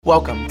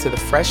Welcome to the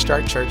Fresh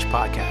Start Church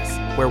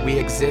podcast, where we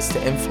exist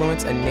to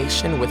influence a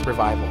nation with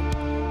revival.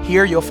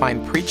 Here you'll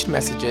find preached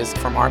messages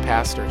from our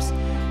pastors.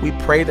 We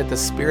pray that the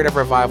spirit of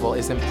revival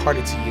is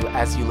imparted to you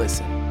as you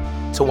listen.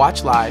 To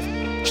watch live,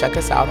 check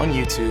us out on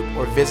YouTube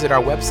or visit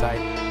our website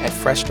at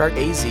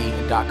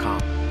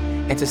freshstartaz.com.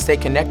 And to stay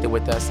connected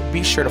with us,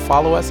 be sure to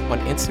follow us on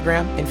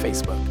Instagram and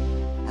Facebook.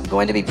 I'm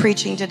going to be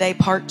preaching today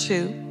part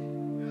 2.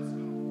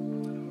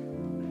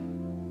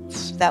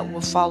 That will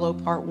follow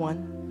part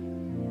 1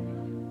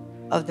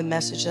 of the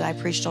message that I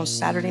preached on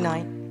Saturday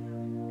night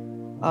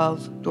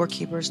of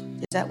Doorkeepers.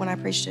 Is that when I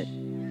preached it?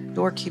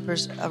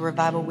 Doorkeepers, a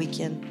revival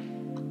weekend,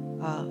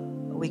 a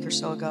week or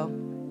so ago,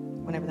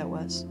 whenever that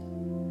was.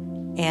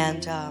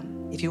 And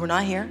if you were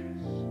not here,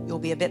 you'll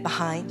be a bit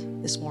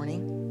behind this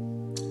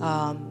morning.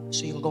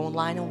 So you'll go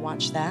online and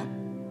watch that.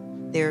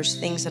 There's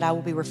things that I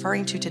will be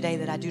referring to today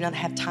that I do not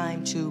have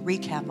time to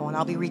recap on.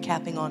 I'll be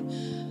recapping on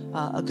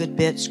a good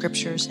bit,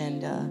 scriptures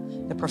and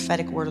the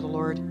prophetic word of the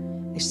Lord,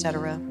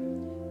 etc.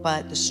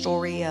 But the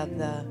story of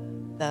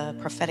the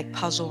prophetic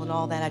puzzle and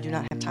all that, I do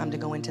not have time to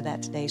go into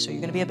that today. So you're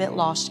going to be a bit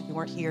lost if you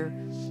weren't here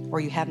or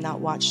you have not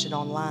watched it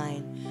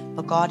online.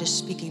 But God is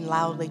speaking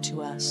loudly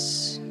to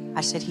us.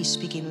 I said He's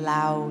speaking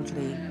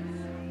loudly,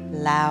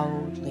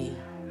 loudly.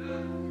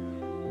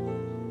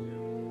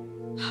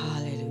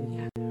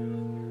 Hallelujah.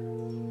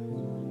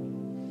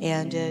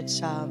 And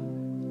it's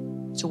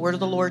a word of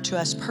the Lord to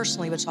us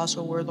personally, but it's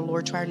also a word of the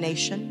Lord to our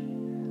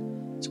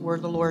nation. It's a word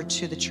of the Lord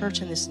to the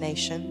church in this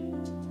nation.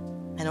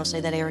 I don't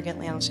say that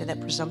arrogantly. I don't say that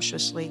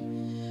presumptuously.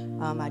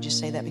 I just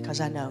say that because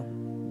I know.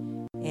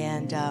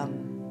 And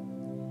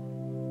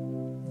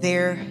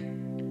there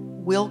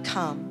will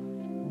come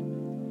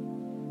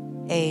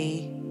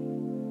a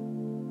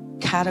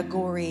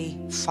category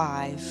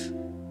 5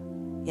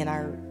 in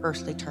our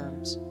earthly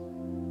terms.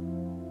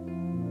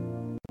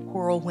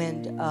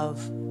 Whirlwind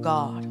of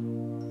God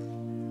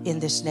in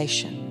this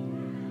nation.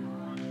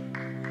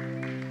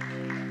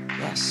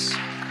 Yes.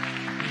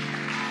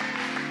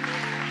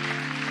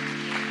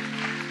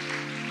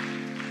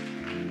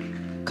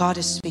 God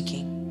is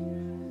speaking.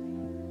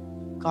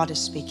 God is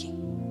speaking.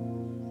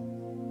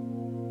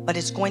 But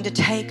it's going to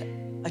take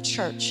a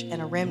church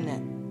and a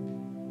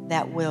remnant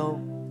that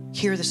will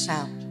hear the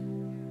sound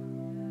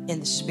in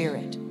the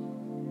spirit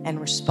and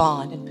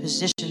respond and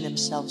position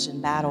themselves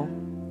in battle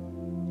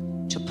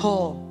to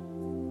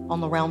pull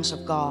on the realms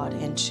of God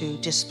and to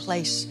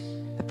displace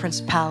the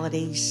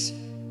principalities,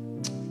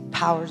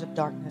 powers of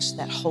darkness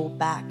that hold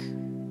back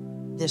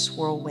this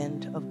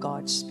whirlwind of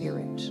God's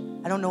spirit.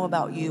 I don't know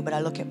about you, but I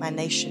look at my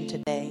nation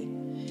today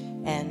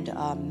and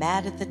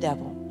mad at the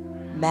devil,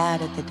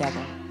 mad at the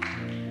devil,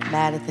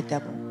 mad at the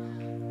devil.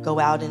 Go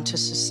out into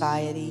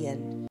society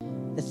and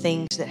the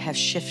things that have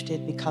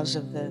shifted because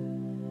of the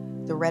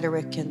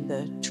rhetoric and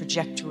the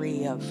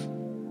trajectory of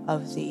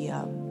the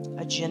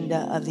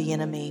agenda of the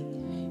enemy.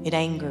 It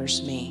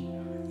angers me.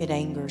 It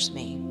angers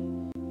me.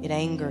 It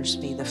angers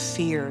me. The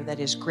fear that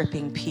is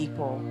gripping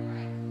people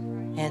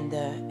and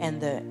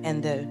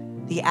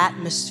the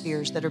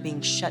atmospheres that are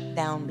being shut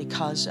down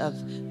because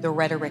of the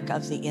rhetoric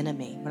of the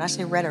enemy. When I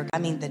say rhetoric, I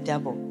mean the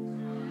devil,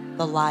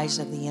 the lies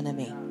of the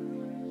enemy.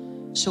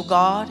 So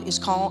God is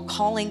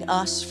calling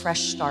us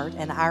Fresh Start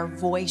and our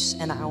voice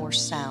and our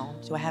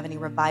sound. Do I have any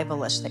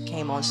revivalists that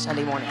came on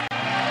Sunday morning?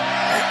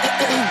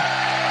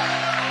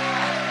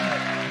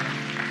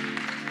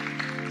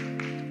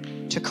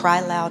 To cry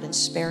loud and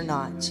spare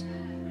not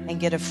and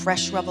get a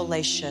fresh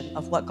revelation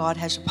of what God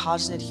has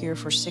deposited here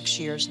for 6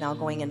 years, now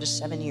going into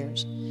 7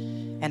 years.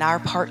 And our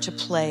part to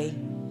play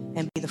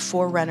and be the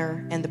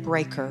forerunner and the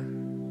breaker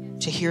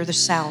to hear the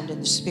sound in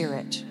the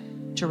spirit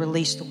to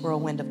release the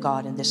whirlwind of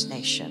God in this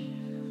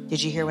nation.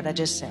 Did you hear what I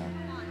just said?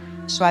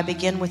 So I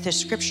begin with this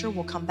scripture.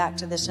 We'll come back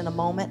to this in a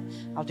moment.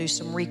 I'll do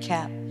some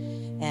recap.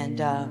 And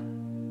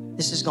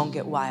this is going to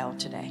get wild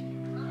today.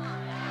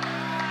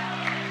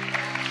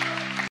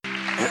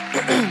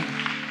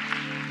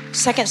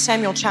 2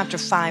 Samuel chapter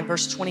 5,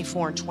 verse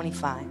 24 and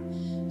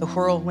 25. The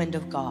whirlwind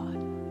of God,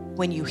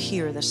 when you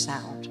hear the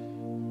sound.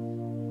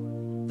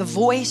 The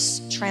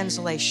Voice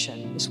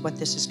translation is what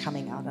this is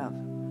coming out of.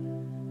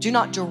 Do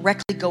not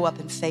directly go up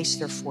and face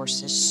their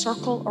forces.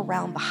 Circle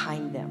around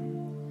behind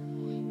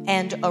them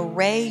and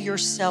array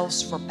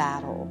yourselves for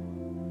battle.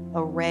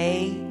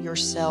 Array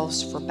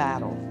yourselves for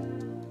battle.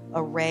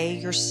 Array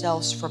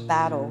yourselves for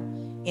battle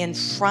in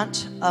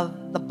front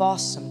of the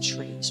balsam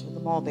trees or the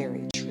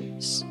mulberry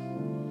trees.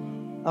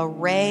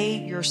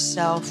 Array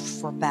yourself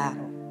for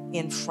battle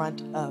in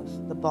front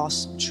of the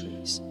balsam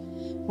trees.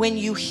 When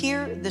you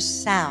hear the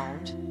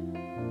sound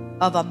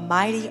of a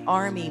mighty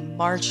army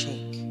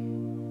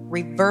marching,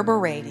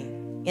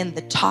 reverberating in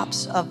the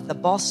tops of the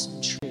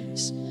balsam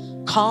trees,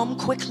 come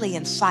quickly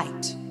and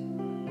fight.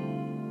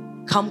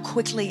 Come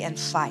quickly and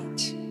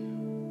fight.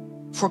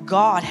 For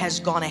God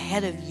has gone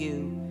ahead of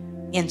you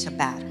into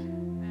battle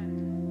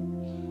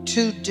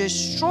to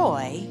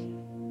destroy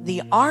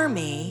the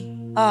army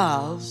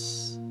of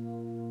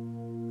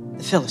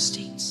the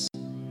Philistines.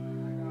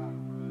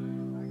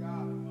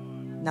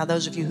 Now,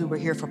 those of you who were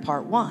here for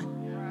part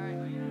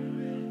 1,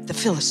 the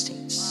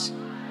Philistines.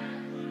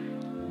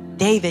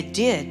 David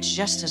did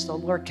just as the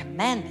Lord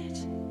commanded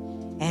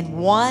and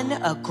won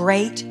a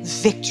great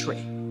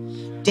victory.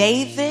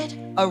 David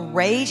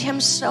arrayed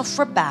himself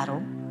for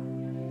battle,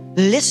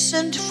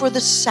 listened for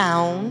the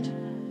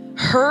sound,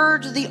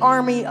 heard the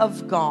army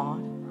of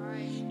God,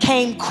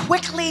 came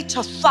quickly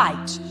to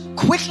fight,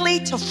 quickly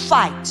to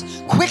fight,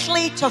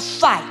 quickly to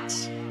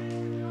fight.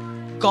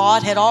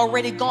 God had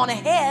already gone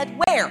ahead,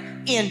 where?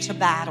 Into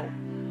battle.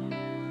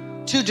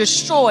 To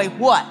destroy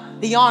what?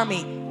 The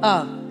army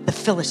of the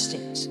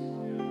Philistines.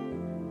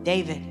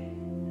 David,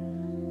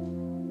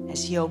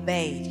 as he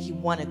obeyed, he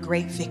won a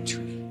great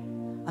victory.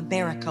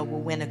 America will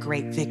win a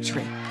great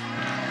victory.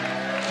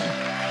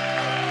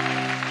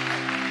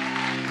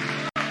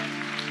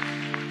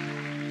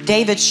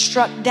 David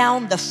struck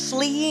down the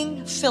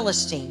fleeing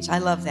Philistines. I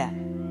love that.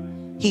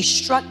 He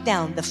struck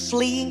down the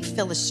fleeing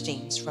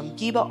Philistines from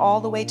Geba all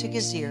the way to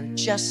Gezer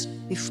just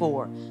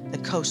before the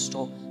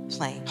coastal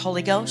plain.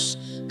 Holy Ghost,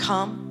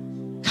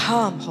 come,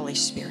 Holy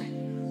Spirit.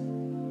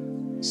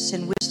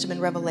 Send wisdom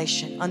and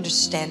revelation,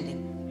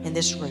 understanding in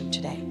this room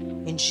today.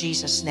 In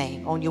Jesus'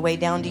 name. On your way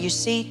down to your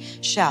seat,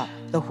 shout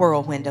the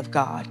whirlwind of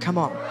God. Come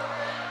on.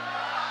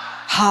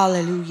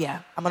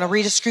 Hallelujah. I'm going to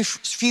read a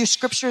few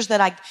scriptures that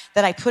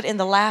I put in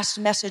the last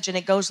message, and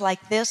it goes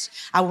like this.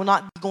 I will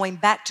not be going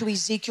back to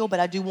Ezekiel, but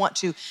I do want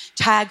to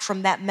tag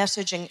from that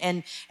message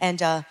and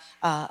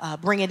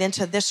bring it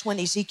into this one.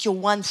 Ezekiel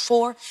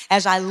 1:4.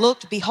 As I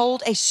looked,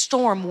 behold, a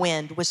storm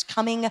wind was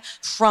coming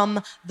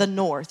from the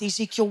north.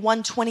 Ezekiel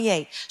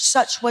 1:28.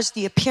 Such was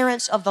the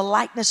appearance of the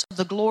likeness of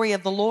the glory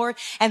of the Lord.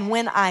 And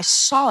when I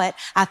saw it,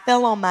 I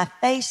fell on my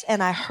face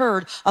and I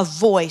heard a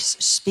voice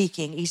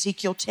speaking.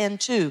 Ezekiel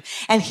 10:2.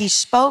 And he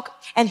spoke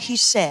and he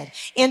said,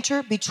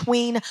 enter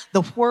between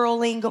the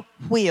whirling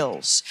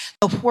wheels.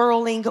 The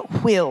whirling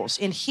wheels.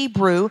 In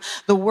Hebrew,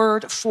 the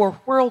word for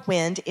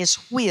whirlwind is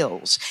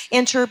wheels.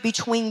 Enter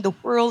between the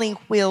whirling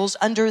wheels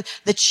under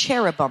the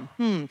cherubim.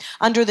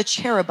 Under the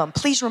cherubim.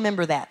 Please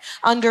remember that.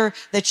 Under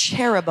the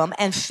cherubim,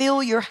 and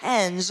fill your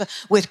hands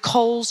with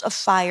coals of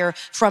fire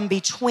from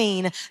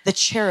between the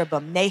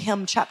cherubim.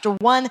 Nahum chapter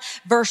 1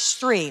 verse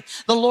 3.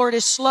 The Lord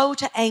is slow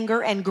to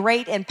anger and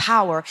great in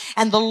power,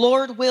 and the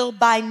Lord will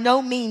by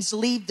no means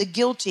leave the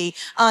guilty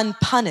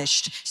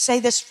unpunished. Say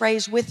this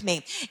phrase with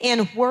me.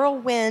 In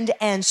whirlwind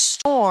and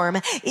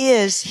storm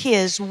is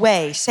his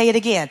way. Say it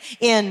again.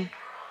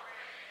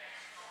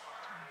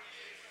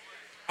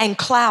 And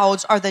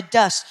clouds are the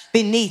dust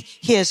beneath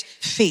his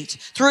feet.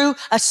 Through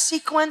a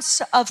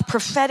sequence of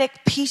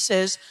prophetic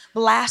pieces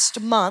last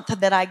month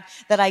that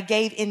I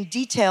gave in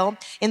detail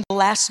in the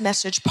last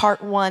message,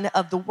 part 1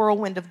 of the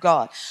whirlwind of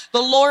God,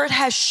 the Lord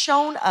has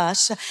shown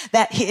us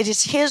that it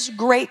is his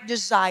great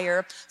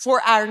desire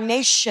for our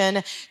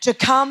nation to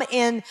come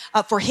in,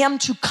 for him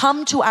to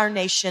come to our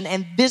nation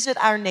and visit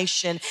our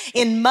nation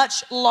in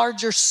much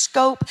larger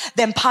scope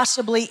than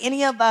possibly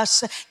any of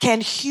us can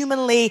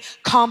humanly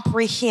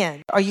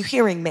comprehend. Are you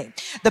hearing me?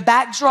 The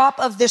backdrop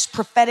of this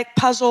prophetic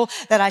puzzle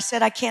that I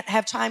said I can't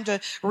have time to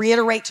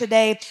reiterate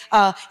today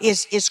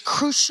is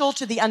crucial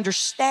to the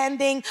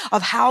understanding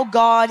of how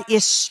God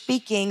is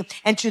speaking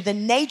and to the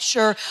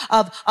nature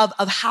of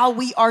how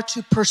we are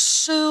to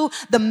pursue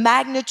the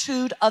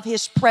magnitude of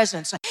his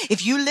presence.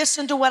 If you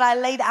listen to what I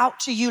laid out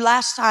to you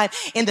last time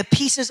in the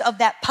pieces of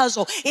that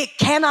puzzle, it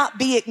cannot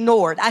be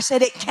ignored. I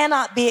said it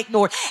cannot be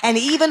ignored. And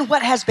even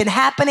what has been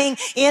happening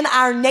in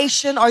our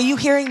nation, are you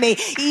hearing me?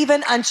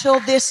 Even until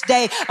this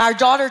day, our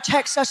daughter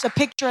texts us a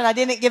picture, and I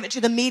didn't give it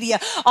to the media.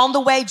 On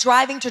the way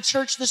driving to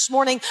church this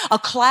morning, a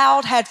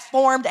cloud had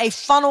formed, a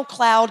funnel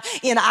cloud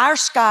in our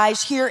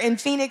skies here in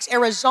Phoenix,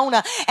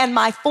 Arizona. And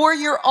my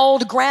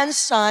 4-year-old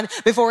grandson,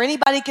 before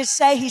anybody could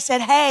say, he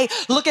said, hey,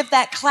 look at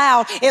that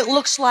cloud. It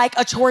looks like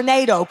a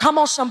tornado. Come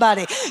on,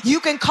 somebody. You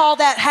can call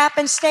that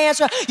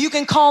happenstance. You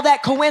can call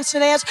that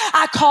coincidence.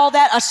 I call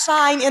that a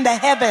sign in the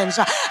heavens.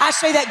 I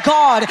say that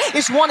God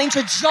is wanting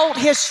to jolt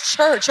his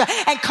church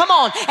and come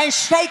on and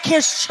shake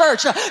his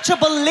church to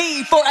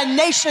believe for a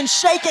nation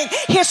shaking,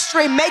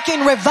 history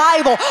making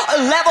revival, a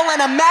level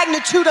and a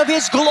magnitude of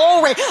his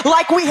glory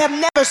like we have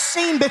never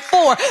seen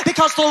before,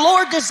 because the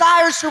Lord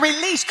desires to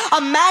release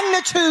a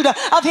magnitude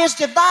of his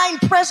divine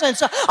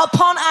presence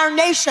upon our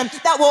nation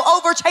that will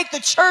overtake the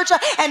church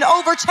and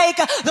overtake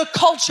the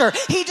culture.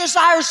 He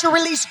desires to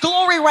release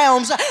glory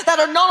realms that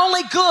are not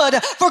only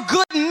good for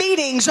good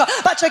meetings,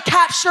 but to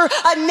capture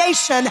a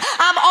nation.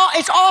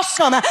 It's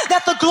awesome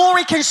that the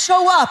glory can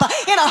show up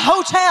in a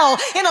hotel,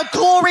 in a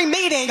glory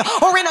meeting,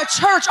 or in a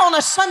church on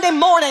a Sunday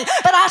morning.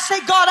 But I say,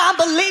 God, I'm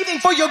believing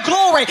for your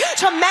glory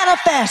to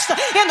manifest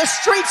in the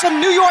streets of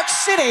New York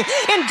City,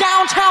 in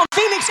downtown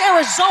Phoenix,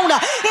 Arizona,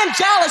 in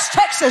Dallas,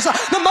 Texas,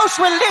 the most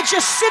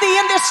religious city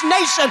in this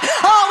nation.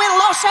 Oh, in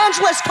Los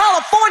Angeles,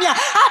 California,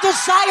 I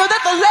desire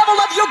that the level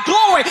of your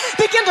glory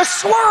begin to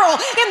swirl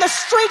in the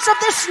streets of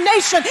this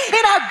nation,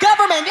 in our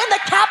government, in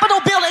the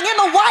Capitol building, in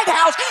the White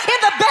House, in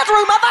the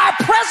bedroom of our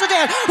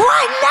president.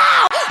 Right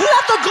now, let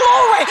let the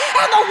glory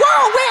and the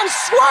whirlwind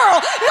swirl,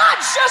 not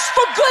just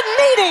for good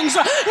meetings,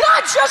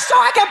 not just so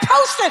I can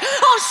post it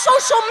on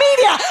social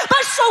media,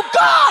 but so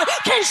God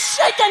can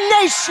shake a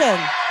nation.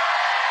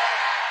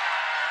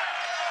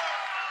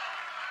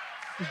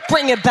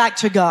 Bring it back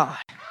to God.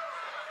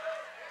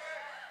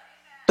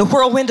 The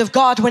whirlwind of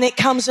God, when it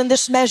comes in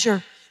this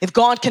measure, if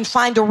God can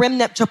find a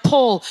remnant to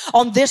pull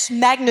on this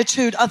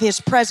magnitude of his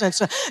presence,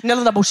 it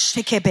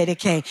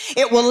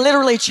will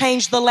literally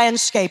change the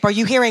landscape. Are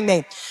you hearing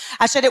me?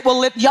 I said it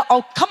will,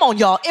 oh, come on,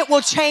 y'all. It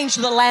will change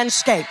the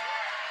landscape.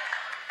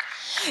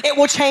 It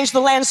will change the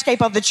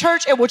landscape of the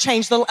church. It will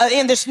change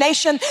in this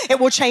nation. It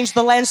will change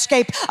the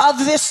landscape of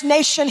this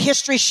nation.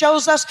 History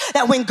shows us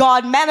that when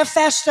God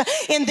manifests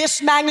in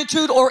this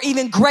magnitude, or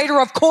even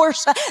greater, of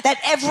course, that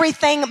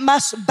everything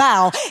must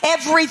bow.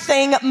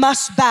 Everything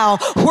must bow.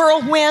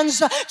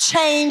 Whirlwinds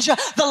change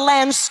the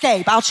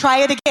landscape. I'll try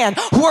it again.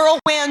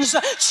 Whirlwinds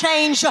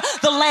change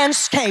the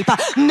landscape.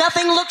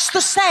 Nothing looks the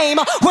same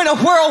when a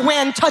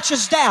whirlwind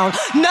touches down.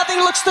 Nothing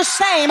looks the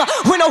same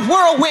when a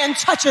whirlwind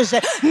touches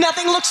it.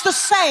 Nothing looks the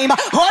same. Nothing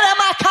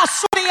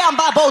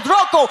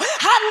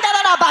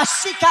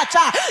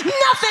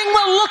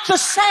will look the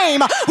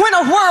same when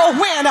a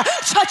whirlwind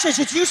touches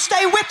it. You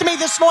stay with me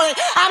this morning.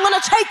 I'm going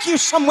to take you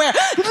somewhere.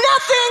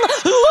 Nothing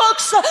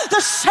looks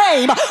the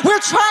same.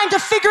 We're trying to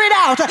figure it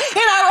out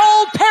in our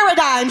old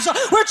paradigms.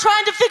 We're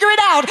trying to figure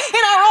it out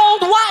in our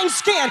old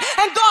wineskin.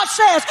 And God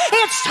says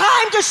it's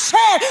time to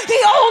shed the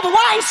old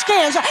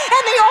wineskins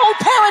and the old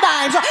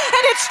paradigms.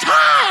 And it's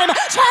time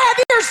to have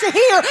ears to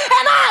hear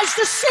and eyes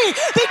to see,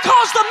 because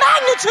the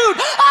magnitude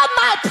of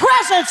my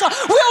presence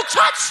will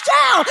touch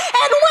down.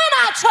 And when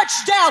I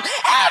touch down,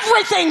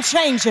 everything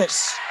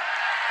changes.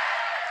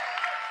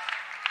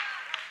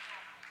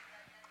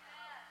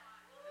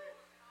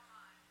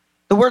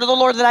 The word of the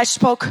Lord that I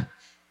spoke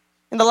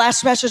in the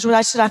last message, when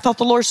I said I felt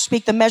the Lord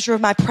speak, the measure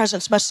of my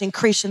presence must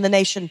increase in the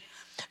nation,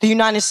 the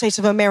United States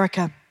of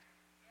America,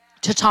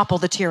 to topple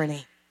the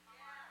tyranny.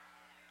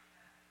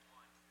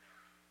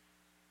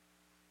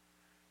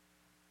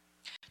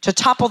 To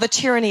topple the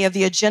tyranny of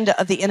the agenda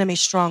of the enemy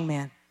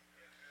strongman.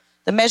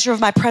 The measure of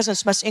my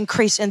presence must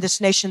increase in this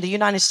nation, the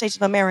United States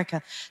of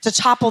America, to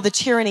topple the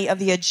tyranny of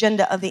the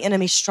agenda of the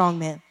enemy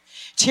strongman.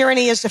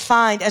 Tyranny is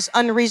defined as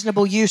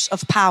unreasonable use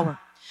of power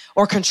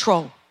or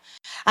control.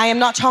 I am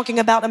not talking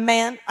about a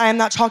man. I am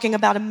not talking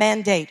about a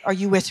mandate. Are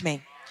you with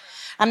me?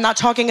 I'm not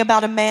talking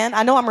about a man.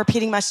 I know I'm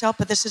repeating myself,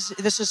 but this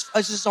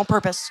is on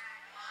purpose.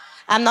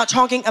 I'm not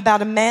talking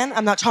about a man.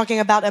 I'm not talking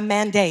about a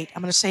mandate.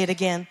 I'm going to say it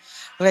again.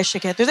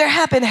 There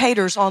have been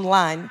haters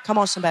online. Come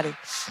on, somebody.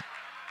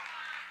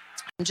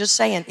 I'm just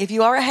saying, if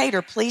you are a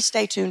hater, please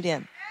stay tuned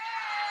in.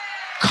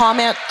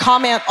 Comment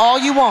all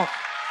you want.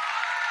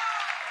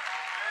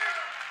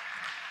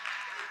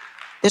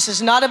 This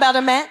is not about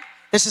a man.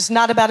 This is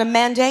not about a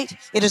mandate.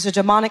 It is a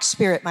demonic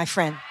spirit, my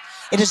friend.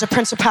 It is a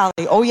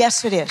principality. Oh,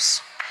 yes, it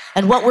is.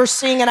 And what we're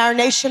seeing in our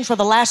nation for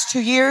the last 2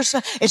 years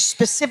is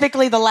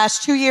specifically the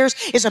last 2 years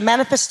is a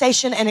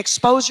manifestation and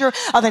exposure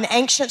of an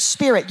ancient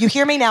spirit. You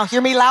hear me now?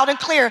 Hear me loud and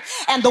clear.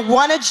 And the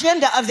one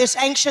agenda of this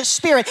ancient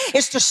spirit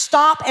is to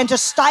stop and to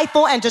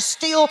stifle and to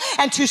steal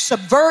and to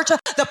subvert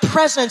the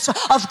presence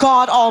of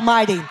God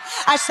Almighty.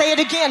 I say it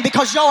again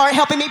because y'all aren't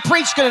helping me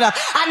preach good enough.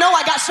 I know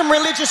I got some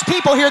religious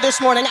people here this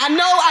morning. And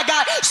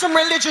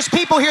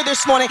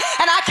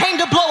I came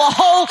to blow a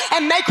hole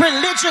and make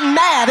religion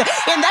mad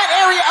in that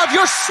area of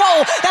your soul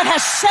that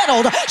has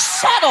settled.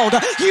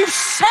 You've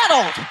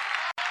settled.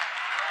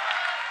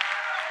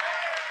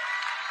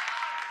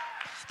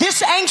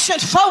 This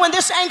ancient foe and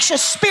this ancient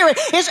spirit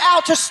is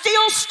out to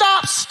steal,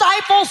 stop,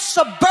 stifle,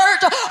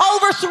 subvert,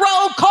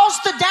 overthrow, cause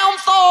the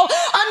downfall,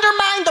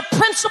 undermine the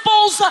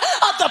principles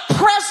of the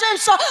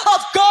presence of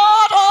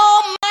God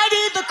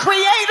Almighty, the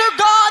Creator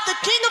God, the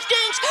King of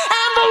Kings,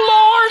 and the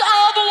Lord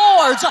of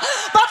Lords.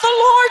 But the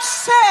Lord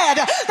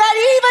said that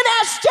even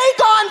as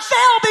Dagon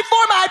fell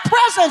before my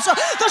presence,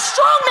 the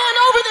strong man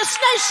over this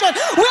nation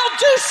will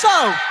do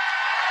so.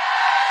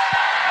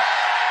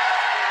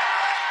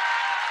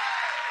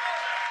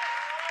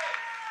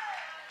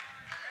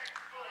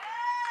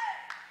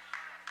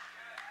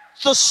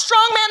 The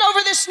strong man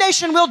over this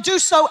nation will do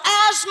so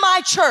as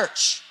my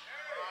church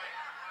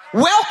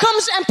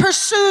welcomes and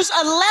pursues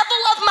a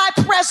level of my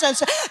presence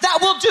that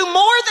will do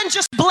more than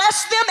just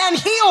bless them and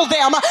heal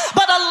them,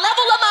 but a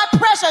level of my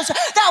presence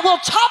that will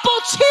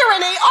topple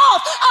tyranny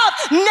off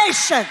of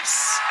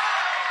nations.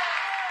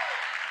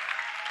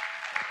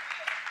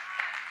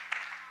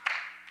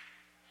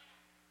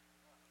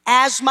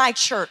 As my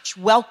church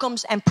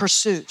welcomes and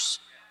pursues.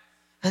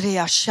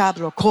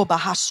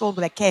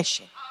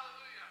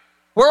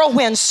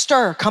 Whirlwinds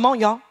stir. Come on,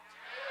 y'all.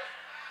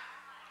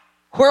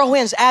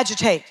 Whirlwinds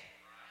agitate.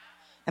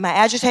 Am I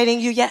agitating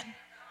you yet?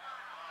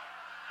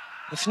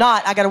 If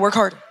not, I got to work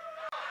harder.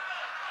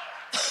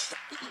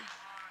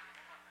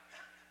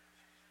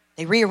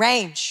 They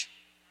rearrange.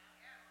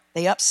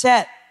 They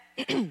upset.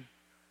 They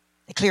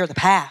clear the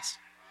path.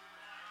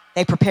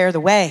 They prepare the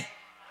way.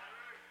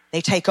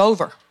 They take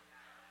over.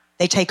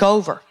 They take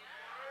over.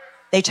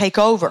 They take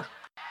over.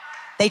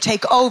 they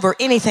take over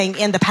anything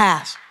in the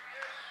path.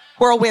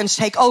 Whirlwinds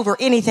take over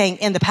anything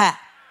in the path.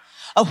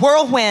 A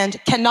whirlwind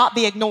cannot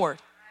be ignored.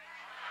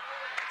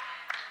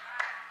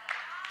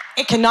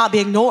 It cannot be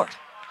ignored.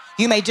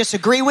 You may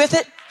disagree with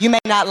it. You may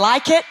not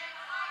like it.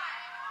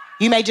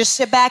 You may just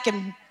sit back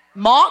and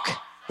mock,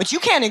 but you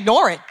can't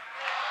ignore it.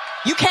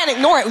 You can't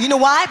ignore it. You know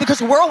why? Because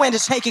the whirlwind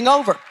is taking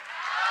over.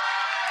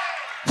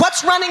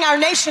 What's running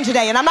our nation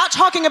today? And I'm not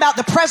talking about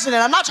the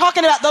president. I'm not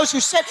talking about those who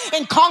sit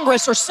in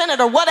Congress or Senate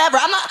or whatever.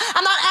 I'm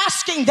not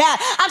asking that.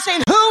 I'm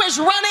saying, who is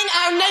running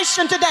our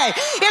nation today?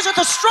 Is it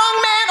the strong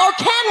man, or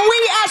can we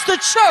as the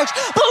church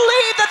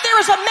believe that there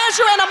is a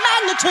measure and a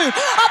magnitude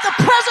of the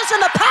presence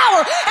and the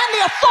power and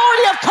the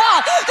authority of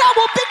God that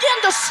will begin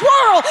to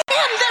swirl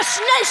in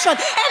this nation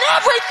and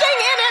everything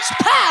in its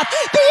path,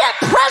 be it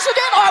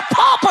president or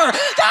pauper,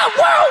 that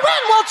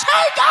whirlwind will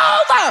take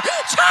over.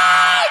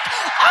 Take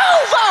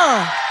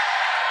over.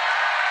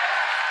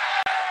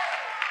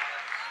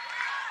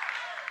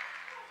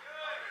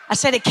 I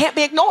said it can't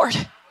be ignored.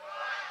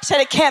 I said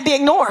it can't be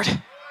ignored.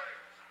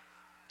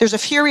 There's a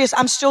furious,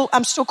 I'm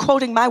still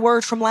quoting my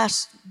word from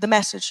the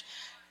message.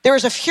 There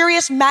is a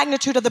furious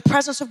magnitude of the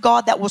presence of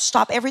God that will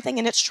stop everything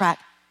in its track.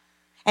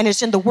 And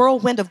it's in the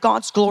whirlwind of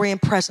God's glory and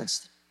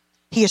presence.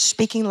 He is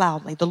speaking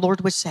loudly, the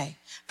Lord would say.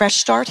 Fresh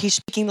start, he's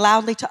speaking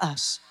loudly to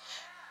us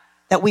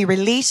that we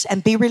release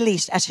and be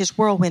released as his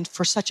whirlwind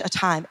for such a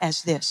time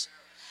as this.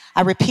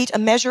 I repeat a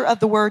measure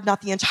of the word,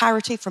 not the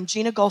entirety, from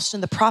Gina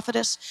Golston, the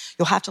prophetess.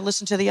 You'll have to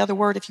listen to the other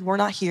word if you were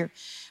not here.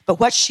 But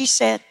what she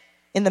said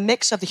in the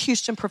mix of the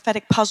Houston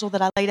prophetic puzzle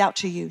that I laid out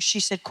to you, she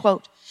said,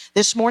 quote,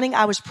 "This morning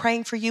I was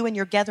praying for you in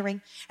your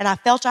gathering, and I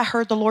felt I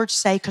heard the Lord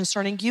say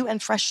concerning you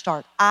and Fresh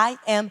Start, I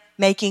am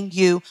making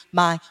you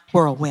my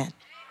whirlwind."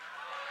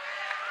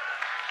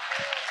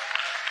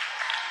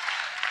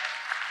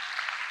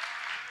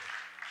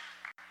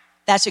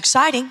 That's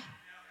exciting.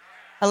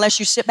 Unless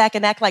you sit back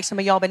and act like some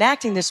of y'all been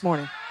acting this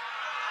morning.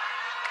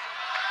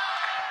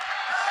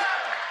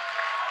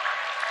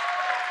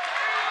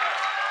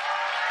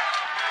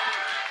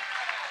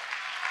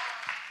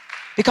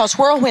 Because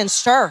whirlwinds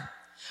stir.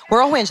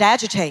 Whirlwinds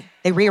agitate.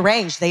 They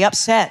rearrange. They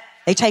upset.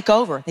 They take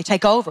over. They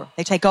take over.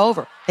 They take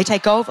over. They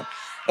take over.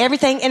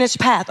 Everything in its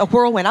path, a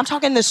whirlwind. I'm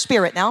talking the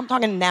spirit now. I'm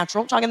talking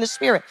natural. I'm talking the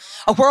spirit.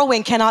 A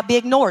whirlwind cannot be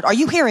ignored. Are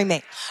you hearing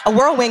me? A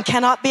whirlwind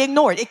cannot be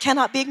ignored. It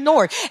cannot be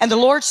ignored. And the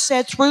Lord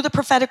said through the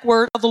prophetic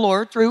word of the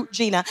Lord, through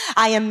Gina,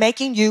 I am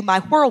making you my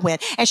whirlwind.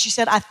 And she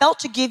said, I felt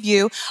to give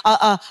you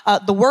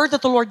the word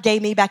that the Lord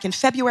gave me back in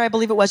February, I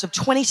believe it was, of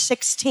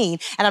 2016.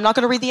 And I'm not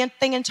going to read the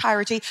thing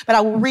entirety, but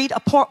I will read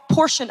a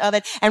portion of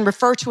it and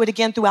refer to it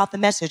again throughout the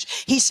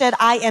message. He said,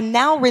 I am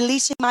now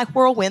releasing my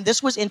whirlwind.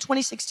 This was in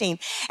 2016.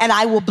 And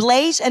I will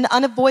blaze an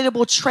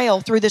unavoidable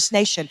trail through this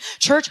nation.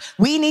 Church,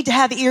 we need to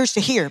have ears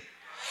to hear.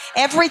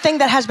 Everything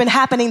that has been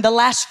happening the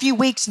last few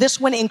weeks, this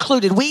one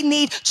included, we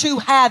need to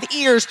have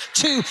ears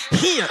to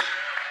hear.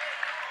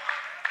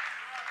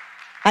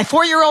 My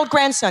 4-year-old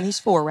grandson, he's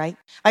 4, right?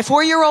 My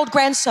 4-year-old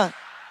grandson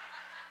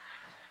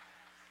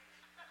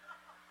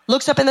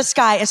looks up in the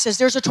sky and says,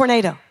 there's a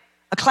tornado,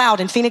 a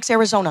cloud in Phoenix,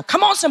 Arizona.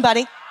 Come on,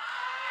 somebody.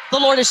 The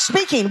Lord is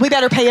speaking. We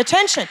better pay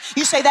attention.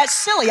 You say, that's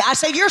silly. I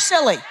say, you're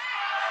silly.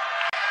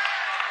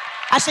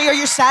 I say, are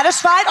you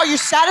satisfied? Are you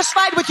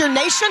satisfied with your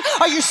nation?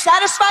 Are you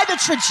satisfied the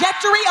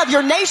trajectory of your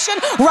nation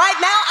right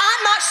now?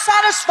 I'm not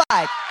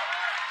satisfied.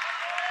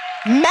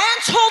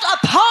 Mantled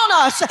upon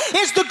us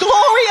is the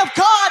glory of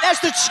God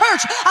as the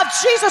church of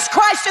Jesus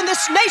Christ in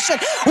this nation.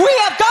 We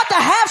have got to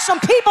have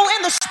some people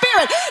in the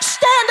spirit.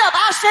 Stand up.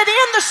 I said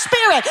in the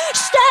spirit.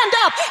 Stand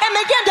up and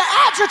begin to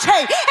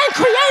agitate and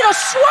create a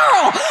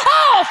swirl.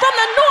 Oh, from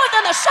the north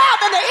and the south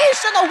and the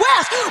east and the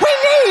west. We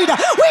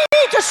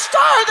need to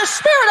stir the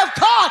Spirit of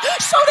God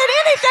so that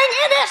anything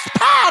in its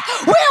path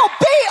will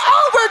be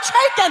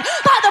overtaken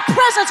by the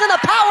presence and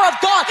the power of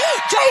God.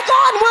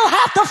 Dagon will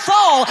have to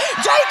fall.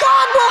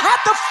 Dagon will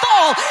have to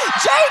fall.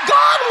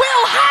 Dagon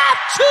will have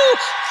to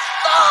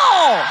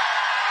fall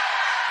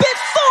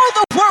before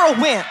the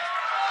whirlwind.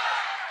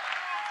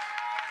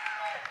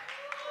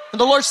 And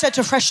the Lord said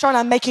to Fresh Start,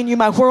 I'm making you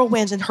my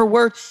whirlwinds. And her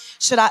word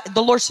said,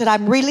 the Lord said,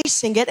 I'm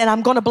releasing it and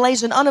I'm going to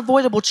blaze an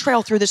unavoidable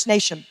trail through this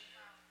nation.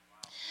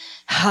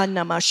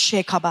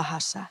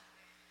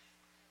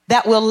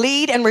 That will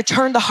lead and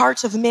return the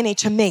hearts of many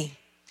to me.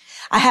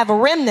 I have a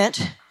remnant,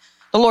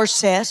 the Lord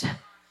says.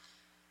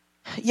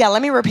 Yeah,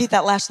 let me repeat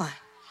that last line.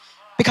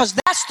 Because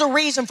that's the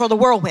reason for the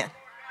whirlwind.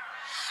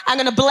 I'm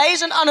going to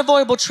blaze an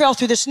unavoidable trail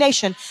through this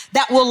nation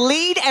that will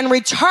lead and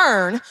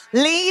return,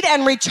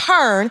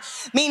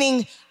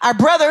 meaning our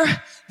brother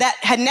that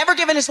had never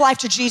given his life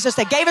to Jesus,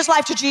 that gave his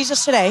life to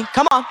Jesus today.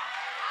 Come on.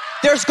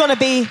 There's going to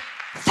be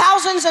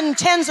thousands and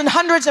tens and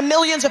hundreds of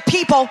millions of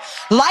people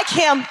like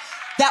him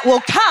that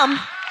will come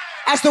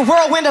as the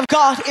whirlwind of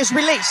God is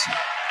released.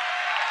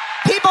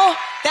 People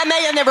that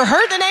may have never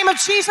heard the name of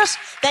Jesus.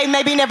 They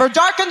maybe never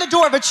darkened the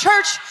door of a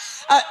church.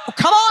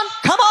 Come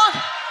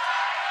on.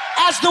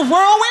 As the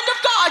whirlwind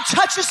of God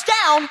touches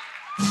down,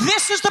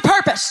 this is the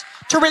purpose,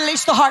 to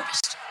release the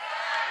harvest.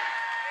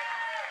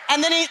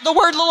 And then the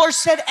word of the Lord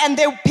said, and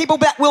there are people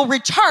that will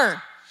return,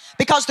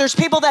 because there's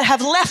people that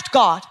have left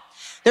God.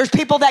 There's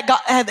people that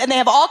and they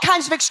have all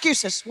kinds of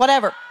excuses,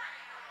 whatever.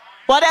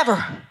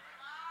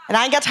 And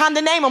I ain't got time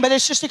to name them, but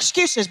it's just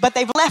excuses, but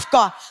they've left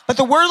God. But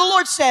the word of the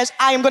Lord says,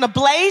 I am going to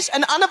blaze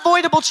an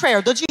unavoidable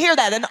trail. Did you hear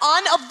that? An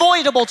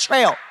unavoidable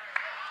trail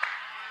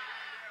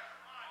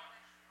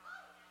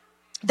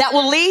that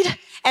will lead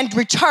and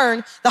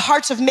return the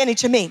hearts of many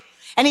to me.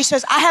 And he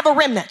says, I have a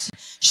remnant.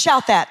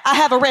 Shout that. I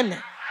have a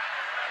remnant.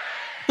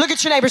 Look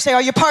at your neighbor, say,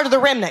 are you part of the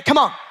remnant? Come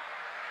on.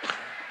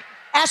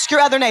 Ask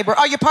your other neighbor,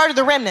 are you part of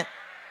the remnant?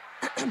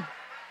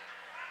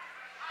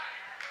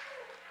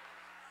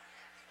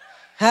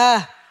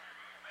 The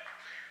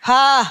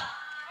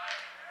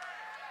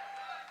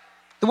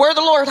word of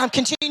the Lord, I'm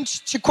continuing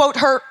to quote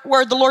her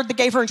word, the Lord that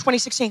gave her in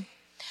 2016.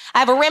 I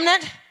have a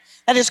remnant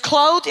that is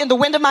clothed in the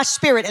wind of my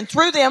spirit, and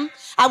through them,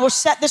 I will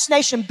set this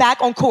nation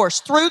back on course.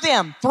 Through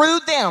them, through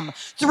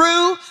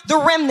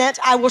the remnant,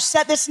 I will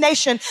set this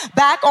nation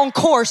back on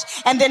course.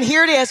 And then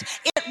here it is.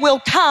 It will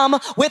come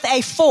with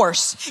a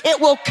force. It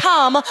will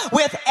come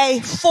with a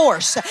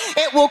force.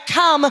 It will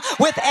come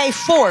with a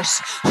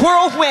force.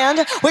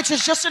 Whirlwind, which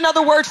is just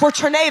another word for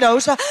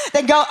tornadoes,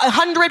 that go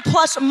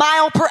 100+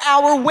 mile per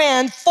hour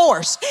wind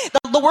force.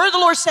 The word of the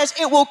Lord says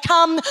it will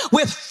come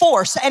with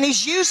force. And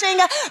he's using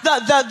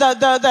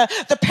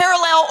the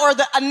parallel or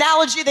the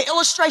analogy, the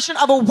illustration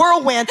of a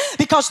whirlwind,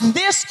 because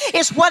this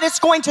is what it's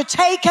going to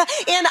take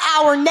in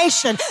our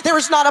nation. There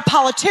is not a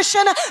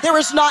politician. There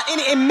is not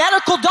a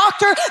medical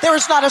doctor. There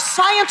is not a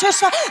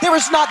scientist. There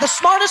is not the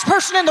smartest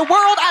person in the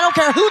world. I don't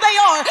care who they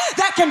are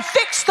that can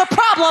fix the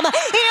problem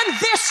in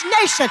this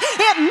nation.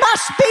 It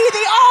must be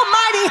the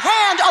almighty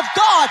hand of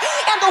God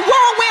and the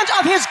whirlwind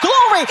of his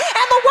glory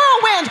and the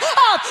whirlwind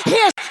of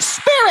his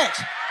spirit.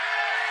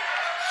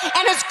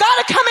 And it's got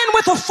to come in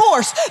with a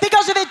force,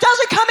 because if it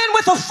doesn't come in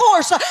with a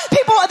force,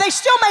 people, they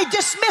still may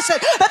dismiss it,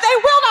 but they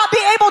will not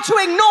be able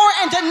to ignore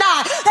and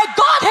deny that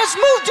God has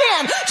moved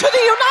in to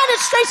the United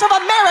States of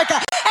America.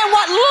 And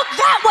what looked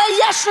that way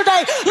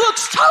yesterday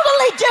looks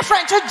totally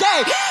different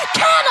today.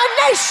 Can a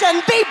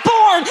nation be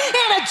born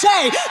in a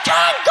day?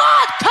 Can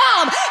God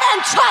come and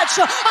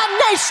touch a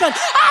nation?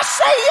 I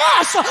say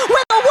yes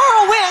when the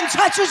whirlwind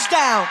touches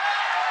down.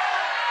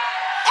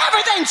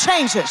 Everything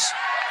changes.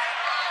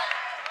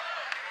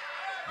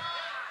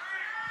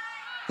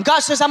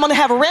 God says, I'm going to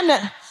have a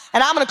remnant,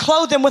 and I'm going to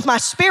clothe them with my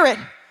spirit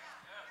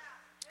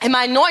and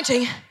my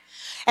anointing,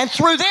 and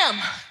through them,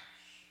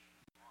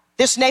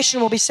 this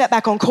nation will be set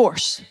back on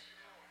course.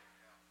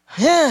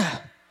 Yeah.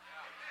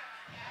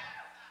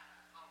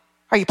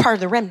 Are you part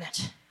of the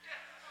remnant?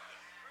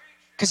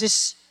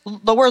 Because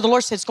the word of the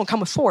Lord said it's going to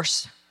come with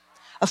force,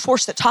 a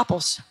force that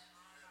topples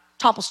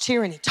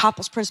tyranny,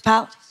 topples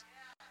principalities,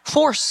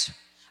 force,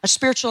 a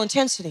spiritual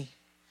intensity.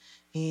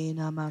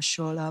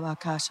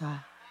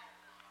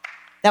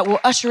 That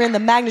will usher in the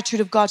magnitude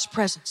of God's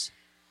presence.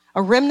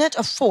 A remnant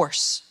of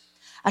force.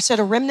 I said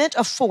a remnant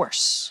of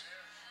force.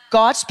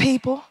 God's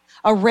people,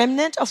 a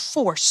remnant of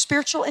force,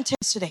 spiritual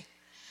intensity.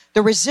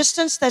 The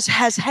resistance that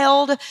has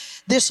held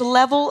this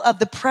level of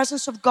the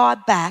presence of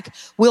God back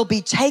will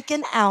be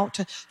taken out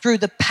through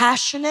the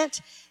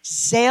passionate,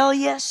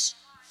 zealous,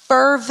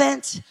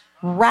 fervent,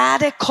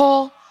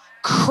 radical,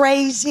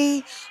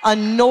 crazy,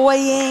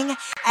 annoying,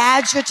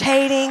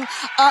 agitating,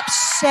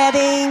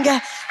 upsetting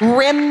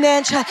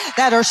remnant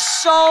that are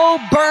so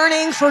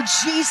burning for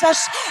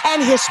Jesus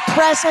and his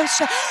presence.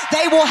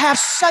 They will have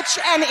such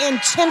an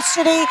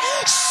intensity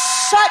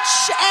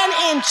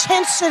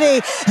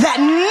that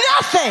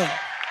nothing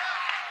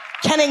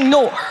can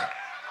ignore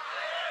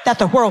that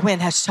the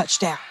whirlwind has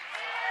touched down.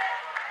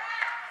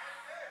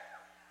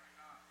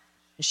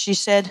 She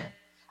said,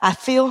 I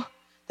feel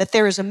that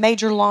there is a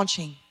major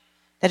launching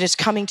that is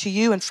coming to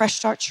you and Fresh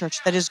Start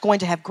Church that is going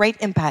to have great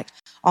impact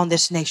on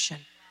this nation.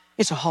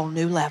 It's a whole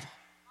new level.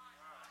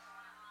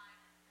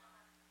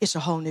 It's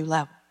a whole new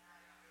level.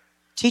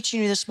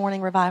 Teaching you this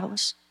morning,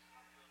 revivalists,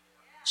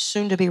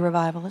 soon to be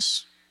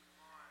revivalists.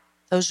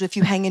 Those, if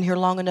you hang in here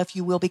long enough,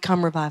 you will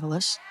become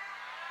revivalists.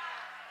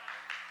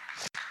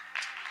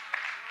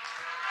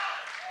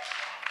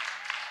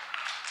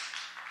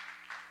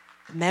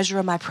 The measure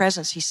of my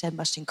presence, he said,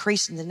 must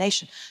increase in the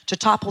nation to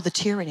topple the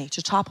tyranny,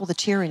 to topple the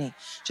tyranny,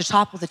 to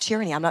topple the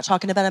tyranny. I'm not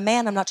talking about a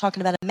man. I'm not talking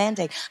about a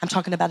mandate. I'm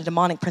talking about a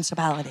demonic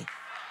principality.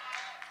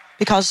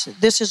 Because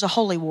this is a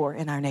holy war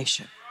in our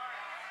nation.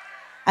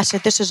 I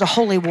said, this is a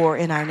holy war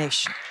in our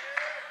nation.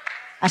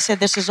 I said,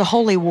 this is a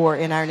holy war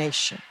in our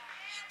nation.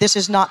 This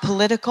is not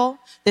political.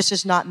 This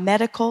is not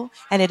medical.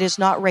 And it is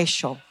not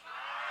racial.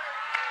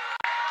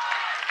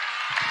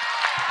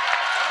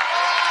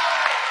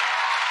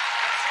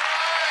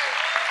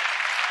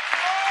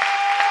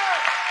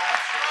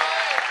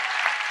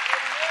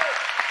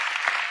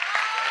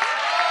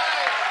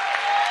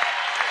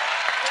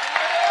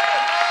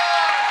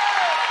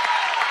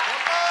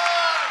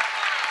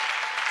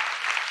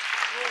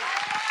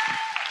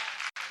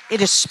 It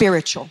is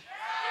spiritual.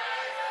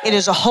 It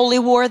is a holy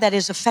war that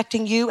is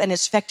affecting you and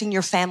it's affecting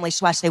your family.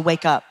 So I say,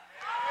 wake up.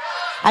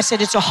 I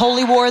said, it's a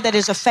holy war that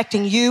is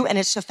affecting you and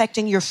it's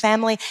affecting your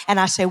family. And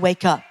I say,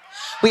 wake up.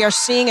 We are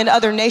seeing in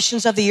other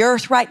nations of the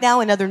earth right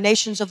now, in other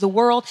nations of the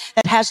world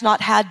that has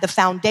not had the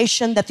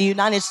foundation that the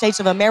United States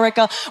of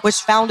America was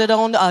founded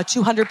on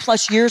 200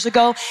 plus years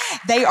ago.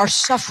 They are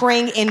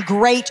suffering in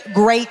great,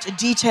 great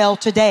detail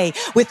today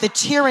with the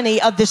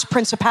tyranny of this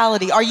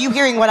principality. Are you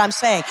hearing what I'm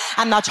saying?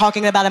 I'm not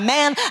talking about a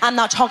man. I'm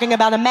not talking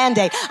about a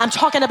mandate. I'm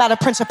talking about a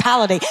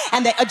principality.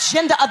 And the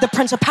agenda of the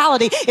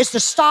principality is to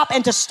stop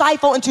and to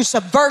stifle and to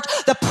subvert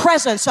the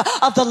presence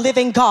of the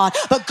living God.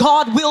 But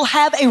God will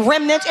have a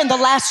remnant in the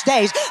last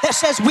days that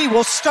says we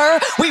will stir,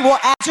 we will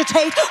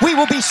agitate, we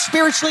will be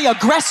spiritually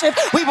aggressive,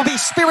 we will be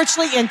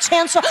spiritually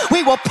intense,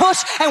 we will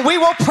push and we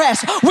will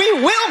press. We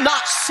will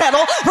not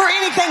settle for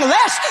anything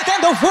less than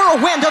the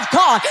whirlwind of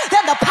God,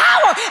 than the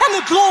power and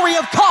the glory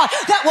of God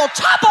that will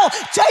topple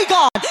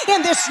Dagon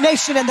in this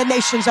nation and the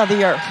nations of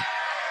the earth.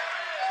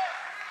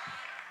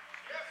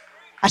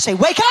 I say,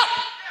 wake up.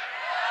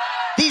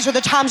 These are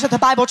the times that the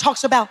Bible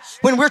talks about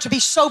when we're to be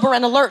sober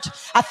and alert.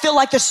 I feel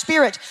like the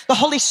Spirit, the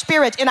Holy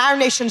Spirit in our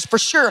nations for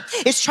sure,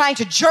 is trying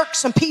to jerk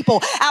some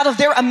people out of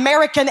their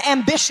American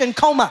ambition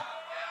coma.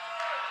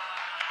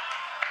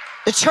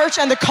 The church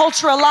and the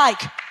culture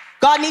alike.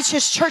 God needs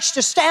his church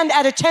to stand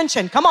at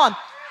attention. Come on.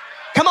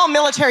 Come on,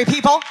 military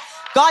people.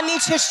 God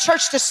needs his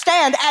church to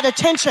stand at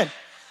attention.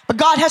 But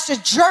God has to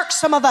jerk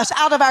some of us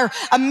out of our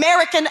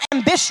American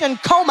ambition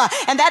coma,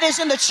 and that is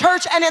in the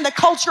church and in the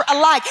culture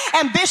alike.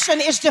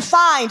 Ambition is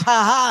defined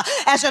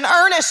as an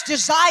earnest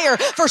desire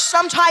for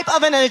some type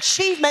of an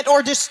achievement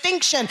or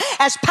distinction,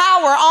 as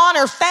power,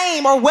 honor,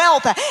 fame, or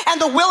wealth,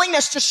 and the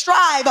willingness to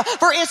strive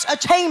for its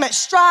attainment.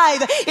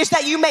 Strive is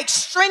that you make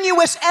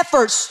strenuous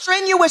efforts,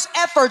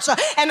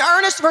 and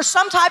earnest for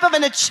some type of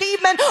an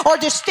achievement or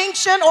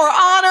distinction or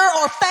honor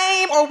or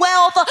fame or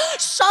wealth,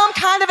 some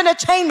kind of an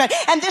attainment.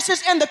 And this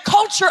is in the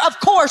culture, of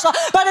course,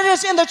 but it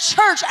is in the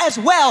church as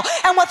well.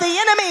 And what the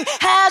enemy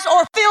has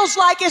or feels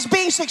like is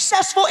being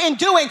successful in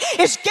doing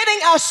is getting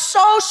us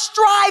so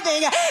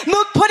striving,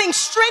 putting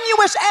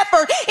strenuous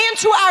effort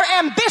into our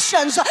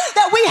ambitions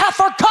that we have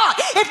forgot.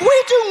 If we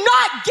do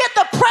not get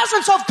the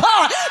presence of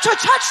God to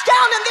touch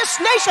down in this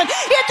nation,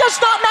 it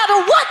does not matter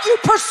what you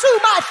pursue,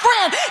 my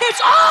friend. It's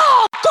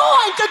all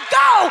going to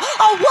go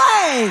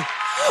away.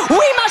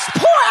 We must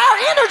pour our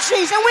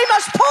energies and we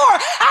must pour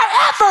our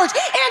efforts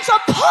into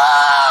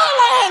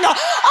pulling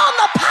on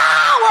the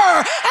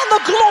power and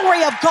the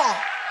glory of God.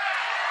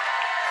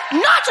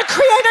 Not to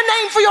create a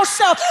name for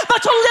yourself,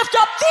 but to lift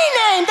up the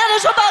name that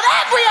is above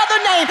every other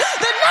name,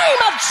 the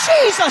name of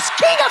Jesus,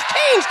 King of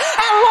Kings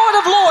and Lord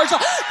of Lords.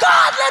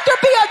 God, let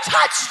there be a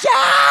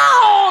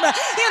touchdown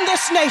in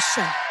this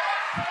nation.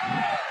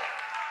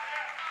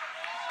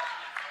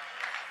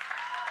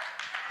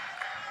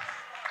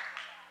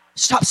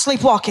 Stop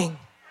sleepwalking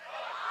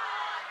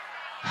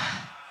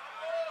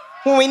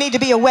when we need to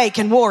be awake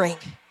and warring.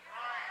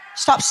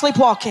 Stop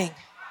sleepwalking.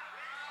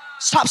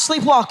 Stop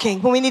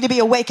sleepwalking when we need to be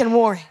awake and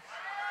warring.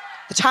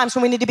 The times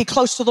when we need to be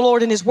close to the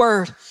Lord and his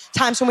word.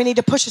 Times when we need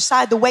to push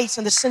aside the weights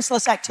and the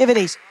senseless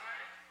activities.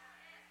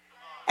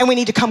 And we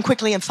need to come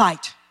quickly and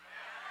fight.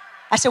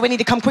 I said we need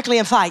to come quickly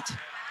and fight.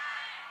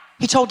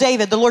 He told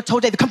David, the Lord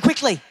told David, come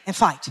quickly and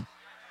fight.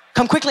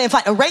 Come quickly and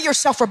fight. Array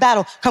yourself for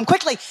battle. Come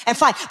quickly and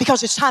fight,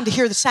 because it's time to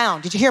hear the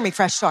sound. Did you hear me,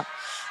 Fresh Start?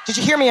 Did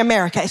you hear me,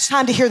 America? It's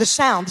time to hear the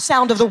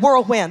sound of the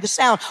whirlwind, the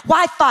sound.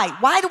 Why fight?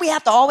 Why do we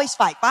have to always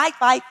fight? Fight.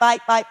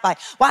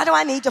 Why do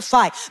I need to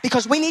fight?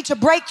 Because we need to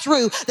break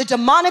through the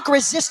demonic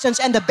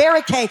resistance and the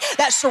barricade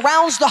that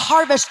surrounds the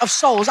harvest of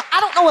souls. I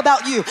don't know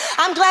about you.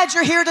 I'm glad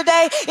you're here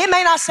today. It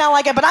may not sound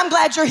like it, but I'm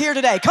glad you're here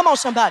today. Come on,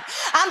 somebody.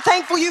 I'm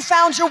thankful you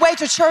found your way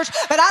to church,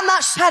 but I'm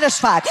not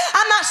satisfied.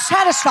 I'm not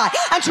satisfied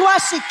until I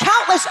see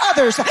countless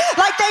others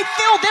like they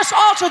filled this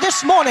altar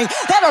this morning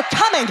that are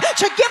coming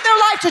to give their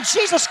life to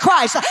Jesus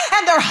Christ.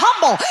 And they're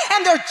humble and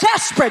they're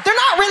desperate. They're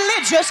not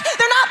religious.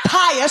 They're not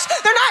pious.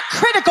 They're not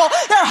critical.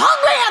 They're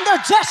hungry and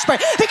they're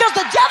desperate because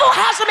the devil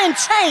has them in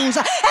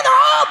chains and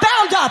they're all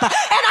bound up.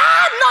 And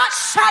I'm not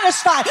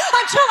satisfied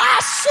until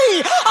I see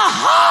a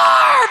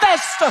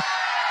harvest.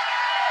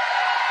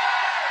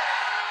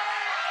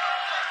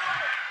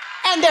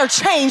 And their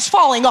chains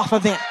falling off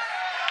of them.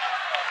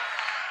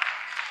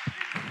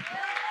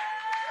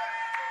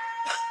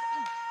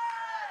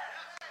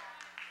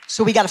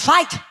 So we got to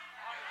fight.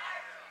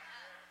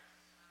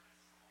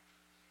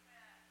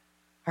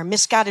 Our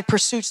misguided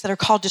pursuits that are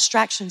called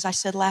distractions, I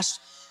said last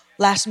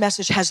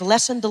message, has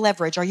lessened the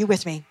leverage. Are you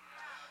with me?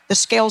 The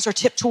scales are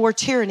tipped toward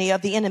tyranny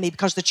of the enemy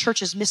because the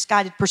church's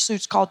misguided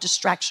pursuits called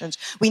distractions.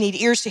 We need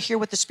ears to hear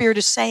what the Spirit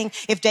is saying.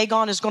 If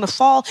Dagon is going to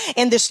fall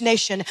in this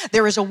nation,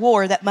 there is a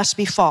war that must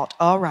be fought.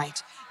 All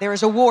right. There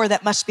is a war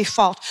that must be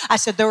fought. I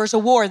said there is a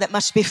war that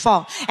must be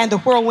fought, and the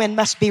whirlwind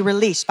must be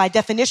released. By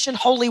definition,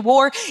 holy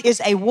war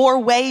is a war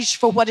waged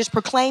for what is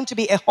proclaimed to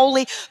be a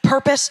holy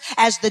purpose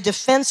as the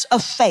defense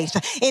of faith.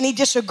 Any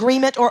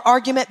disagreement or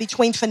argument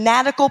between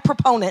fanatical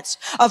proponents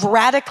of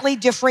radically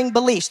differing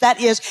beliefs,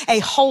 that is a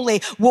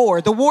holy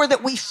war. The war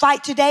that we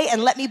fight today,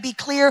 and let me be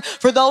clear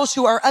for those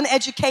who are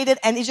uneducated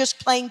and is just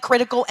plain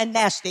critical and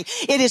nasty,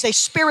 it is a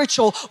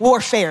spiritual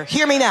warfare.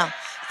 Hear me now.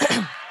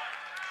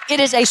 It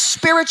is a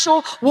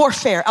spiritual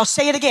warfare. I'll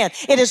say it again.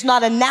 It is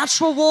not a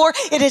natural war.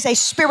 It is a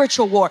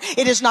spiritual war.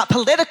 It is not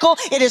political.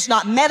 It is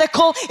not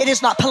medical. It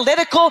is not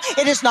political.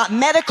 It is not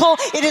medical.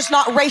 It is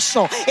not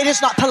racial. It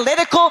is not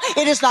political.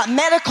 It is not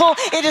medical.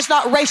 It is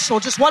not racial.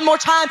 Just one more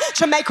time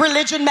to make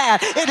religion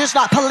mad. It is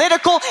not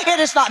political. It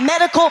is not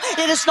medical.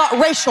 It is not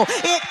racial.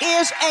 It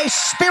is a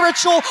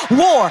spiritual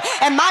war.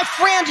 And my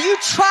friend, you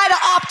try to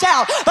opt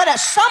out, but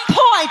at some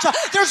point,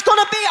 there's going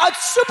to be a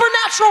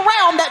supernatural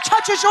realm that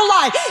touches your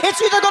life.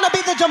 It's either going to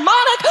be the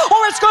demonic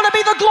or it's going to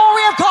be the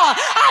glory of God.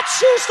 I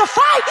choose to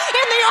fight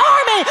in the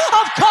army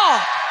of God.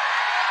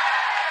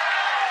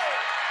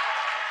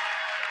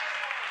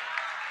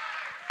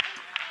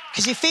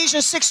 Because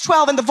Ephesians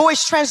 6:12 in the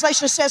Voice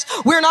translation says,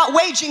 we're not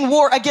waging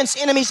war against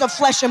enemies of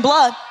flesh and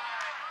blood.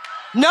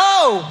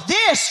 No,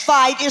 this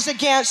fight is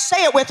against,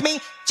 say it with me,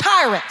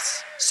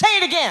 tyrants. Say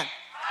it again.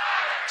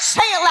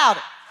 Say it louder.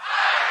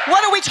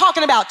 What are we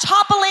talking about?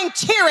 Toppling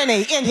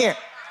tyranny in here.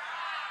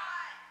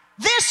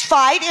 This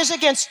fight is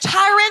against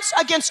tyrants,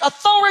 against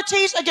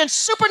authorities,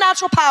 against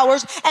supernatural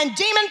powers and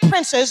demon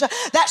princes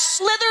that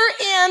slither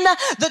in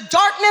the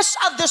darkness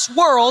of this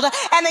world,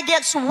 and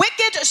against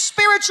wicked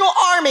spiritual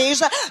armies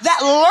that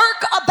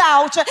lurk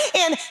about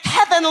in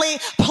heavenly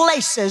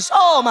places.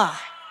 Oh my.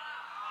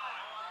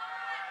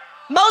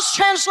 Most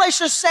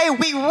translations say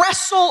we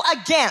wrestle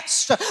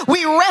against.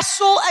 We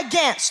wrestle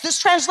against. This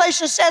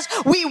translation says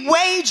we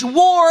wage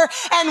war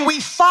and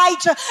we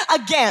fight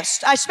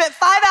against. I spent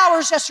 5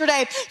 hours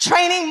yesterday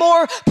training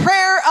more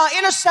prayer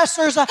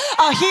intercessors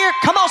here.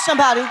 Come on,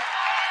 somebody.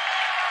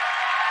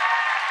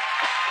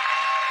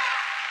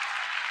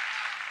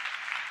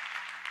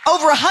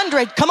 Over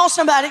 100. Come on,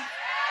 somebody.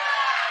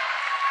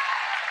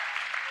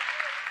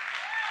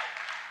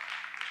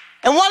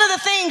 And one of the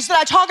things that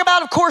I talk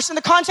about, of course, in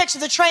the context of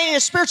the training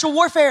is spiritual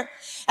warfare.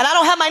 And I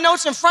don't have my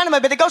notes in front of me,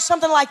 but it goes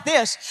something like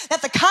this,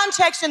 that the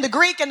context in the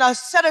Greek and et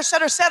cetera,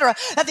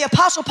 that the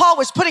Apostle Paul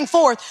was putting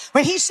forth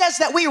when he says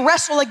that we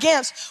wrestle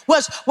against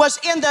was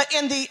in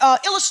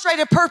the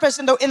illustrated purpose,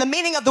 in the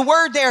meaning of the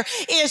word there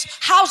is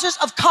houses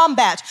of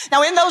combat.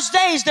 Now, in those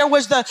days, there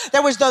was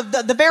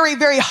the very,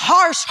 very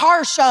harsh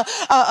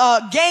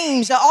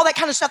games, all that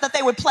kind of stuff that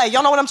they would play.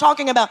 Y'all know what I'm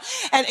talking about?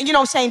 And you know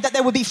what I'm saying? That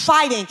they would be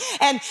fighting.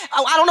 And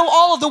I don't know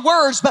all of the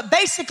words, but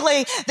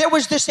basically there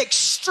was this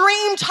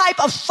extreme type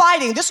of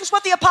fighting. This is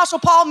what the Apostle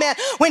Paul meant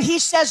when he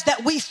says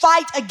that we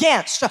fight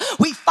against.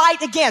 We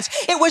fight against.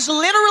 It was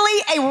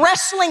literally a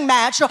wrestling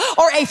match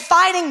or a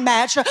fighting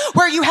match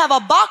where you have a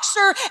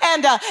boxer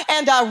and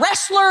a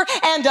wrestler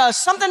and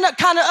something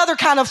other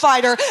kind of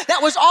fighter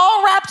that was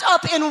all wrapped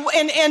up in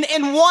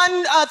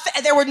one.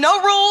 There were no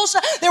rules.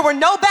 There were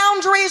no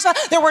boundaries.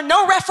 There were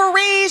no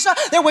referees.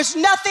 There was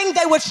nothing.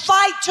 They would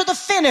fight to the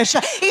finish.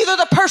 Either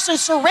the person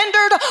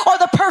surrendered or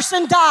the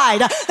person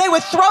died. They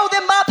would throw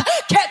them up,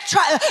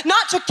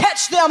 not to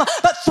catch them,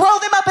 but throw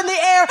them up in the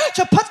air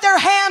to put their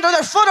hand or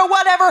their foot or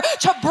whatever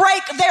to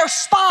break their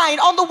spine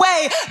on the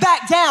way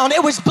back down.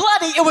 It was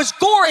bloody. It was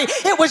gory.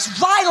 It was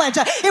violent.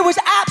 It was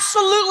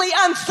absolutely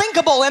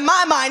unthinkable in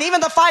my mind.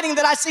 Even the fighting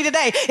that I see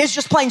today is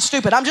just plain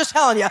stupid. I'm just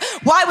telling you.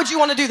 Why would you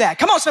want to do that?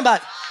 Come on,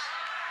 somebody.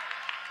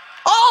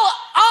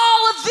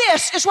 All of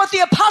this is what the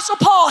Apostle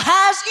Paul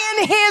has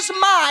in his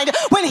mind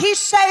when he's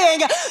saying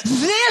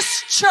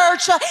this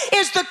church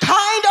is the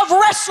kind of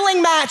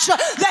wrestling match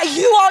that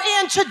you are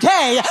in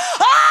today.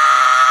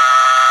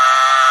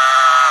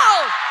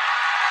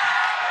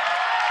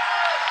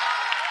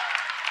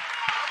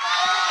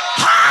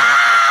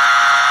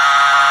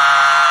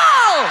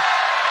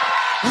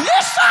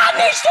 This side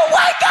needs to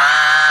wake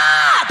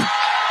up!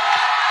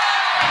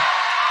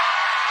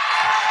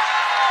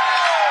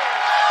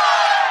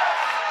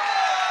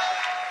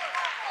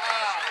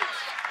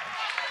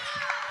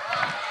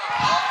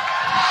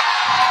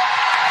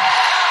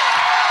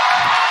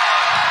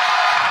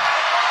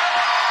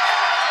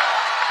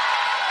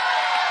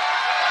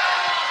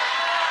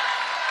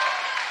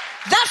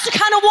 That's the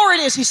kind of war it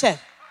is, he said.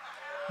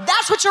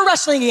 That's what you're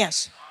wrestling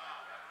against.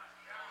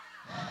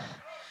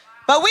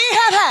 But we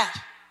have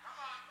had,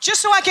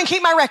 just so I can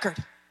keep my record,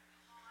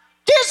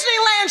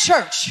 Disneyland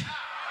Church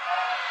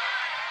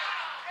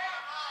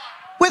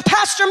with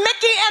Pastor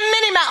Mickey and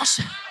Minnie Mouse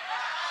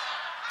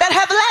that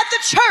have led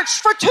the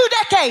church for 2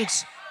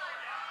 decades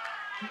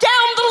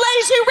down the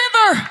lazy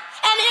river,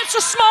 and It's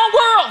a Small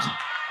World,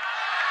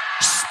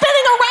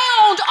 spinning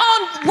around on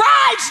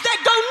rides that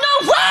go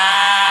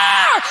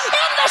nowhere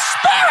in the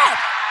spirit,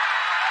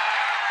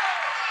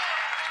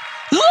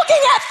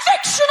 looking at at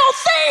fictional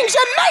things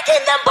and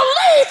making them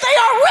believe they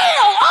are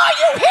real. Are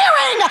you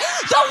hearing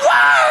the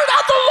word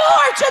of the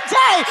Lord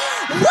today?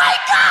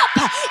 Wake up.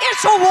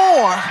 It's a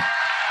war.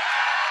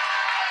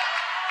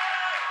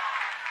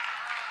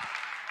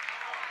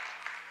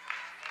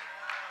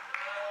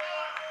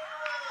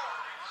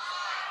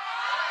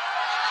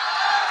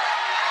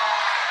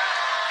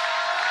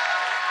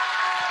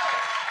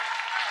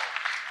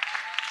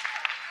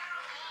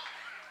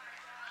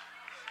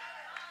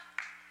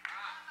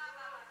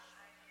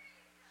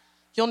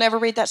 You'll never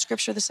read that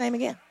scripture the same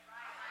again.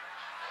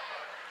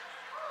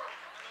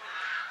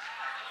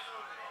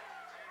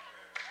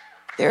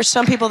 There are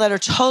some people that are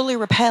totally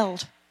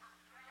repelled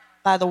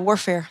by the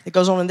warfare that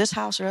goes on in this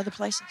house or other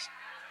places.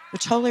 They're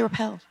totally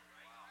repelled.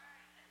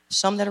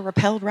 Some that are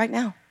repelled right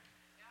now.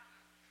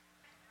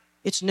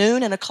 It's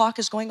noon and a clock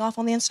is going off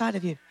on the inside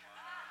of you.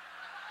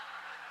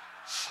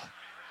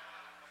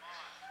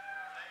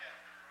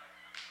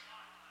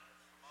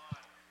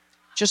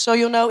 Just so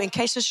you'll know, in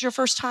case this is your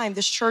first time,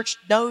 this church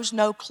knows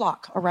no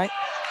clock, all right?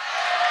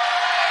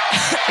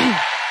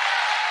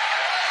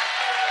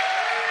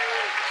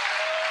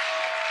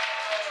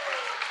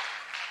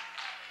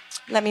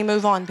 Let me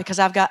move on because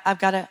I've got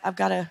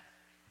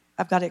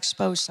to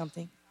expose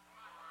something.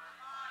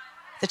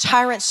 The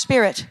tyrant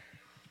spirit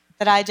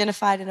that I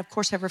identified and of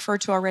course have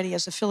referred to already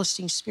as the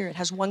Philistine spirit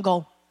has one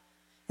goal,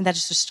 and that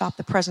is to stop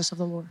the presence of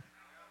the Lord,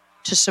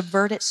 to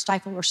subvert it,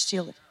 stifle, or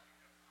steal it.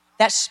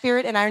 That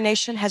spirit in our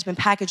nation has been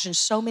packaged in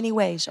so many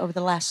ways over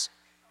the last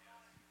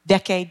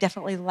decade,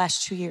 definitely the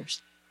last 2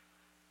 years.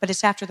 But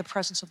it's after the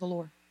presence of the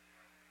Lord.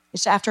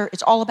 It's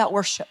all about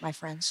worship, my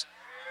friends.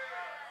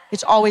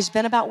 It's always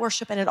been about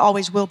worship and it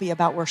always will be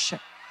about worship.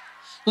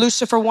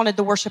 Lucifer wanted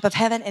the worship of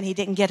heaven and he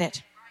didn't get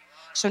it.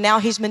 So now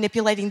he's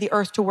manipulating the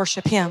earth to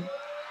worship him.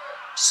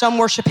 Some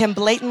worship him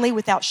blatantly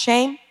without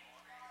shame.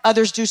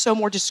 Others do so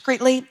more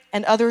discreetly,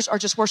 and others are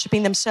just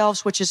worshiping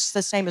themselves, which is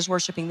the same as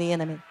worshiping the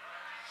enemy.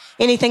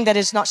 Anything that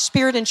is not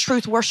spirit and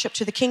truth worship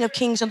to the King of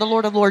Kings and the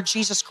Lord of Lords,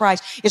 Jesus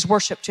Christ, is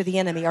worship to the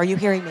enemy. Are you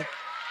hearing me?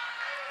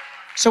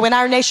 So in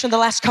our nation, the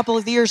last couple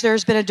of years, there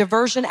has been a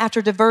diversion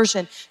after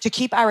diversion to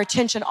keep our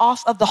attention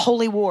off of the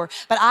holy war.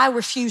 But I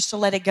refuse to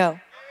let it go.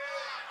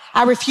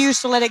 I refuse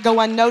to let it go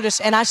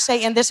unnoticed. And I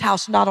say in this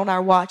house, not on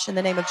our watch, in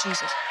the name of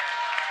Jesus.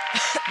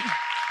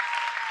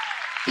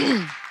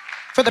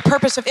 For the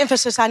purpose of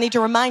emphasis, I need to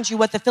remind you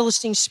what the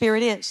Philistine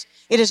spirit is.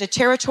 It is a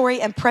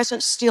territory and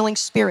presence stealing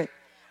spirit.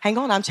 Hang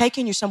on, I'm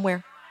taking you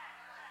somewhere.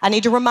 I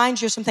need to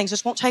remind you of some things.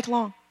 This won't take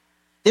long.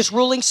 This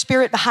ruling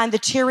spirit behind the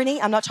tyranny,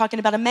 I'm not talking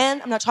about a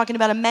man, I'm not talking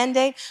about a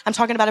mandate, I'm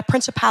talking about a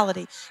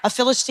principality. A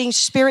Philistine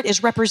spirit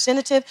is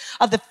representative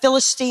of the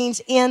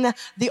Philistines in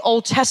the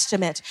Old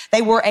Testament.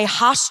 They were a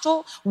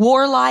hostile,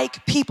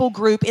 warlike people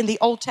group in the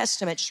Old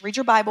Testament. Just read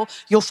your Bible,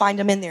 you'll find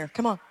them in there.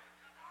 Come on.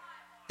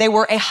 They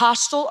were a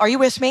hostile, are you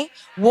with me?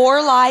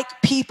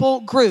 Warlike people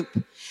group.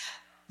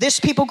 This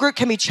people group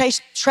can be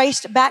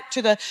traced back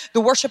to the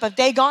worship of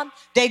Dagon.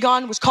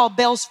 Dagon was called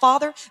Baal's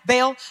father.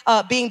 Baal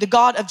being the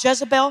god of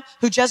Jezebel,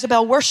 who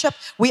Jezebel worshiped.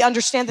 We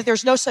understand that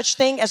there's no such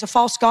thing as a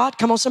false god.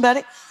 Come on,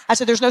 somebody. I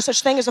said there's no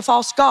such thing as a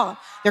false god.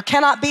 There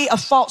cannot be a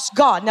false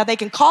god. Now, they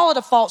can call it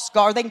a false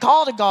god, or they can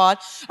call it a god,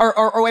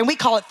 or and we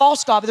call it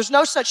false god, but there's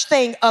no such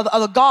thing of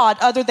a god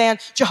other than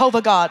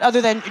Jehovah God,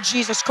 other than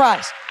Jesus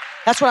Christ.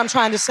 That's what I'm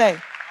trying to say.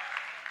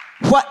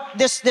 What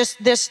this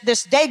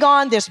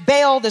Dagon, this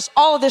Baal,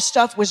 all of this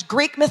stuff was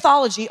Greek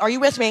mythology. Are you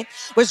with me?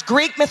 Was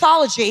Greek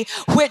mythology,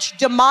 which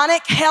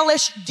demonic,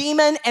 hellish,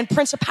 demon, and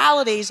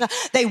principalities,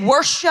 they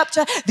worshipped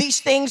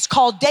these things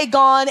called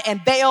Dagon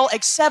and Baal,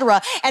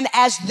 etc. And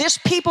as this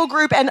people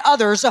group and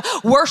others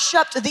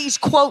worshipped these,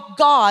 quote,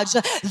 gods,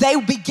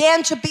 they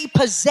began to be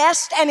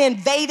possessed and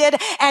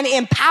invaded and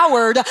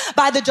empowered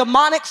by the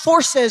demonic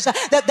forces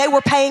that they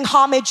were paying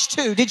homage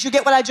to. Did you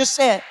get what I just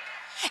said?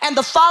 And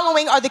the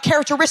following are the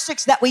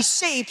characteristics that we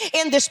see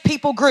in this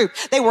people group.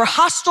 They were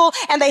hostile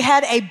and they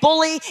had a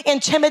bully,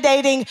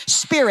 intimidating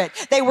spirit.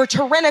 They were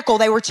tyrannical.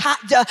 They were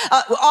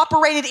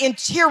operated in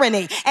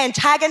tyranny,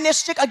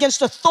 antagonistic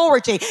against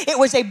authority. It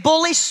was a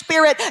bully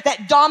spirit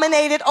that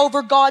dominated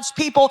over God's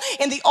people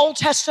in the Old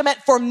Testament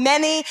for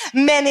many,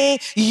 many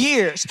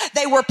years.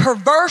 They were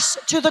perverse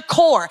to the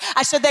core.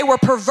 I said they were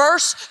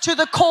perverse to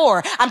the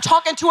core. I'm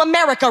talking to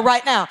America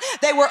right now.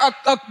 They were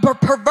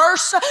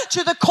perverse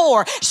to the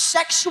core.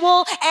 Sexual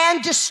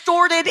and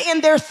distorted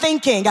in their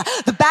thinking.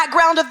 The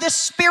background of this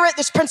spirit,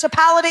 this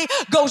principality,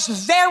 goes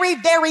very,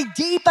 very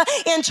deep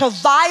into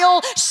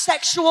vile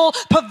sexual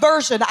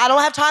perversion. I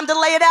don't have time to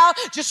lay it out.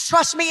 Just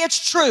trust me,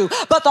 it's true.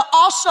 But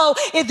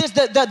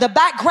the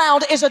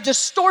background is a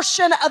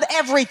distortion of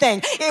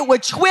everything. It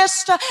would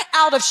twist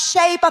out of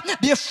shape,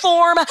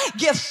 deform,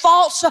 give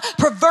false,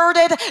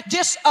 perverted,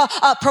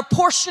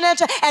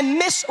 disproportionate, and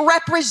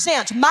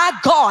misrepresent. My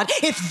God,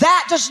 if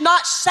that does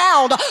not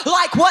sound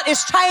like what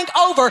is taking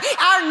over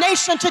our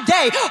nation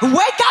today,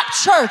 wake up,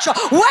 church.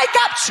 Wake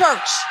up,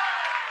 church.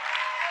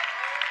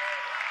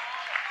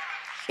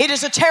 It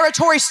is a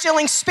territory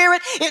stealing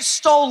spirit. It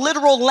stole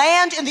literal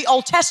land in the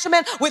Old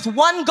Testament with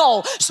one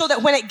goal, so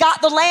that when it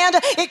got the land,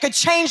 it could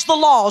change the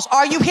laws.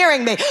 Are you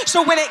hearing me?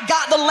 So when it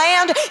got the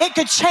land, it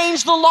could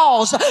change the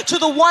laws to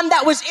the one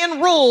that was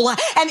in rule.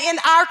 And in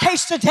our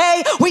case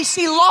today, we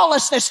see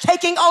lawlessness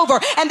taking over,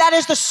 and that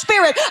is the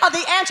spirit of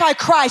the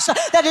Antichrist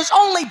that is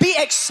only be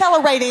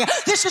accelerating.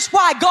 This is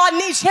why God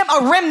needs him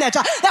a remnant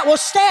that will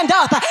stand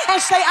up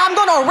and say, I'm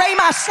going to array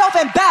myself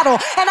in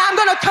battle, and I'm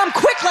going to come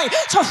quickly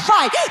to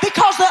fight,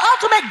 because the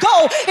ultimate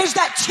goal is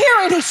that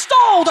tyranny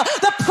stole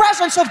the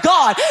presence of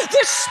God.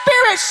 This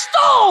spirit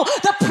stole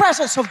the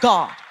presence of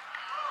God.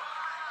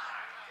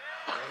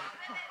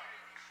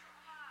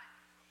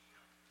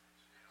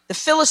 The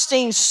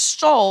Philistines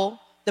stole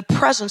the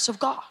presence of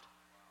God.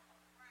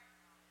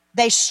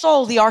 They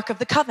stole the Ark of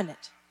the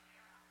Covenant.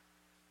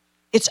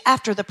 It's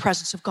after the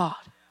presence of God.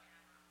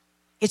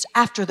 It's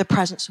after the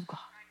presence of God.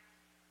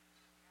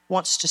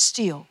 Wants to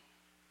steal,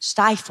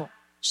 stifle,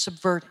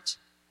 subvert it.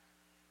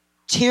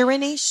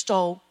 Tyranny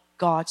stole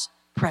God's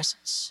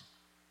presence.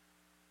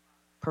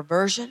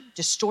 Perversion,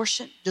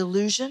 distortion,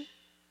 delusion,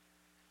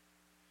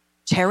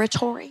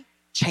 territory,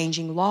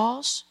 changing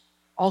laws.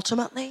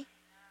 Ultimately,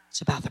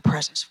 it's about the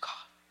presence of God.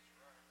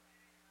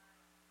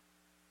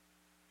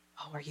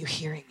 Oh, are you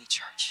hearing me,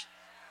 church?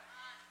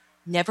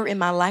 Never in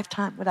my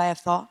lifetime would I have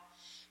thought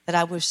that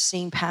I would have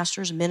seen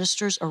pastors,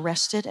 ministers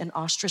arrested and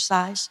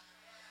ostracized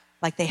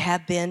like they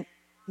have been,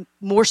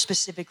 more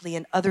specifically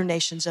in other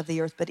nations of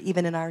the earth, but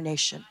even in our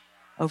nation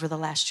over the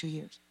last 2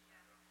 years.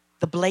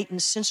 The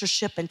blatant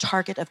censorship and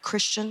target of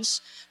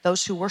Christians,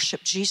 those who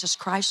worship Jesus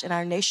Christ in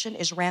our nation,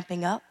 is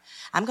ramping up.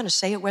 I'm going to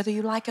say it whether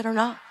you like it or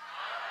not.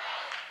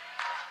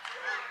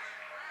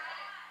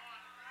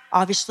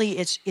 Obviously,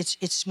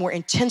 it's more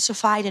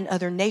intensified in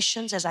other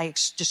nations, as I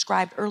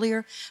described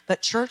earlier.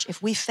 But church,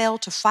 if we fail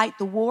to fight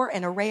the war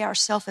and array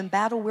ourselves in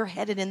battle, we're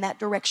headed in that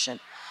direction.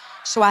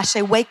 So I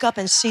say, wake up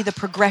and see the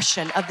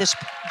progression of this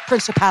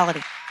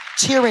principality.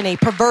 Tyranny,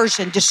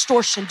 perversion,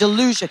 distortion,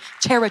 delusion,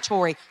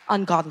 territory,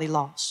 ungodly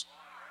laws.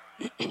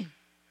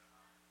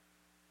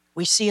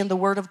 We see in the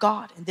Word of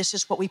God, and this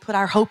is what we put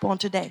our hope on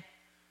today,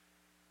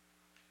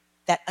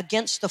 that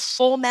against the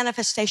full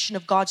manifestation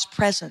of God's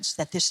presence,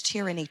 that this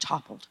tyranny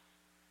toppled.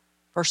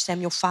 1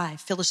 Samuel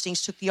 5,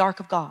 Philistines took the ark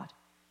of God.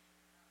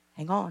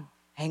 Hang on,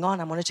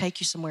 I'm going to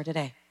take you somewhere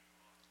today.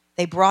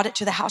 They brought it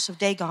to the house of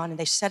Dagon, and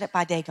they set it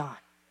by Dagon,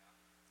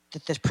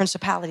 the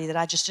principality that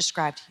I just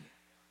described to you.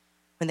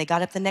 When they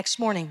got up the next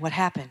morning, what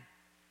happened?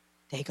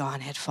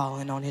 Dagon had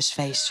fallen on his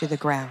face to the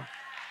ground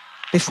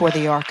before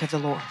the ark of the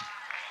Lord.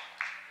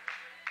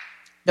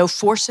 No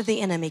force of the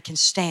enemy can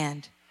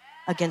stand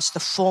against the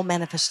full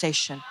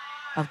manifestation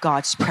of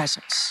God's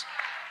presence.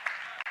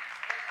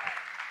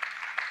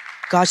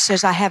 God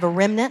says, I have a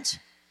remnant,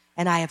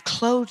 and I have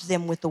clothed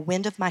them with the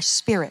wind of my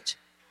spirit,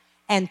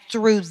 and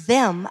through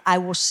them I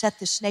will set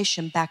this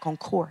nation back on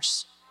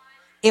course.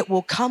 It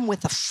will come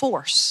with a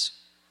force.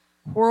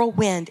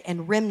 Whirlwind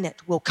and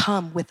remnant will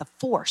come with a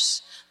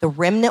force. The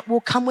remnant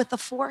will come with a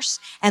force,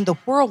 and the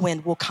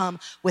whirlwind will come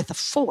with a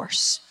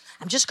force.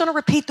 I'm just going to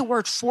repeat the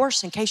word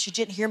force in case you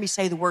didn't hear me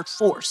say the word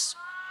force.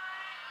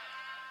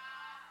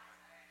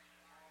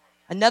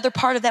 Another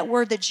part of that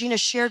word that Gina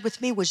shared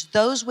with me was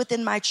those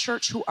within my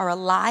church who are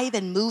alive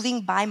and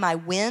moving by my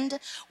wind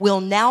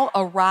will now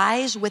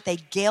arise with a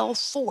gale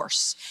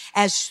force,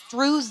 as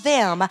through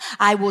them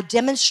I will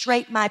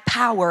demonstrate my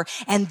power,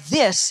 and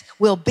this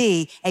will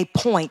be a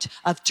point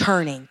of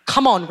turning.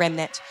 Come on,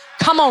 remnant.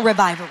 Come on,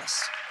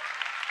 revivalists.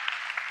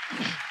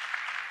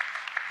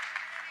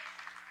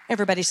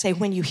 Everybody say,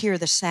 when you hear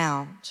the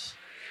sound.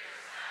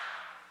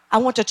 I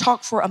want to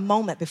talk for a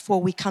moment before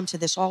we come to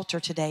this altar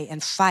today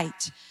and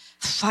fight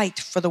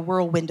for the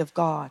whirlwind of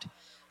God,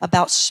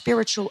 about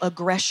spiritual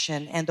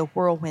aggression and the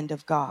whirlwind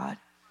of God.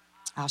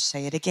 I'll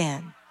say it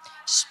again.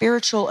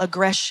 Spiritual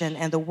aggression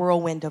and the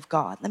whirlwind of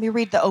God. Let me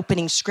read the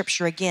opening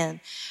scripture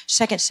again.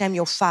 2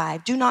 Samuel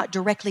 5. Do not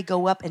directly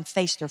go up and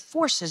face their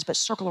forces, but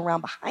circle around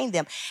behind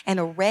them and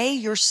array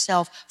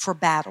yourself for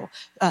battle.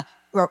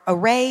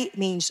 Array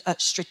means a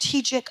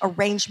strategic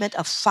arrangement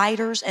of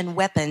fighters and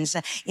weapons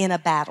in a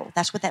battle.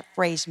 That's what that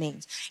phrase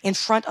means. In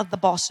front of the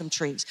balsam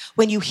trees.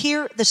 When you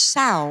hear the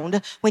sound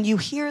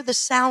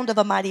of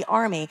a mighty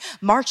army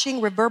marching,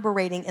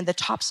 reverberating in the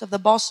tops of the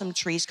balsam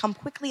trees, come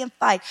quickly and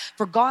fight,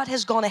 for God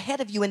has gone ahead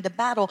of you into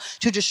battle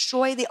to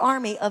destroy the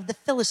army of the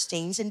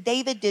Philistines. And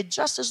David did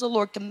just as the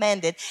Lord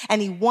commanded,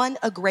 and he won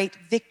a great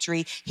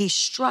victory. He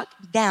struck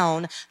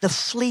down the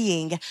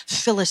fleeing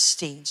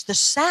Philistines. The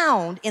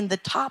sound in the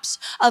tops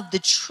of the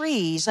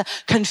trees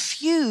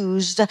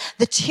confused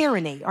the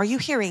tyranny. Are you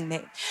hearing me?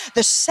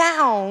 The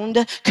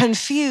sound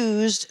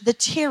confused the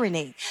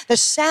tyranny. The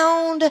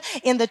sound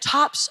in the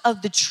tops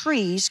of the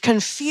trees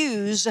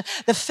confused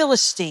the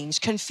Philistines,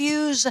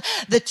 confused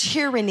the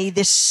tyranny,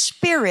 this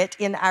spirit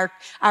in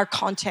our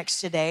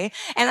context today.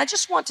 And I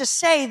just want to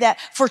say that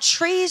for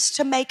trees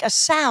to make a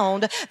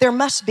sound, there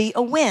must be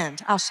a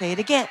wind. I'll say it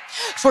again.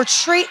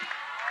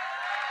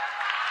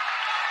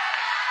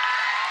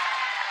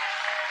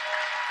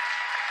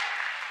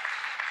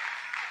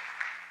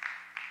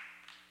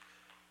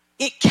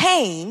 It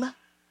came,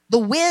 the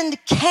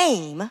wind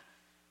came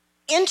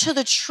into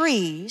the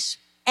trees,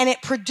 and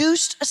it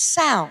produced a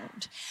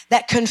sound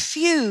that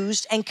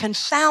confused and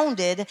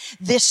confounded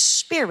this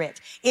spirit.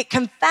 It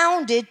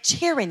confounded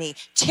tyranny.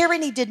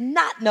 Tyranny did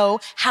not know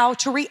how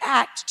to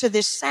react to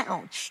this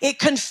sound. It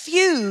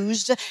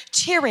confused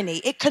tyranny.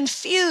 It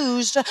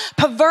confused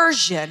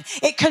perversion.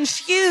 It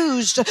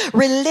confused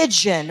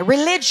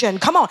religion.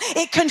 Come on.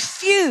 It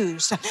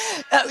confused.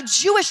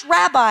 Jewish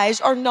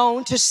rabbis are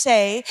known to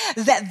say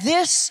that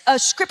this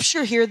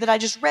scripture here that I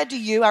just read to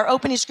you, our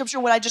opening scripture,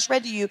 what I just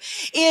read to you,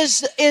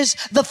 is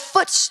the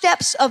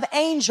footsteps of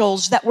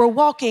angels that were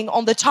walking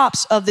on the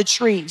tops of the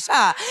trees.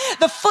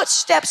 The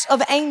footsteps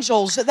of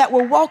angels that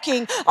were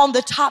walking on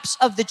the tops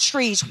of the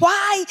trees.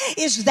 Why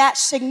is that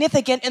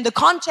significant in the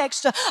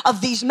context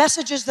of these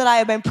messages that I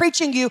have been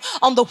preaching you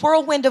on the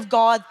whirlwind of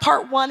God,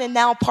 part 1 and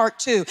now part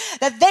 2?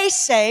 That they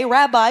say,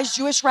 rabbis,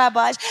 Jewish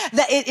rabbis,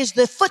 that it is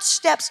the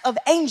footsteps of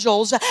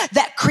angels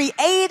that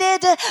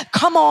created,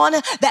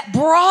 that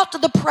brought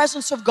the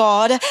presence of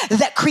God,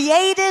 that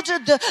created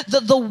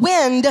the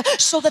wind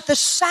so that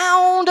the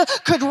sound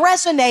could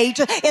resonate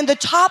in the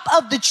top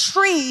of the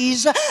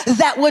trees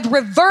that would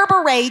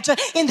reverberate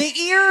in the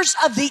ears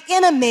of the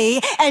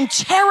enemy and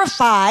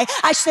terrify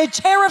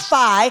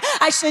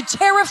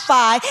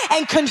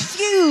and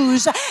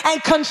confuse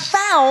and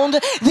confound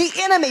the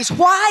enemies.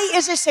 Why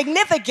is it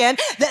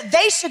significant that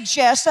they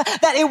suggest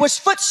that it was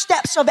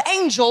footsteps of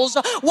angels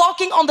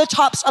walking on the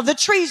tops of the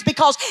trees?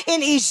 Because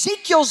in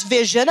Ezekiel's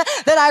vision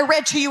that I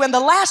read to you in the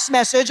last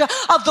message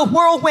of the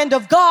whirlwind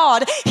of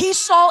God, he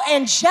saw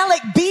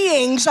angelic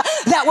beings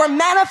that were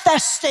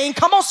manifesting.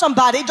 Come on,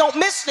 somebody, don't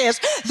miss this.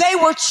 They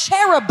were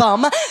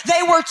cherubim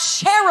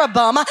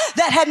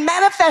that had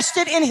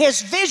manifested in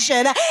his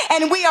vision.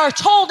 And we are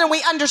told and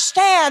we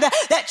understand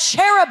that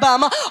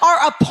cherubim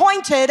are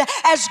appointed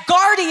as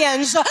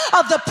guardians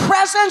of the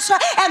presence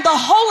and the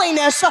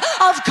holiness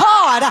of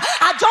God.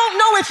 I don't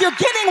know if you're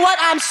getting what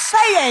I'm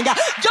saying.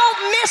 Don't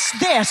miss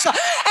this.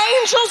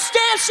 Angels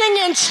dancing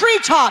in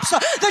treetops.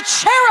 The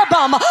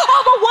cherubim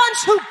are the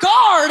ones who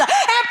guard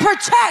and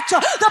protect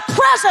the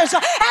presence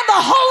and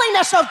the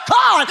holiness of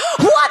God.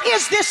 What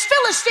is this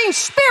Philistine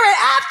spirit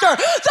after?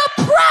 The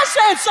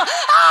presence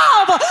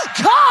of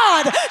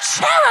God.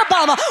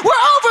 Cherubim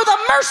were over the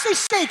mercy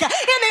seat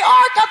in the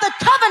Ark of the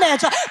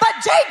Covenant, but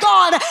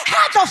Dagon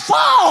had to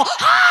fall.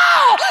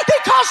 How?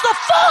 Because the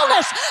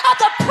fullness of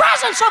the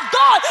presence of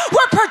God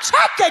were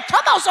protected.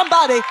 Come on,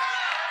 somebody.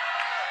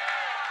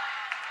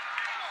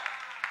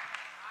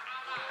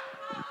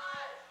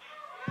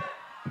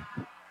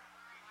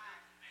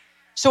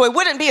 So it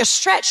wouldn't be a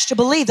stretch to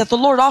believe that the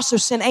Lord also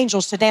sent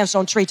angels to dance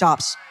on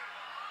treetops,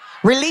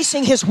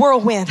 releasing his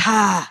whirlwind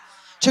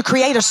to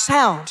create a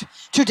sound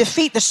to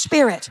defeat the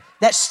spirit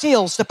that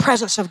steals the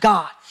presence of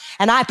God.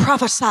 And I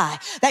prophesy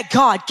that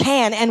God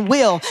can and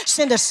will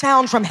send a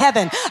sound from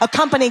heaven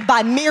accompanied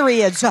by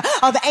myriads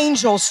of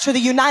angels to the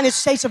United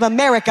States of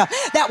America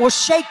that will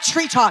shake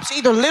treetops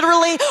either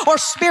literally or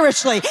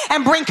spiritually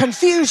and bring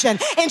confusion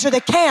into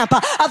the camp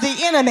of the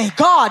enemy.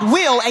 God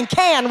will and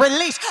can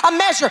release a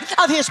measure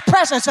of his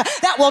presence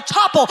that will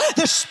topple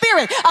the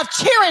spirit of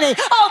tyranny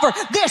over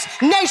this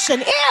nation.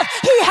 If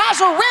he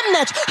has a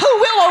remnant who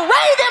will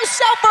array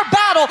themselves for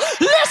battle,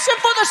 listen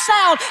for the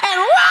sound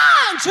and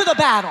run to the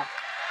battle.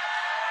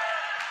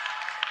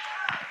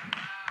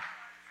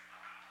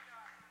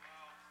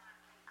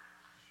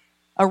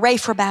 Array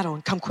for battle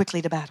and come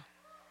quickly to battle.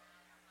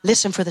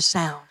 Listen for the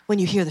sound when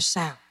you hear the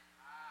sound.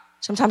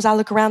 Sometimes I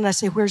look around and I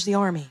say, where's the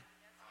army?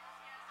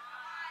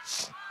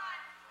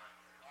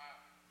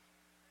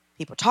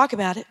 People talk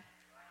about it.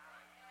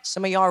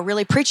 Some of y'all are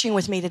really preaching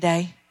with me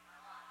today.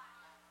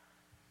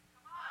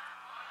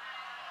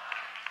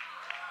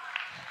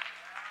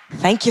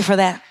 Thank you for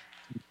that.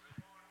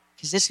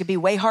 Because this could be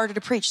way harder to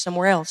preach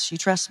somewhere else. You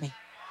trust me.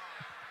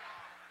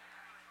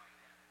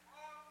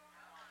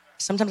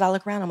 Sometimes I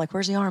look around, I'm like,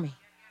 where's the army?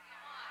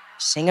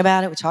 Sing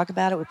about it, we talk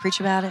about it, we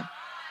preach about it.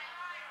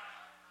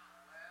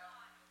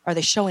 Are they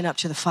showing up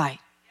to the fight?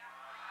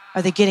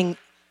 Are they getting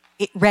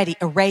it ready,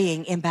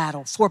 arraying in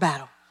battle, for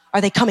battle?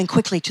 Are they coming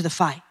quickly to the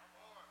fight?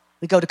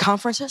 We go to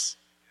conferences?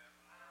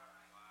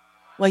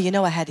 Well, you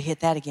know I had to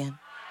hit that again.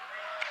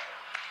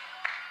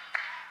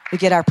 We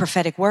get our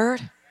prophetic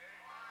word.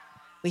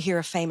 We hear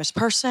a famous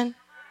person.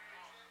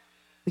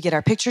 We get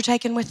our picture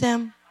taken with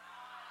them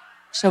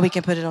so we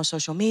can put it on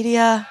social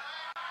media.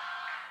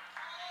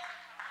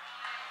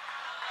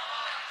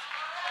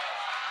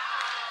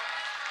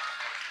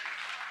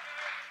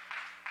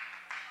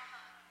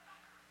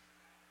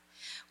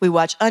 We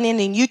watch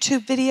unending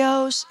YouTube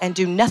videos and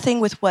do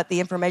nothing with what the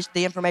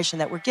information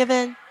that we're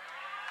given.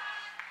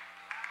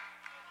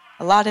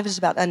 A lot of it is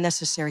about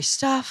unnecessary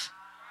stuff.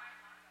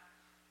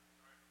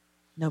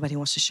 Nobody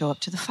wants to show up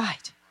to the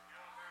fight.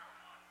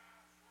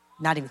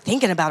 Not even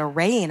thinking about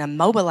arraying and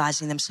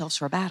mobilizing themselves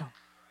for a battle.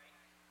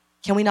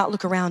 Can we not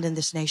look around in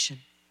this nation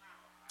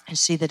and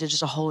see that it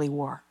is a holy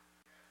war?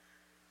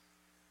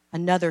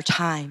 Another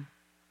time,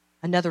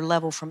 another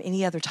level from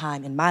any other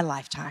time in my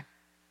lifetime.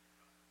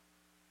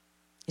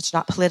 It's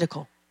not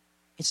political.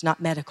 It's not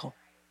medical.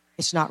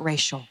 It's not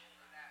racial.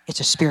 It's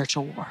a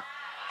spiritual war.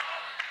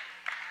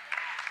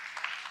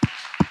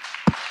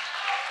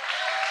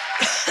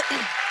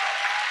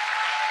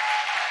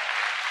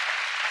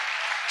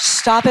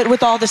 Stop it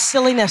with all the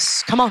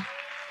silliness. Come on.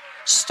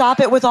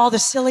 Stop it with all the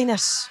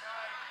silliness.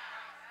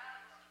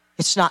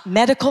 It's not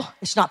medical.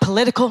 It's not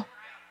political.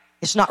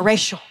 It's not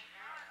racial.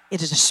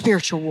 It is a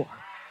spiritual war.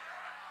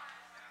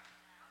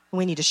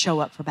 We need to show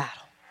up for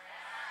battle.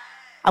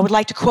 I would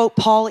like to quote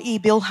Paul E.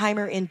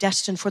 Bilheimer in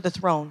Destined for the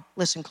Throne.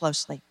 Listen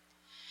closely.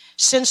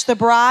 Since the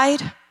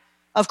bride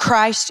of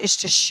Christ is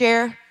to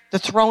share the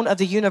throne of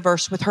the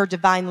universe with her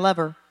divine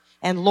lover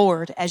and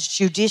Lord as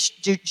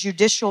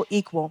judicial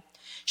equal,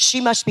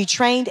 she must be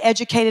trained,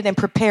 educated, and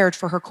prepared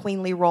for her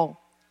queenly role.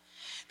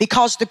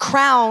 Because the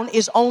crown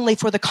is only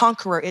for the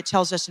conqueror, it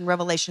tells us in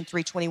Revelation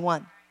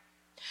 3:21.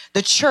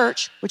 The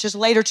church, which is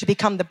later to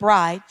become the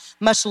bride,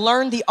 must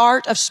learn the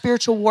art of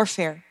spiritual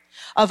warfare,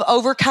 of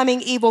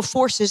overcoming evil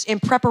forces in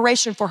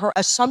preparation for her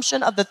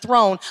assumption of the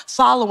throne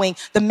following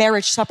the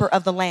marriage supper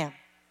of the Lamb.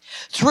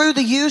 Through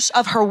the use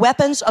of her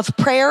weapons of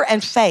prayer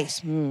and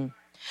faith,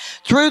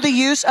 through the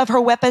use of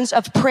her weapons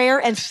of prayer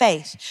and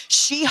faith,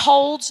 she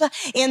holds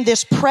in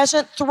this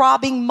present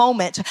throbbing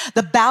moment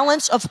the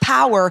balance of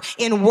power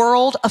in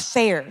world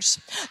affairs.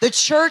 The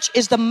church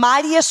is the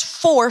mightiest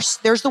force,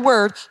 there's the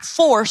word,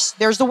 force,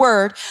 there's the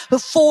word,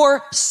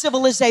 for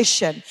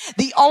civilization.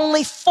 The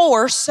only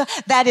force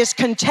that is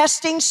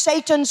contesting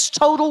Satan's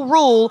total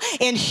rule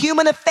in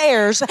human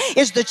affairs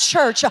is the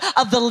church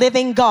of the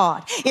living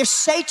God. If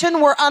Satan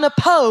were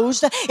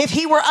unopposed, if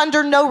he were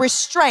under no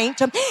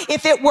restraint,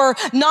 if it were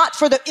not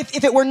for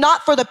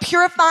the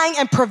purifying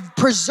and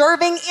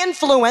preserving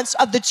influence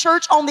of the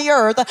church on the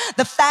earth,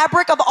 the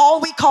fabric of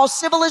all we call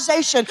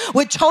civilization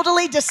would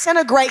totally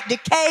disintegrate,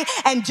 decay,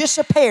 and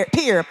disappear.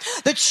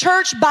 The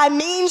church, by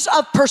means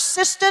of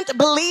persistent,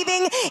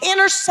 believing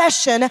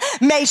intercession,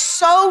 may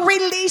so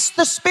release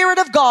the Spirit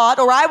of God,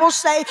 or I will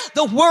say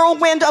the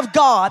whirlwind of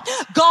God.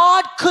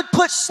 God could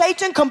put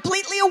Satan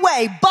completely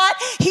away, but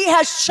he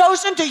has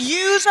chosen to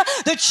use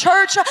the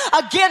church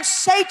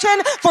against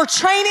Satan for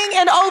training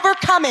and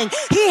overcoming.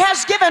 He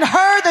has given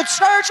her, the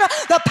church,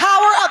 the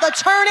power of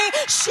attorney.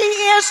 She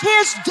is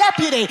his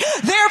deputy.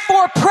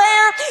 Therefore,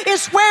 prayer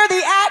is where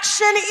the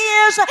action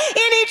is.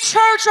 Any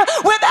church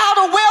without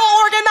a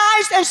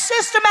well-organized and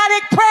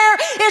systematic prayer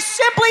is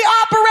simply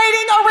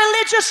operating a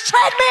religious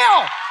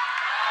treadmill.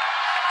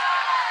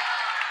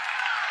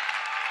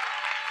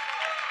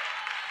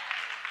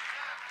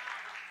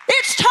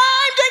 It's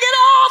time to get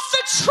off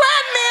the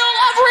treadmill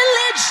of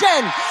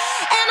religion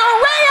and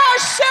array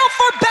ourselves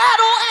for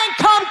battle and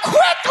come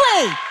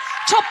quickly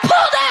to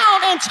pull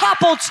down and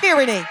topple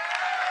tyranny.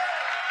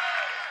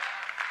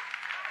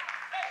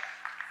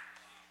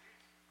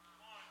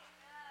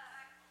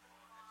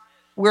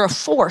 We're a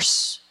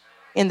force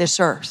in this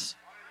earth.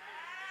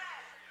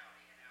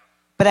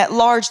 But at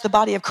large, the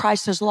body of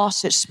Christ has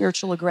lost its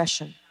spiritual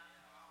aggression.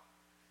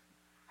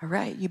 All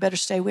right, you better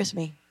stay with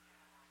me.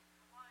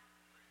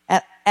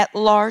 At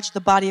large,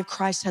 the body of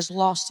Christ has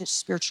lost its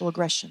spiritual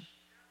aggression.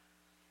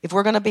 If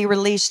we're going to be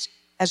released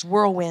as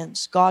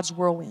whirlwinds, God's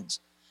whirlwinds,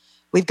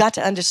 we've got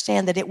to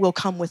understand that it will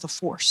come with a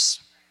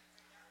force.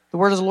 The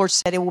word of the Lord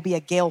said it will be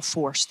a gale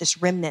force.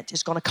 This remnant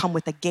is going to come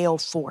with a gale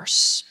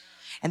force,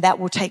 and that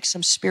will take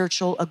some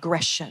spiritual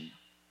aggression.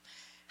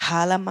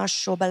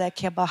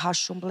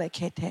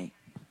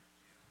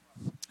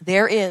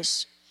 There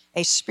is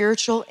a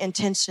spiritual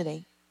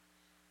intensity.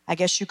 I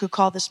guess you could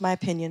call this my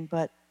opinion,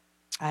 but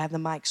I have the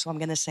mic, so I'm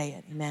going to say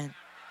it. Amen.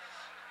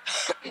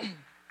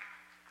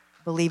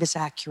 Believe it's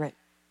accurate.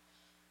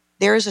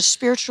 There is a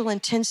spiritual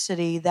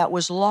intensity that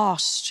was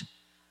lost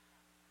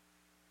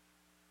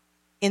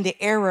in the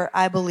era,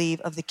 I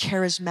believe, of the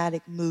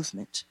charismatic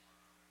movement.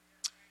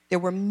 There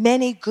were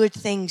many good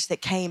things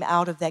that came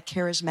out of that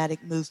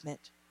charismatic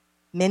movement.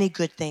 Many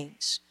good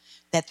things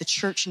that the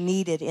church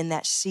needed in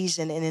that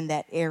season and in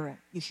that era.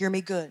 You hear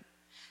me good?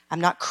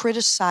 I'm not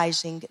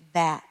criticizing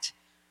that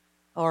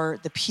or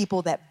the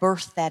people that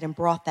birthed that and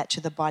brought that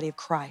to the body of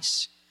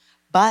Christ.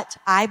 But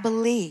I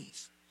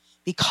believe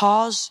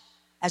because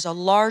as a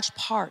large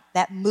part,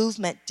 that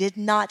movement did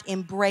not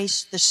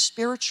embrace the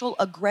spiritual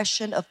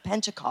aggression of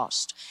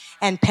Pentecost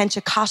and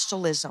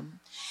Pentecostalism.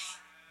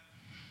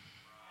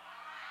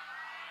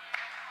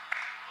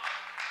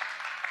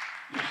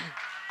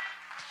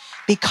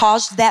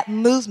 Because that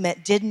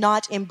movement did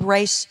not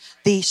embrace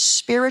the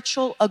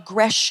spiritual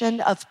aggression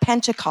of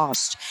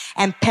Pentecost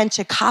and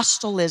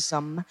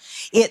Pentecostalism,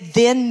 it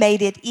then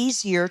made it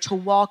easier to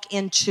walk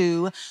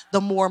into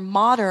the more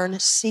modern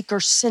seeker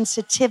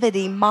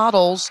sensitivity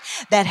models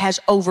that has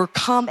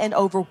overcome and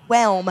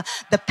overwhelmed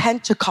the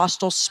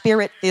Pentecostal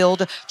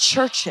spirit-filled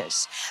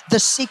churches. The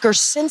seeker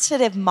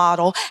sensitive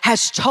model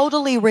has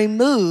totally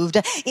removed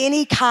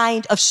any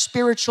kind of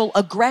spiritual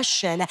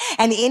aggression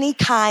and any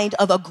kind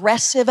of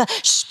aggressive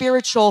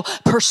spiritual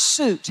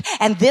pursuit.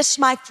 And this,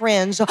 my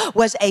friends,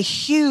 was a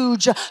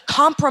huge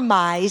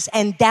compromise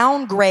and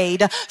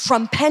downgrade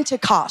from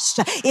Pentecost.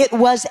 It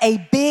was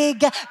a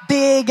big,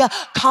 big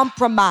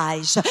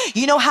compromise.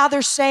 You know how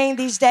they're saying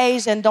these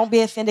days, and don't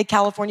be offended,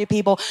 California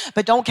people,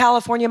 but don't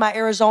California my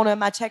Arizona and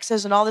my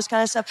Texas and all this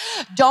kind of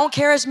stuff. Don't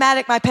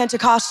charismatic my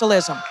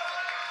Pentecostalism.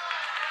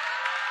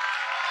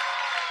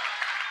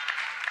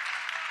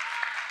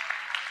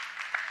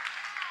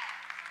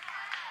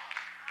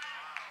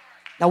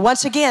 Now,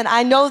 once again,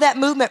 I know that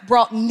movement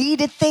brought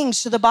needed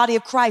things to the body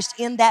of Christ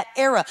in that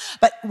era.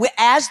 But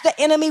as the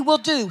enemy will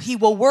do, he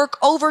will work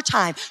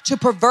overtime to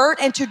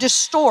pervert and to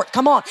distort.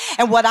 Come on.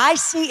 And what I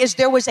see is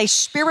there was a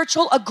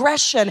spiritual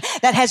aggression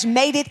that has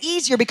made it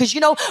easier. Because,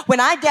 you know, when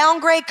I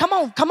downgrade, come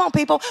on,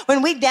 people.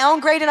 When we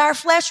downgrade in our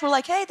flesh, we're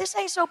like, hey, this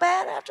ain't so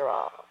bad after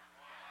all.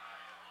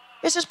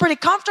 This is pretty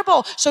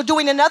comfortable. So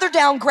doing another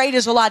downgrade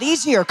is a lot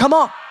easier. Come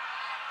on.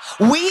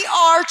 We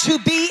are to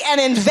be an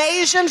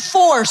invasion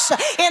force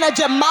in a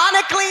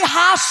demonically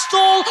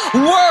hostile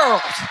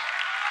world.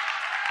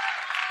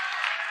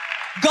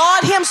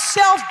 God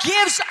himself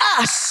gives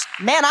us,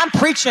 man, I'm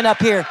preaching up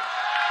here.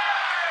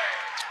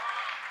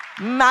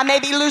 I may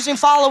be losing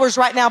followers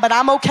right now, but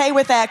I'm okay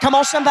with that. Come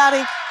on,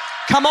 somebody.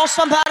 Come on,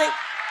 somebody.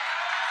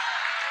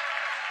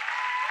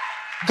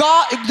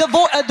 God,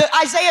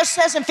 Isaiah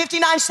says in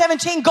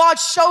 59:17, God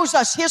shows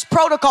us his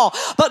protocol,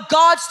 but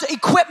God's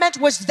equipment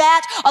was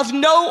that of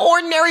no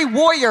ordinary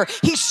warrior.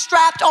 He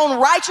strapped on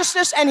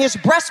righteousness and his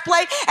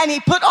breastplate, and he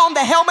put on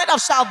the helmet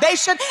of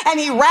salvation, and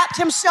he wrapped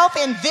himself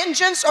in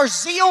vengeance or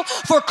zeal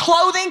for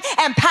clothing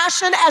and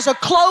passion as a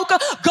cloak.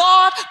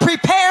 God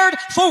prepared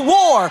for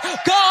war.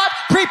 God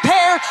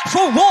prepared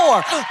for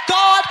war.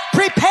 God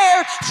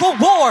prepared for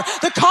war.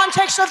 The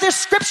context of this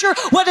scripture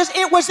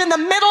it was in the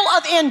middle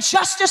of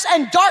injustice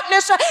and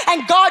darkness,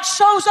 and God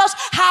shows us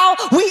how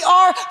we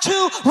are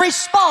to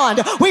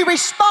respond. We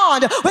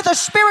respond with a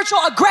spiritual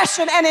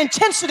aggression and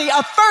intensity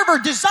of fervor,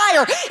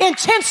 desire,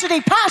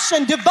 intensity,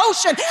 passion,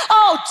 devotion,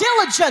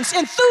 diligence,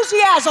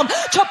 enthusiasm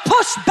to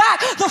push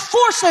back the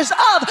forces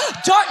of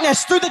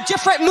darkness through the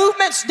different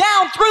movements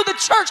down through the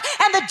church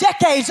and the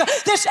decades.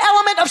 This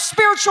element of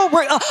spiritual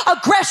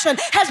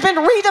aggression has been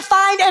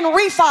redefined and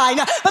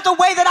refined, but the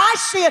way that I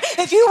see it,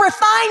 if you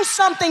refine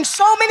something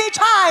so many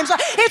times,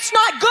 it's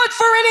not good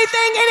for anything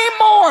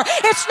anymore.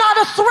 It's not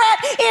a threat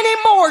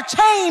anymore.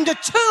 Tamed,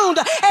 tuned,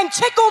 and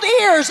tickled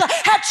ears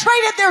have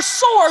traded their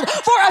sword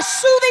for a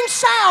soothing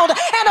sound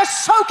and a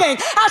soaking.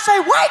 I say,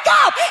 wake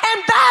up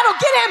and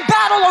get in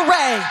battle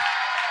array.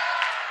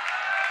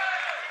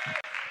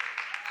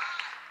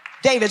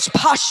 David's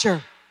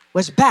posture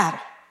was battle.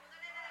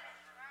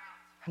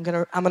 I'm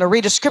gonna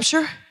read a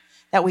scripture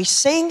that we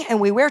sing and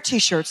we wear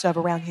t-shirts of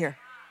around here.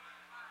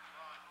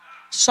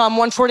 Psalm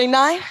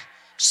 149.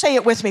 Say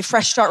it with me,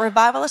 Fresh Start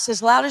Revivalists,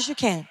 as loud as you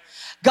can.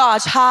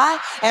 God's high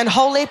and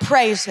holy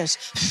praises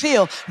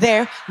fill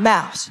their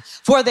mouths.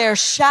 For their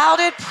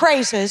shouted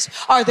praises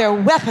are their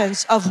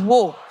weapons of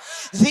war.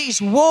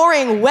 These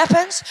warring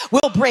weapons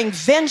will bring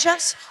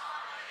vengeance.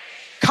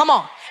 Come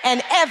on.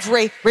 And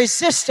every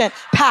resistant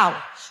power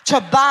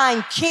to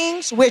bind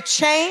kings with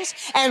chains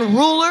and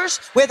rulers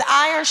with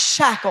iron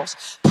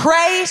shackles.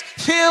 Praise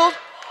filled.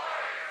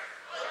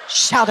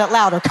 Shout it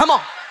louder. Come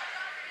on.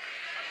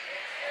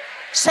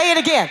 Say it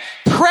again.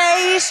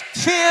 Praise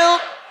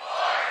filled.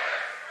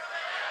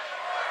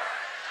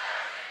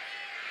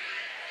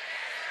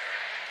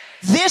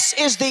 This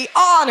is the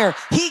honor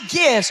he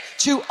gives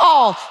to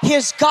all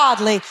his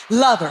godly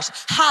lovers.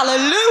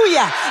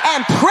 Hallelujah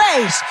and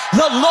praise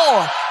the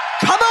Lord.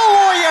 Come on,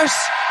 warriors.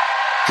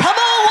 Come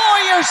on,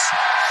 warriors.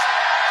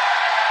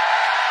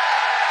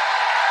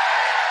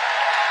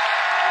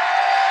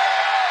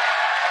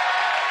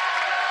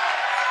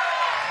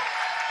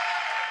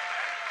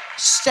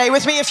 Stay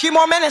with me a few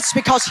more minutes,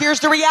 because here's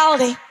the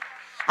reality.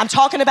 I'm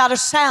talking about a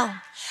sound.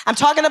 I'm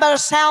talking about a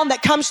sound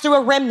that comes through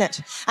a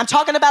remnant. I'm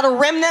talking about a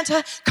remnant,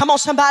 come on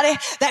somebody,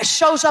 that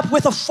shows up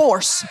with a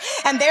force.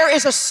 And there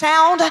is a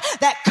sound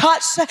that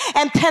cuts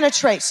and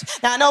penetrates.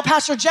 Now I know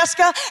Pastor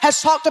Jessica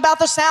has talked about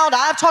the sound.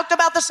 I've talked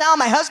about the sound.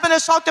 My husband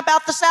has talked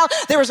about the sound.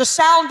 There is a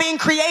sound being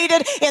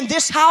created in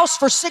this house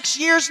for 6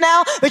 years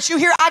now. But you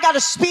hear, I got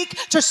to speak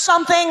to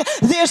something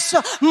this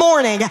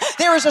morning.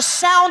 There is a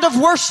sound of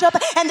worship,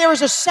 and there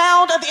is a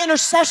sound of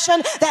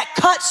intercession that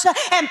cuts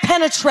and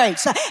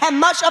penetrates. And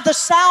much of the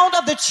sound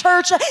of the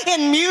church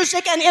in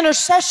music and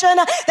intercession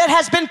that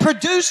has been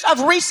produced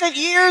of recent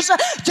years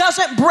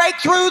doesn't break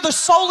through the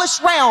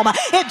soulless realm.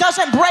 It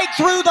doesn't break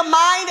through the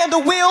mind and the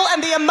will and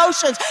the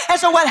emotions.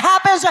 And so what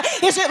happens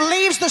is it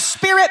leaves the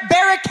spirit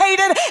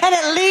barricaded, and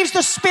it leaves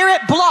the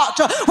spirit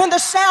blocked. When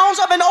the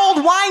sounds of an old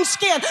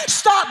wineskin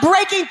stop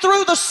breaking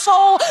through the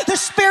soul, the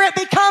spirit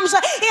becomes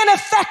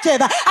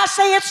ineffective. I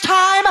say it's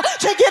time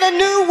to get a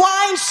new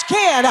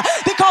wineskin,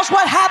 because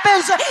what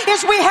happens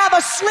is we have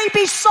a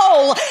sleepy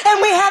soul and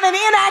we have an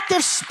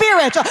inactive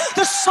spirit.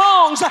 The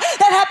songs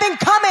that have been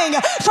coming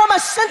from a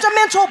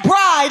sentimental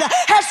bride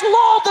has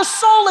lulled the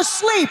soul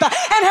asleep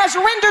and has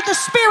rendered the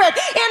spirit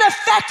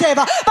ineffective effective.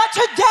 But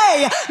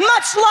today,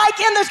 much like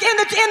in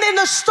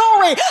the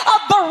story of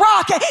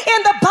Barak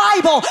in the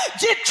Bible,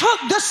 it took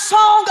the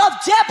song of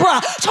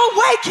Deborah to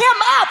wake him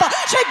up,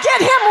 to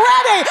get him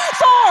ready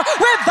for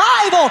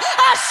revival.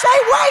 I say,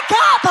 wake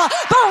up,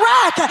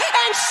 Barak,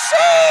 and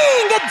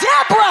sing,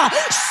 Deborah.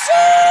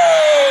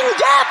 Sing,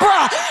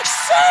 Deborah.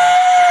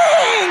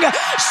 Sing,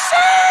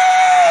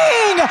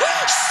 sing,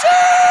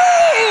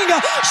 sing,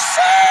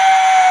 sing,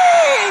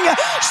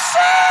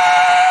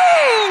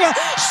 sing,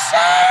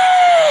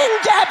 sing,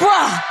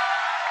 Deborah.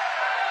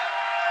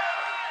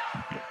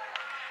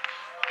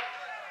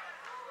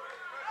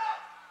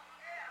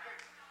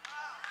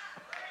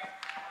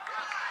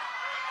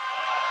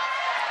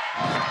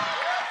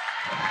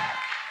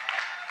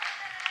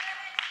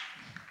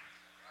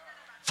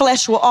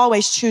 Flesh will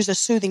always choose a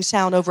soothing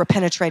sound over a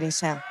penetrating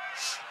sound.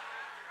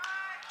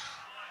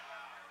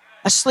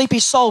 A sleepy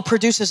soul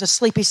produces a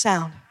sleepy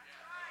sound.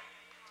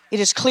 It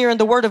is clear in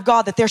the Word of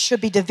God that there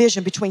should be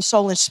division between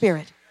soul and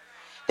spirit.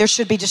 There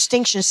should be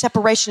distinction,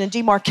 separation, and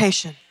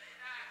demarcation.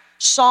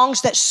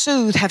 Songs that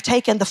soothe have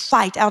taken the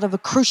fight out of a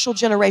crucial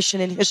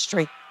generation in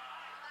history.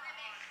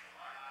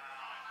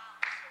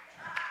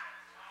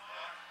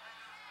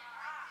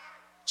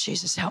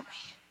 Jesus, help me.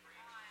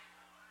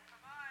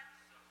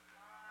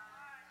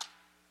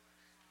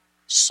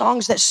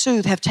 Songs that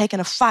soothe have taken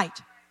a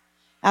fight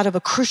out of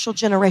a crucial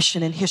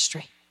generation in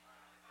history.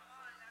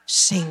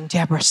 Sing,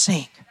 Deborah,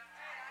 sing.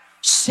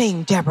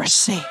 Sing, Deborah,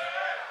 sing.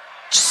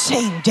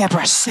 Sing,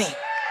 Deborah, sing.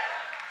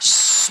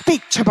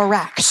 Speak to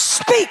Barak.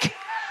 Speak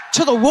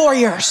to the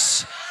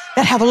warriors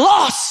that have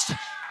lost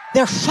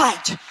their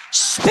fight.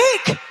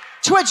 Speak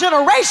to a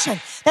generation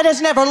that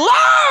has never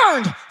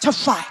learned to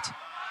fight.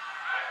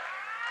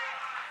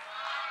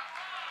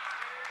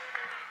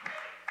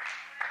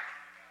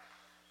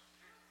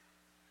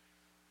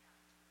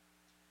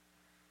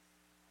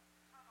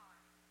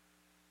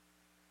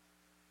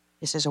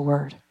 This is a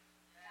word.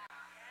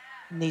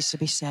 It needs to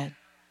be said.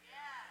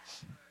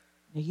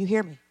 Now, you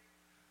hear me.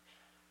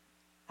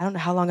 I don't know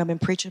how long I've been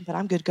preaching, but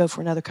I'm good to go for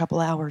another couple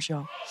hours,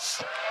 y'all.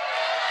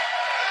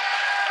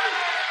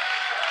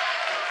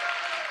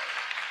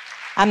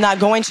 I'm not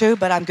going to,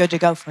 but I'm good to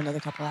go for another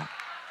couple hours.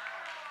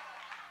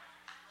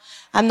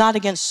 I'm not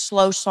against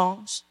slow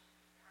songs.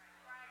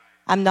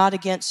 I'm not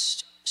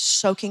against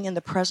soaking in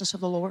the presence of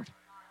the Lord.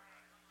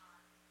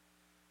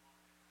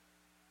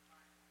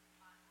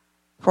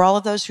 For all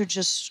of those who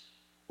just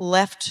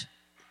left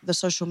the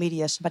social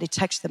media, somebody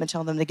text them and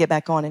tell them to get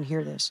back on and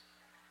hear this.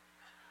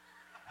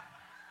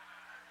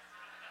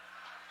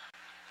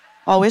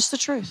 Oh, it's the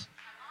truth.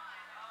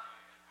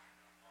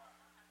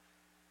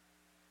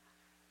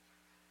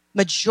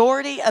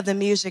 Majority of the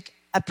music,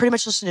 I pretty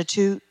much listen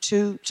to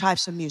two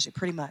types of music,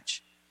 pretty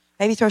much.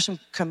 Maybe throw some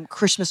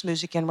Christmas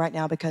music in right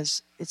now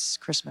because it's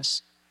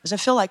Christmas. Doesn't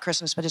feel like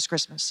Christmas, but it's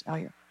Christmas out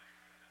here.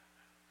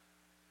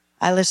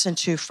 I listen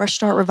to Fresh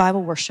Start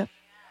Revival Worship.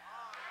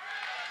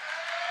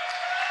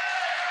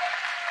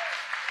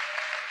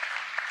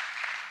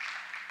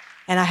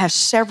 And I have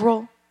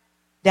several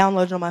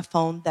downloaded on my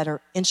phone that are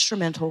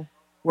instrumental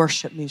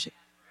worship music.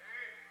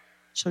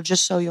 So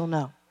just so you'll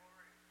know,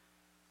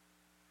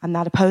 I'm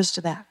not opposed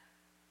to that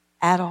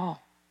at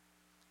all.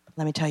 But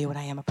let me tell you what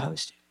I am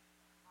opposed to.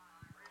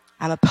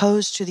 I'm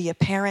opposed to the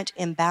apparent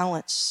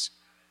imbalance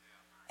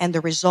and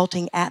the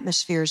resulting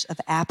atmospheres of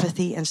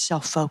apathy and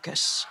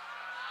self-focus.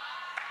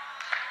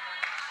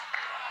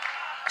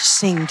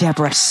 Sing,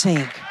 Deborah,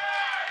 sing.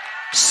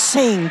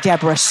 Sing,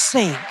 Deborah,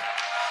 sing.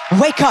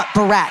 Wake up,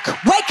 Barak.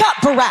 Wake up,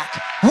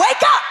 Barak.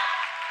 Wake up.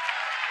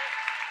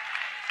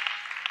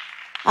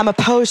 I'm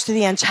opposed to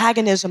the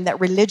antagonism that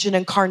religion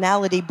and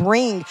carnality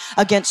bring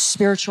against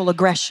spiritual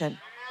aggression.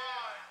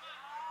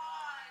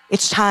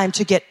 It's time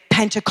to get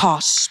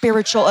Pentecost,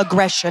 spiritual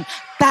aggression,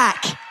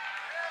 back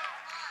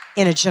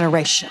in a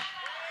generation.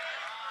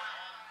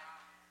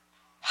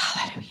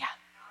 Hallelujah.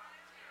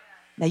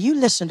 Now you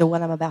listen to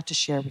what I'm about to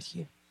share with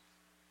you.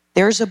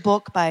 There's a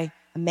book by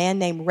a man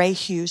named Ray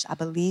Hughes. I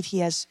believe he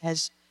has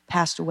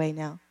passed away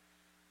now.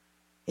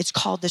 It's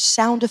called The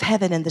Sound of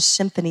Heaven and the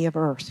Symphony of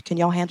Earth. Can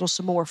y'all handle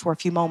some more for a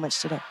few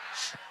moments today?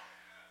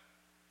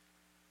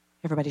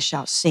 Everybody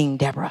shout, sing,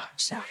 Deborah.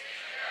 Sound.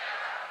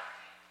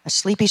 A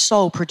sleepy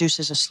soul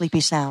produces a sleepy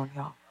sound,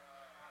 y'all.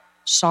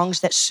 Songs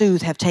that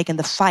soothe have taken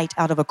the fight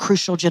out of a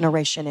crucial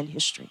generation in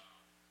history.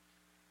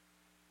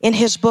 In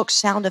his book,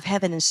 Sound of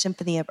Heaven and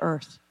Symphony of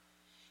Earth,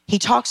 he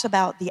talks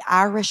about the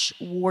Irish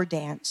war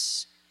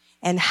dance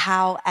and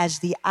how as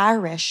the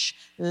Irish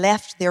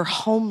left their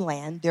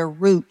homeland, their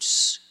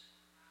roots,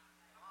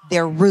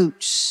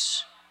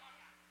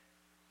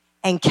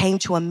 and came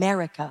to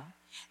America,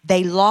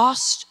 they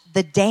lost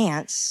the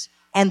dance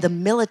and the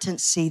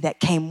militancy that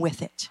came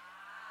with it.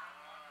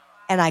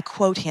 And I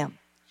quote him,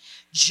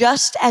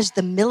 just as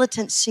the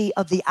militancy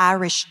of the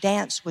Irish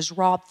dance was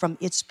robbed from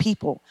its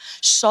people,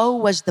 so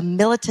was the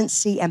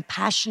militancy and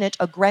passionate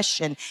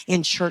aggression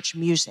in church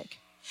music.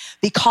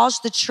 Because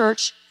the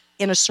church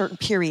in a certain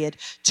period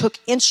took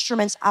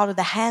instruments out of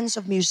the hands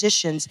of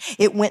musicians,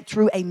 it went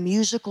through a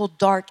musical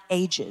dark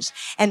ages.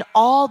 And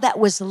all that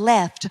was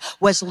left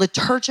was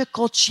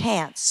liturgical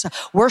chants.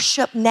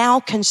 Worship now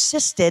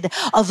consisted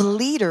of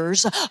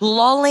leaders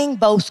lulling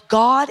both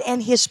God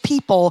and his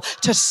people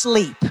to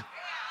sleep.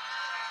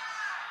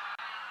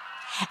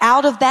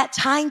 Out of that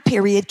time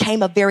period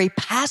came a very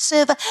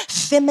passive,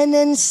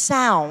 feminine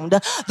sound.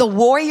 The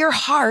warrior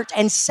heart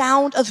and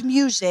sound of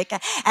music,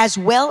 as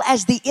well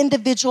as the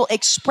individual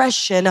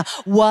expression,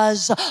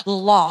 was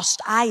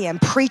lost. I am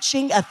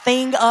preaching a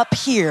thing up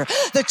here.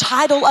 The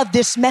title of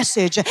this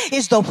message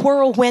is The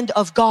Whirlwind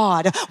of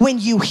God. When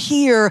you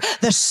hear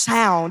the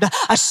sound,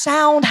 a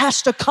sound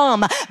has to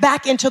come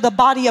back into the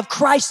body of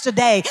Christ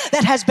today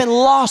that has been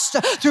lost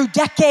through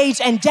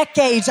decades and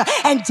decades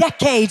and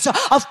decades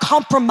of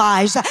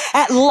compromise.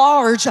 At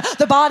large,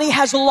 the body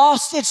has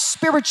lost its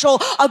spiritual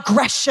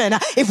aggression.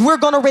 If we're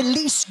going to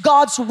release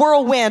God's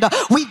whirlwind,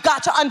 we've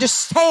got to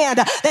understand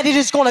that it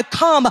is going to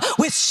come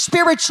with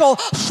spiritual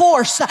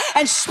force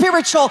and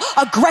spiritual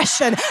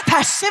aggression.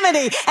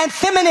 Passivity and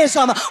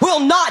feminism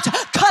will not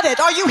cut it.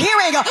 Are you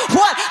hearing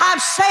what I'm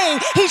saying?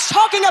 He's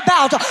talking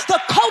about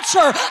the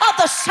culture of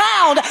the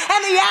sound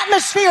and the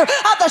atmosphere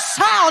of the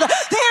sound.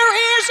 There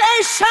is a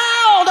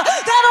sound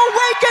that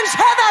awakens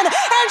heaven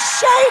and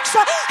shakes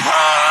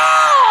hell.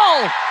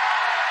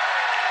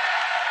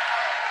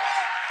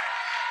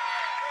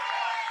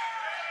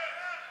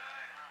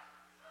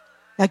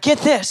 Now get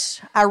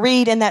this. I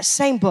read in that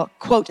same book,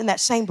 quote in that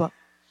same book,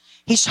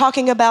 he's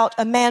talking about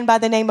a man by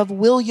the name of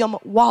William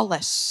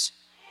Wallace,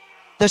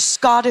 the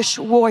Scottish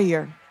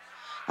warrior.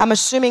 I'm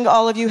assuming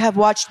all of you have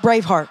watched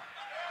Braveheart.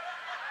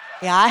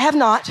 Yeah, I have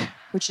not,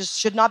 which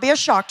should not be a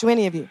shock to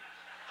any of you.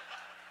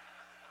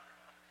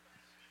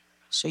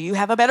 So you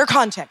have a better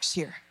context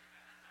here.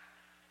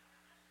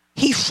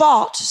 He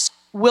fought,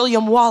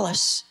 William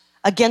Wallace,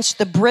 against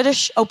the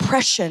British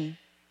oppression,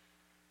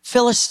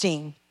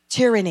 Philistine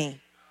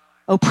tyranny,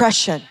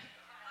 oppression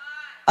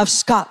of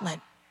Scotland.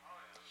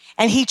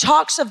 And he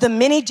talks of the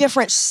many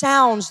different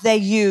sounds they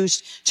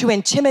used to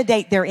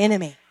intimidate their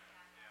enemy.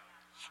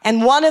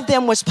 And one of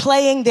them was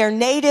playing their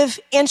native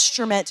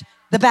instrument,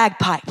 the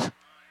bagpipe.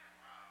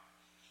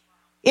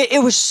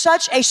 It was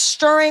such a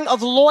stirring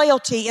of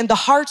loyalty in the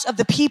hearts of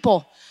the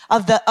people,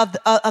 of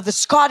the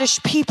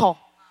Scottish people.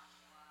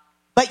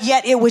 But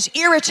yet it was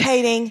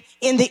irritating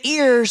in the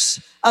ears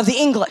of the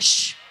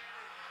English.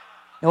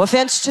 No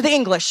offense to the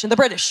English and the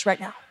British right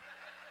now.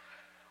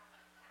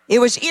 It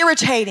was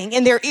irritating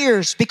in their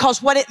ears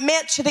because what it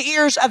meant to the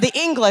ears of the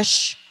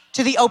English,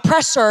 to the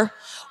oppressor,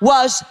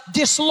 was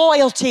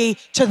disloyalty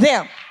to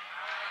them.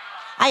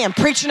 I am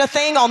preaching a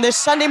thing on this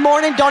Sunday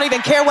morning. Don't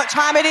even care what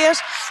time it is.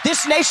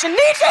 This nation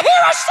needs to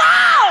hear a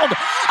sound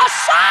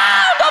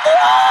of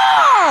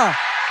war.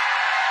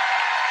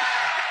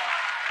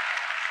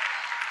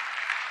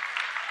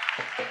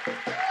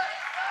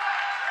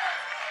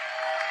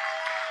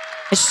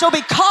 And so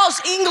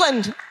because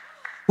England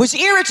was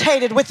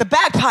irritated with the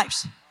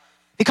bagpipes,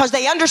 because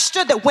they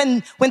understood that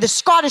when the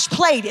Scottish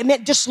played, it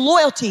meant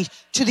disloyalty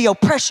to the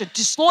oppression,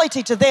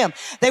 disloyalty to them.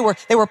 They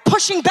were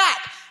pushing back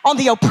on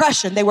the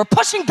oppression. They were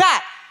pushing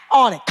back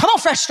on it. Come on,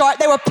 fresh start.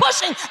 They were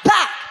pushing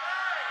back.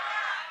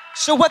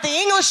 So what the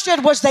English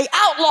did was they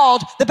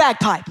outlawed the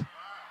bagpipe.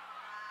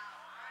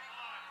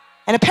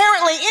 And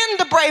apparently in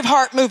the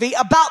Braveheart movie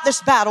about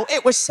this battle,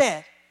 it was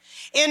said,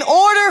 in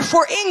order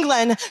for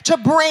England to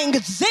bring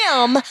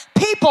them,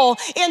 people,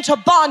 into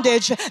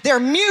bondage, their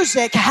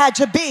music had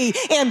to be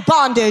in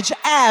bondage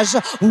as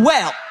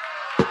well.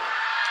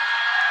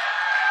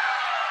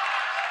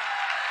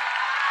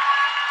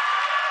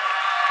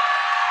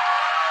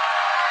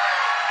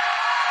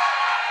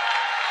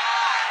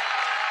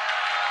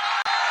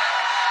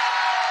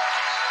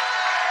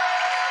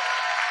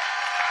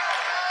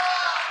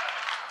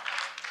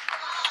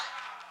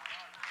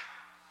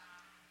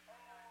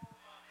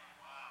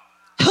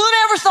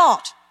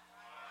 Thought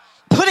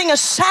putting a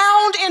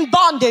sound in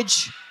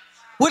bondage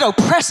would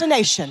oppress a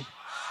nation.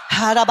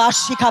 Whoever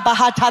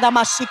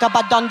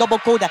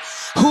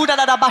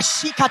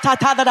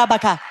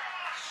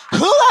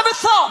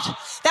thought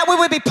that we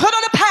would be put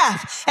on a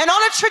path and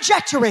on a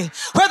trajectory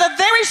where the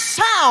very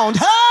sound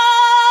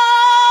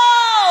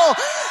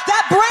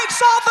that breaks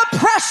off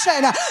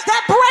oppression,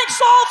 that breaks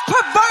off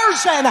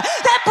perversion,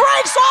 that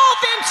breaks off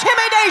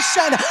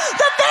intimidation,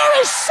 the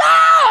very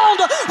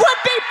sound would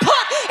be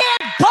put in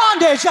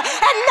bondage.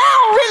 And now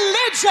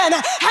religion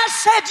has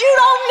said, you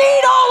don't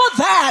need all of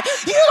that.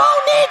 You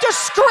don't need to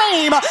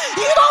scream.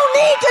 You don't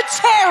need to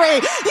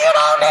tarry. You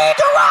don't need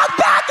to rock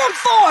back and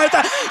forth.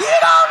 You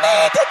don't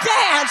need to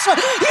dance.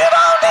 You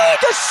don't need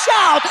to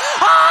shout.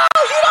 Oh,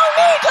 you don't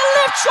need to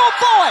lift your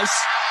voice.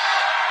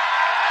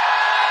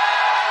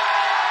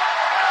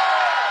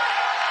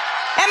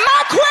 And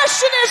my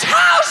question is,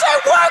 how's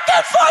it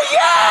working for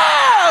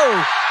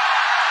you?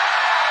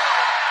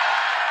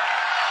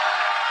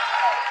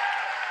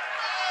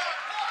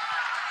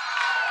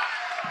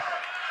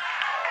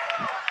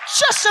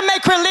 Just to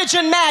make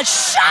religion mad,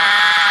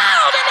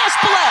 shout in this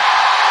place.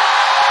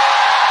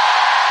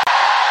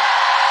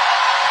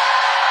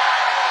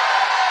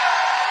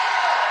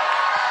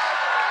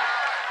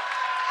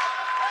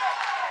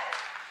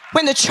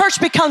 When the church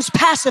becomes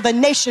passive, a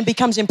nation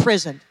becomes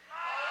imprisoned.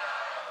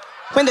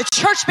 When the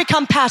church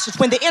becomes passive,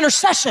 when the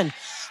intercession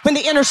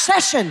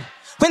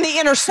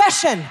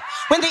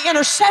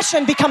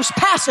becomes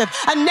passive,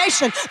 a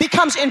nation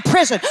becomes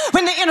imprisoned.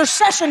 When the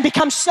intercession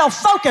becomes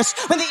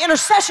self-focused, when the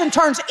intercession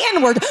turns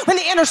inward, when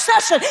the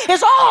intercession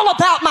is all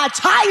about my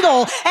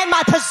title and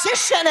my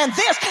position and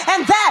this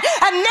and that,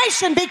 a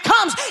nation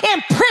becomes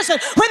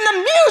imprisoned. When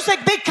the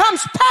music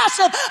becomes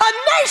passive, a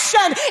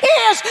nation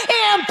is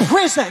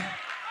imprisoned.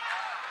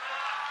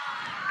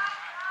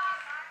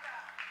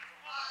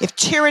 If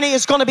tyranny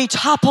is going to be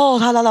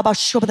toppled,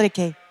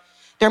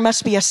 there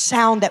must be a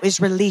sound that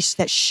is released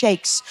that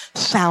shakes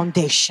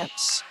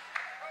foundations.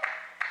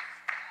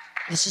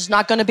 This is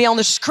not going to be on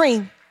the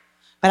screen,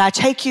 but I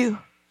take you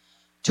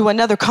to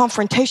another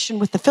confrontation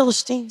with the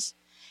Philistines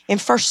in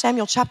 1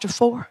 Samuel chapter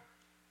 4.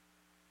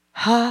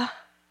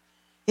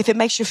 If it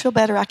makes you feel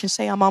better, I can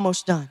say I'm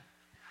almost done.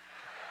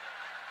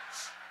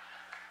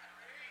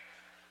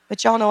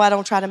 But y'all know I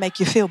don't try to make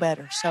you feel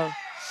better, so.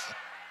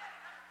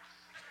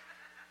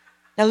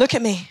 Now look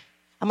at me.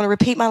 I'm going to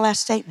repeat my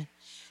last statement.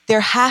 There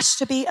has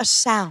to be a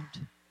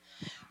sound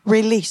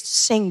released.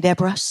 Sing,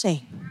 Deborah,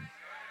 sing.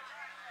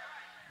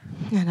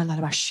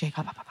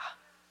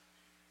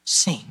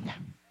 Sing.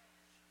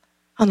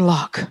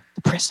 Unlock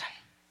the prison.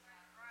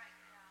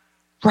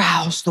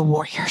 Rouse the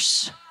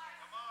warriors.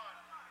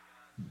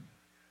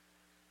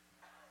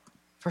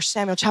 1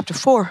 Samuel chapter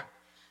 4,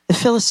 the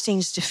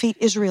Philistines defeat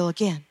Israel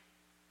again.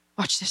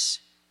 Watch this.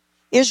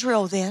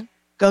 Israel then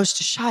goes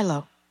to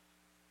Shiloh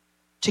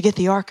to get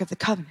the Ark of the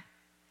Covenant.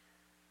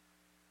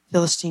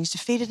 Philistines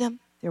defeated them.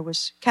 There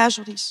was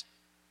casualties.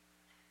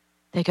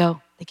 They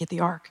go, they get the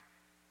Ark.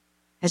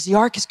 As the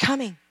Ark is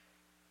coming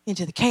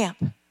into the camp,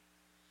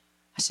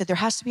 I said there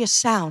has to be a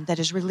sound that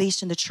is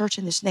released in the church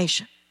in this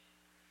nation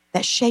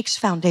that shakes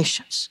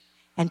foundations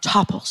and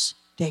topples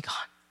Dagon.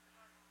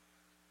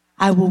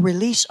 I will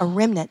release a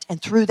remnant,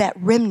 and through that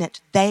remnant,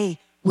 they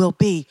will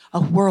be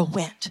a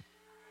whirlwind.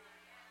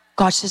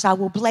 God says, I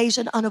will blaze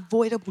an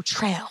unavoidable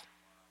trail.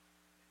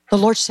 The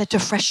Lord said to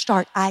Fresh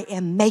Start, I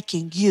am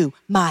making you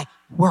my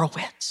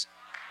whirlwinds.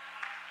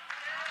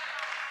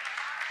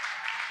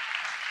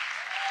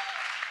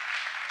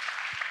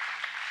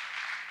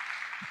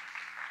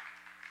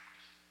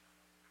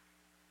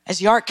 As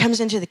the ark comes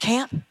into the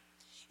camp,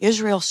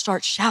 Israel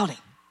starts shouting.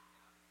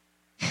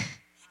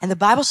 And the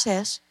Bible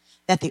says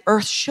that the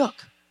earth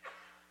shook.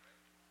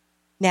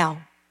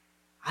 Now,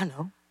 I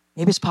know,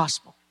 maybe it's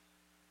possible.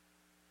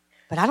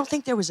 But I don't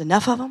think there was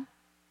enough of them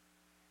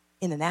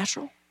in the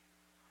natural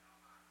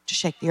to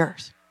shake the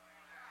earth.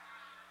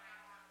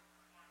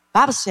 The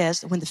Bible says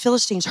that when the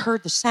Philistines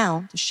heard the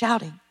sound, the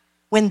shouting,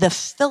 when the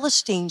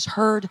Philistines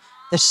heard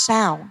the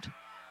sound,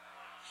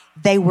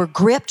 they were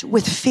gripped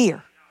with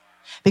fear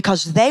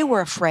because they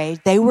were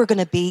afraid they were going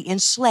to be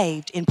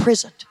enslaved,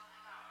 imprisoned.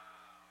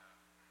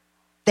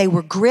 They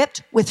were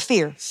gripped with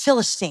fear.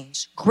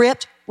 Philistines,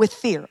 gripped with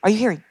fear. Are you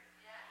hearing?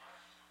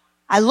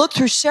 I looked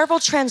through several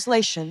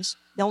translations,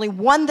 the only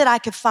one that I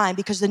could find,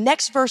 because the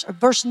next verse, or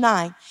verse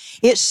 9,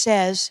 it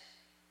says,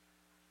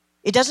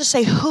 it doesn't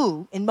say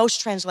who in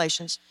most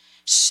translations,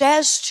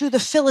 says to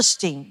the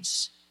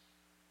Philistines,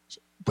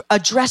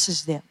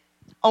 addresses them.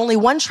 Only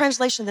one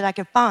translation that I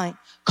could find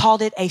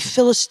called it a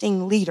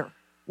Philistine leader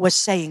was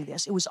saying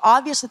this. It was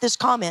obvious that this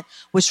comment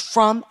was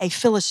from a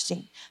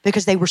Philistine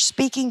because they were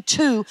speaking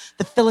to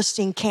the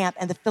Philistine camp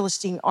and the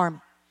Philistine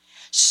army.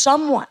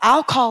 Someone,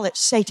 I'll call it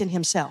Satan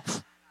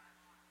himself.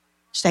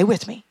 Stay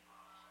with me.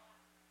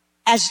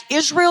 As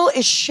Israel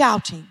is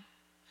shouting,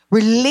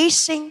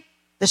 releasing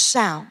the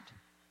sound,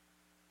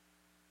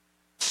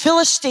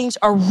 Philistines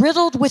are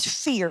riddled with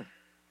fear.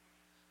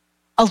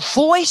 A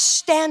voice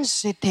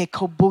stands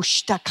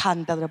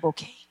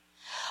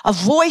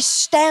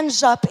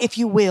up, if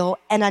you will,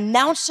 and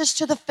announces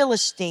to the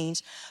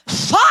Philistines,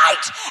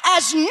 fight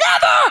as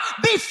never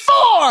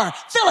before,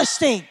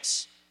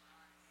 Philistines.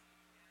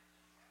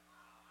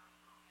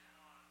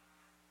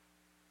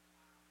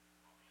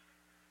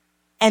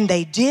 And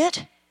they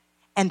did,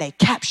 and they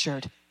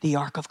captured the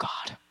ark of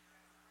God.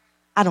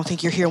 I don't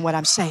think you're hearing what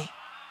I'm saying.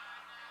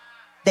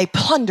 They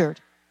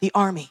plundered the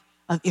army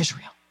of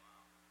Israel.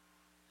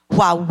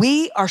 While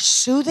we are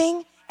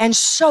soothing and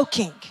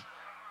soaking,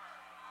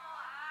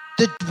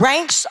 the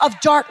ranks of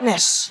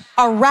darkness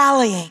are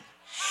rallying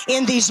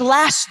in these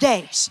last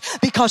days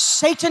because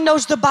Satan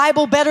knows the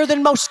Bible better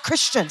than most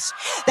Christians,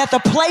 that the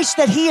place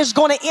that he is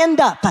going to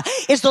end up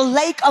is the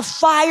lake of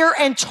fire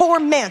and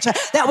torment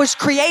that was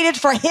created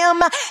for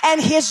him and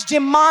his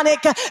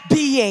demonic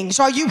beings.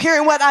 Are you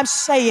hearing what I'm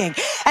saying?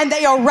 And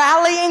they are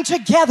rallying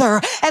together,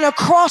 and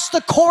across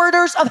the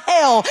corridors of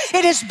hell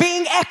it is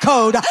being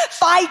echoed,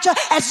 fight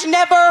as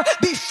never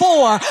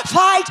before,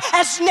 fight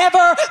as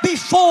never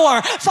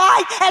before,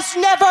 fight as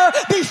never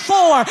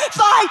before,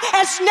 fight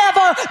as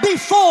never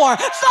before,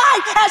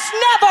 fight as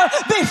never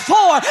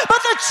before.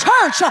 But the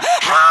church,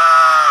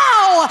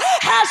 how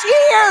has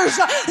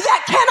ears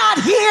that cannot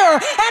hear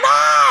and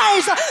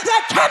eyes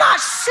that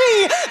cannot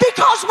see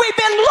because we've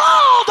been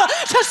lulled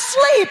to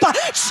sleep deep,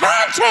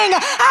 chanting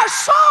our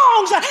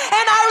songs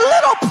and our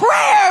little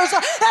prayers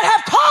that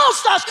have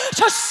caused us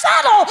to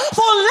settle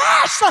for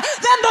less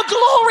than the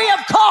glory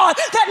of God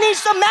that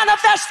needs to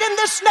manifest in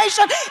this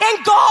nation.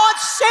 And God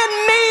sent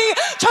me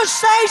to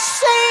say,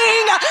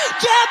 sing,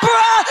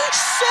 Deborah,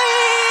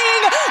 sing,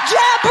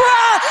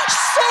 Deborah,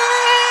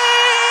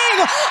 sing,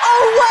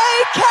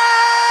 awaken.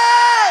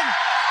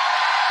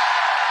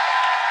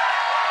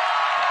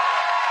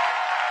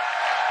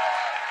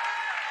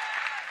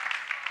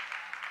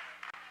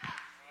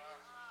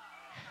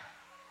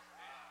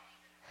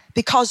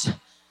 Because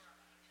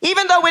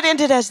even though it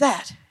ended as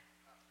that,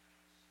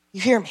 you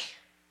hear me,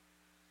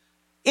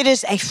 it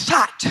is a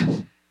fact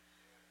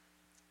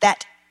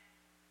that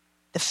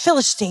the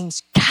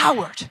Philistines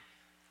cowered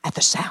at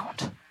the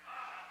sound.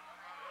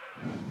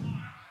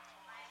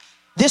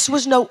 This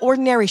was no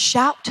ordinary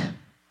shout.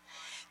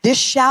 This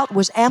shout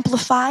was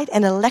amplified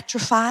and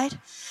electrified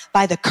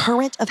by the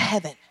current of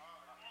heaven.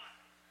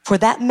 For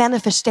that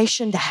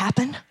manifestation to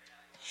happen,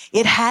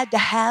 it had to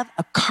have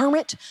a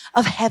current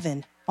of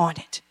heaven on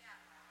it.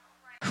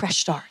 Fresh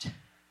start.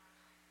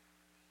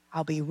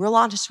 I'll be real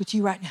honest with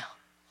you right now.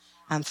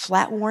 I'm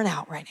flat worn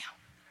out right now.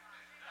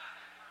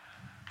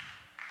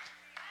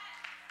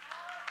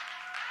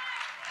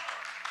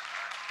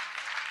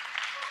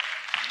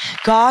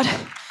 God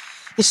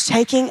is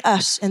taking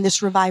us in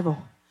this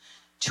revival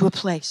to a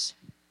place,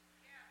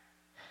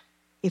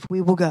 if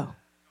we will go,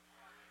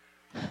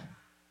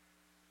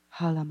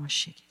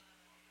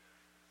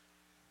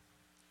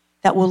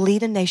 that will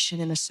lead a nation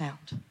in a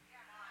sound.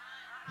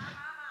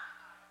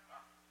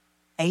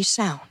 A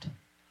sound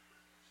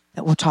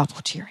that will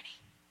topple tyranny,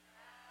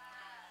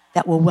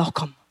 that will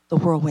welcome the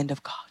whirlwind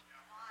of God.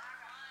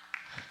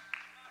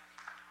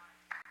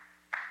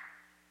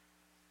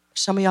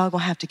 Some of y'all are going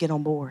to have to get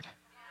on board.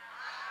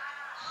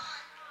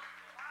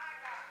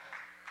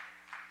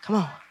 Come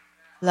on.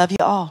 Love you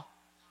all.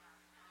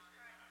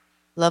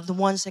 Love the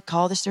ones that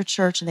call this their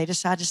church and they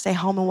decide to stay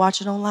home and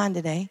watch it online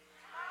today.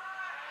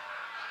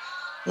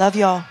 Love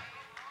y'all.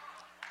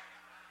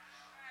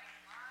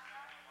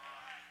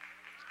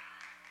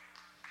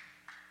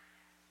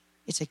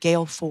 It's a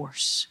gale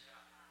force.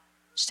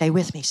 Stay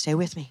with me, stay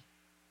with me.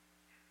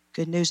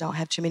 Good news, I don't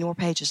have too many more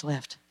pages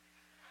left.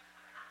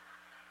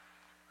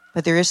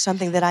 But there is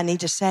something that I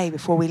need to say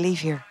before we leave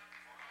here.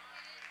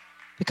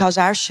 Because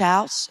our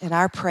shouts and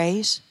our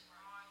praise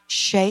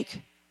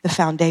shake the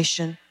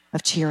foundation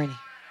of tyranny.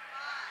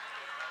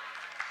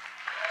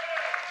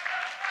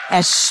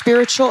 As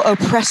spiritual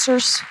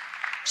oppressors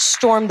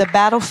storm the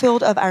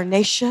battlefield of our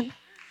nation,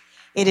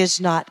 it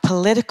is not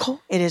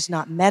political, it is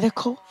not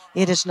medical,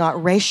 it is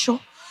not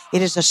racial,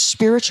 it is a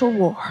spiritual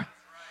war.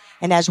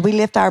 And as we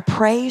lift our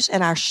praise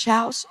and our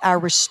shouts, our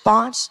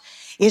response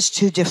is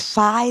to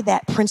defy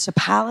that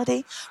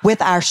principality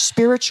with our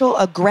spiritual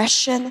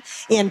aggression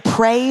in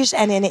praise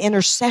and in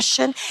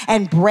intercession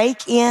and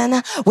break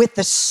in with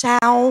the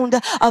sound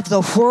of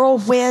the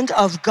whirlwind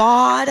of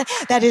God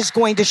that is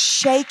going to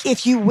shake,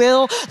 if you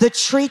will, the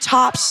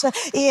treetops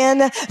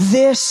in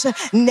this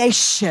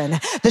nation.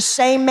 The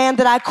same man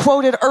that I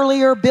quoted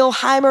earlier, Bill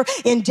Heimer,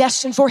 in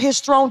Destined for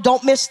His Throne,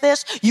 don't miss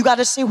this. You got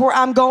to see where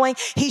I'm going.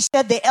 He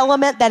said the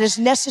element that is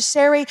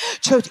necessary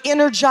to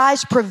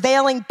energize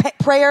prevailing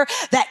prayer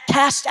that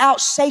casts out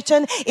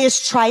Satan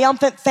is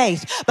triumphant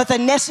faith. But the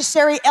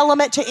necessary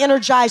element to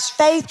energize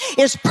faith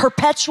is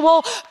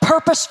perpetual,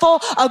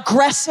 purposeful,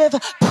 aggressive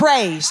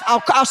praise.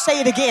 I'll say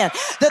it again.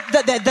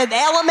 The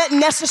element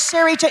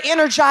necessary to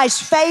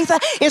energize faith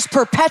is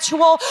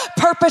perpetual,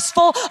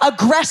 purposeful,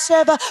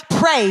 aggressive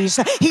praise.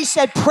 He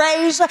said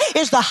praise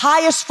is the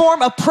highest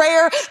form of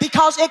prayer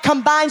because it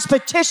combines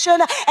petition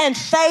and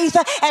faith,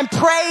 and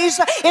praise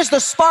is the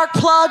spark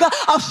plug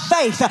of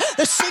faith.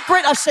 The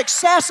secret of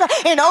success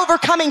in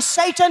overcoming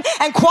Satan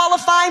and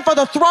qualifying for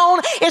the throne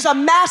is a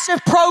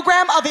massive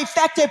program of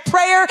effective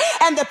prayer,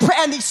 and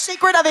the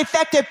secret of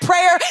effective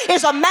prayer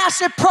is a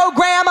massive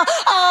program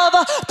of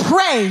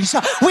praise.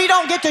 We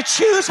don't get to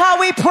choose how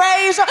we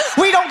praise.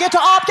 We don't get to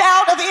opt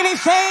out of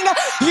anything.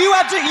 You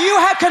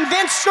have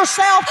convinced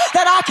yourself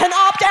that I can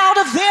opt out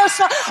of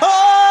this.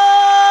 Oh!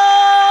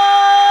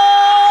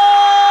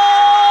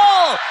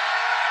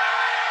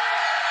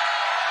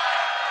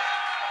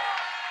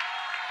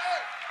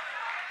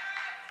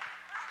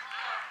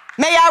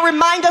 May I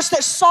remind us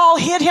that Saul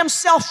hid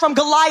himself from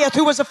Goliath,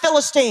 who was a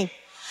Philistine.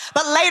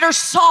 But later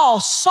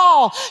Saul,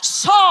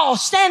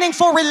 standing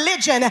for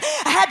religion,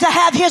 had to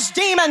have his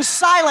demons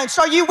silenced.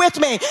 Are you with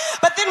me?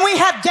 But then we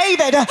have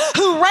David,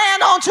 who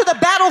ran onto the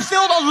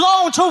battlefield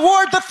alone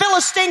toward the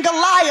Philistine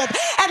Goliath.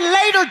 And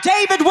later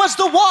David was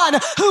the one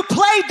who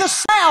played the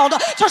sound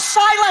to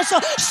silence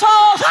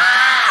Saul's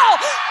howl.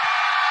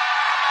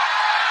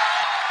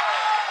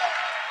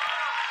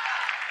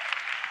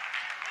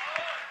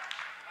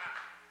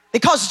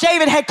 Because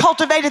David had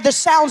cultivated the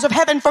sounds of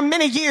heaven for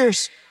many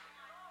years.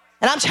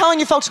 And I'm telling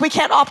you folks, we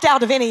can't opt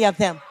out of any of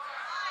them.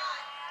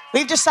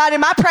 We've decided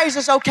my praise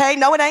is okay.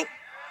 No, it ain't.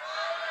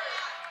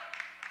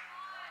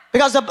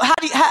 Because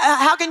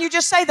how can you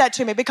just say that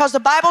to me? Because the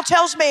Bible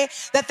tells me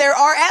that there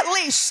are at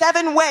least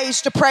 7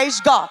 ways to praise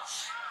God.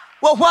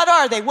 Well, what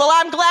are they? Well,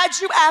 I'm glad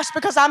you asked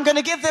because I'm going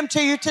to give them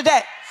to you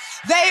today.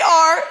 They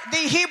are the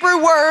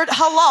Hebrew word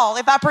halal.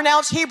 If I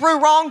pronounce Hebrew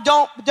wrong,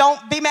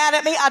 don't be mad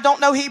at me. I don't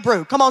know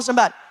Hebrew. Come on,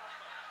 somebody.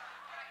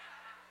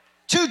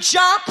 To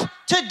jump,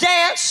 to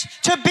dance,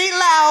 to be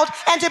loud,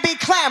 and to be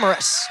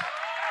clamorous.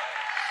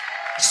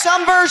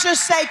 Some versions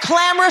say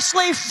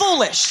clamorously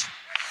foolish.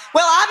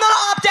 Well, I'm going to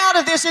opt out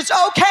of this. It's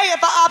okay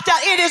if I opt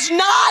out. It is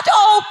not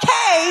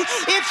okay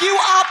if you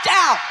opt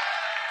out.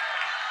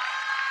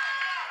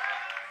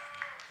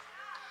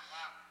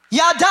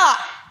 Yada,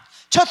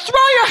 to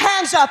throw your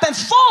hands up and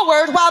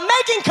forward while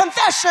making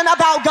confession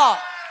about God.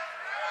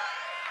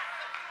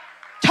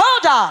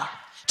 Toda,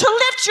 to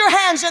lift your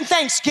hands in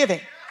thanksgiving.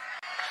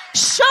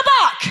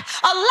 Shabak,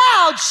 a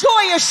loud,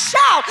 joyous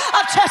shout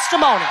of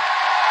testimony.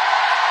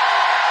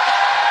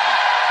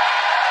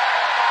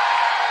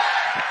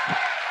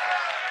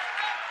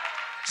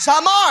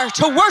 Zamar,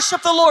 to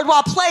worship the Lord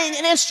while playing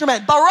an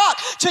instrument. Barak,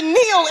 to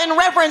kneel in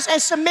reverence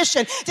and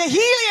submission.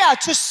 Dehilia,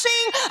 to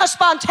sing a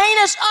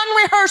spontaneous,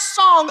 unrehearsed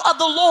song of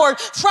the Lord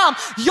from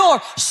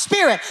your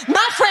spirit.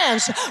 My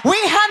friends, we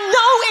have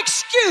no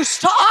excuse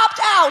to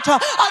opt out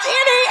of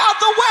any of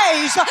the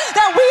ways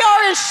that we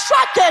are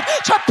instructed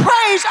to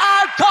praise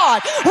our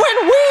God. When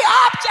we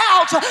opt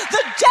out,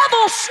 the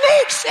devil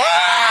sneaks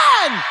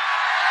in.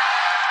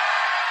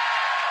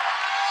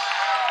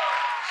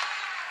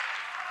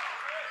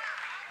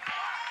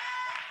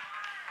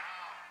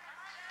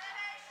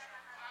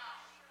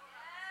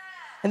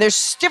 And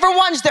there's different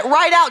ones that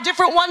write out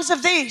different ones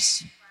of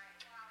these.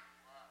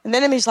 And the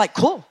enemy's like,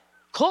 cool.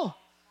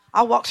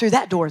 I'll walk through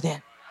that door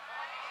then.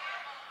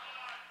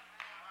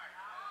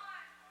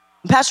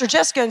 And Pastor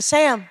Jessica and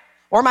Sam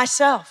or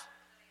myself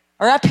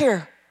are up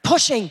here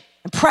pushing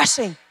and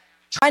pressing,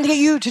 trying to get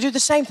you to do the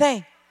same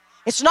thing.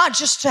 It's not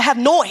just to have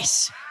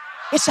noise.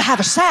 It's to have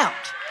a sound.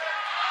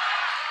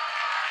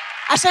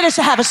 I said it's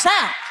to have a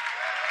sound.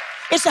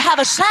 It's to have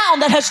a sound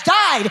that has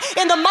died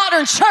in the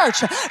modern church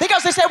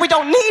because they said we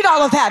don't need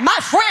all of that. My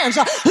friends,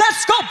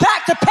 let's go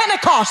back to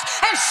Pentecost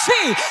and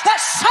see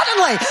that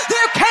suddenly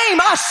there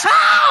came a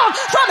sound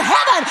from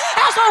heaven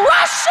as a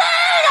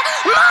rushing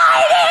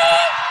mighty.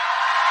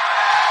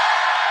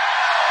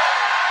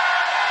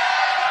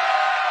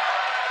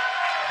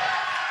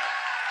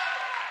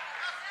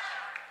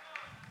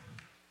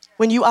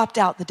 When you opt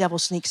out, the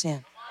devil sneaks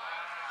in.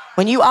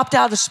 When you opt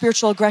out of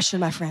spiritual aggression,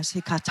 my friends,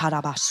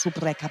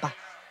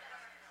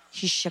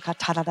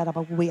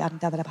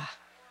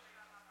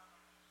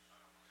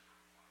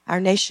 our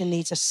nation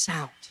needs a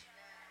sound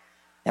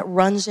that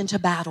runs into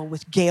battle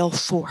with gale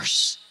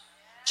force,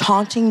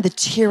 taunting the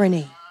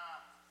tyranny,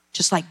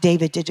 just like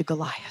David did to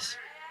Goliath.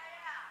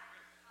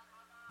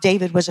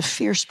 David was a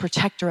fierce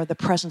protector of the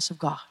presence of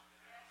God.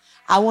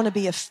 I want to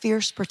be a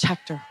fierce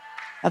protector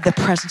of the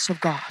presence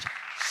of God.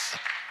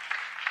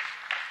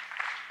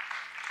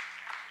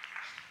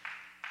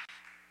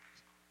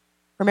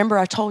 Remember,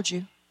 I told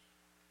you,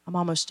 I'm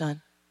almost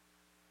done.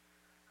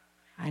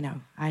 I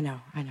know.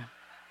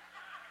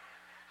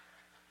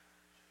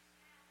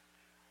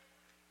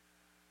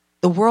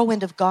 The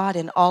whirlwind of God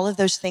and all of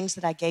those things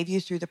that I gave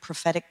you through the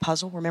prophetic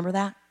puzzle, remember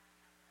that?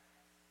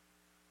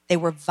 They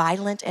were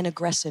violent and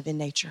aggressive in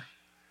nature.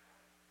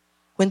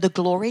 When the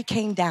glory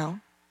came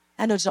down,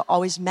 I know it doesn't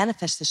always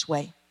manifest this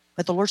way,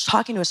 but the Lord's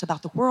talking to us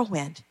about the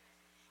whirlwind.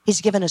 He's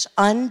given us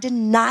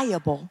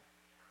undeniable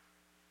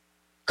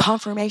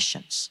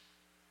confirmations.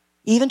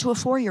 Even to a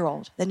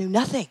 4-year-old that knew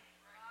nothing.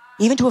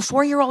 Even to a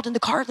 4-year-old in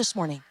the car this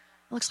morning.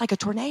 It looks like a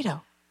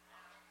tornado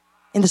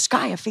in the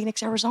sky of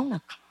Phoenix,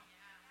 Arizona.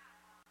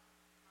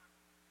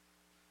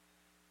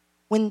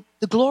 When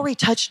the glory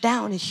touched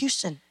down in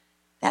Houston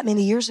that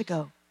many years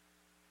ago,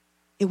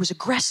 it was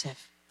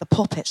aggressive. The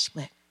pulpit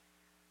split.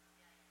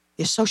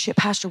 The associate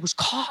pastor was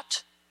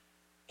caught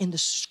in the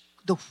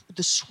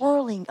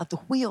swirling of the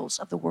wheels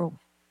of the whirlwind.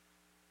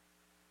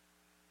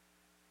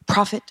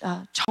 Prophet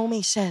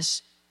Tommy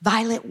says,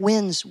 violent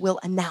winds will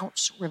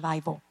announce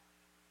revival.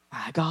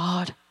 My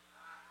God.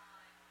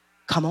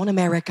 Come on,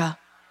 America.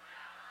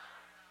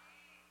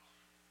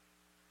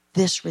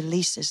 This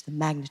releases the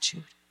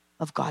magnitude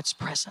of God's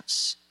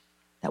presence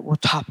that will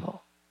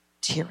topple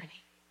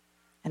tyranny.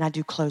 And I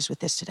do close with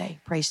this today.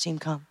 Praise team,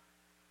 come.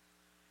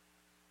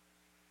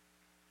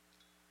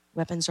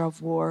 Weapons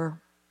of war,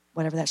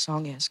 whatever that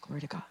song is.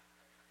 Glory to God.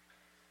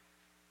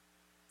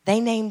 They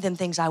named them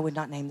things I would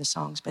not name the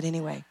songs, but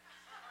anyway.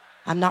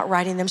 I'm not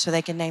writing them so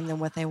they can name them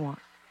what they want.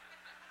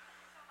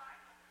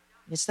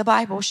 It's the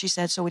Bible, she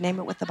said, so we name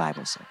it what the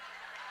Bible said.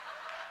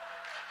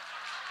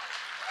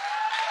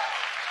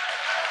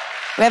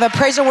 We have a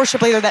praise and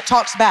worship leader that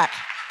talks back.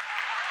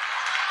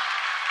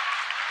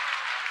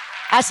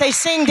 I say,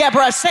 sing,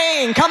 Deborah,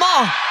 sing. Come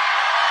on.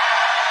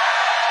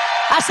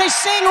 I say,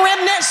 sing,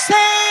 remnant,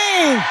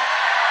 sing.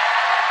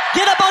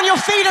 Get up on your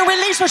feet and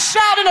release a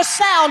shout and a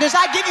sound as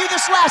I give you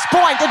this last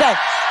point today.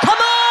 Come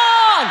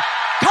on.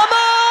 Come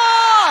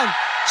on.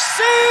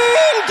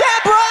 Sing,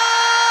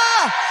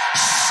 Deborah.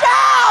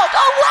 shout,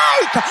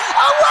 awake,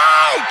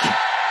 awake.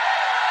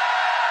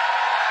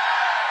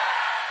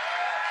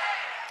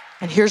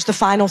 And here's the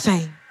final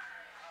thing.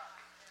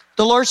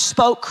 The Lord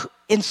spoke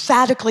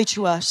emphatically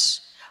to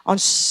us on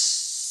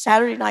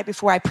Saturday night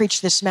before I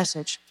preached this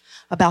message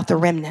about the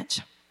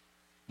remnant.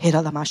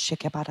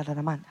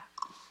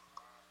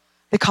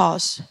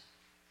 Because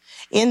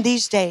in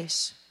these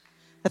days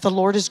that the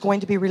Lord is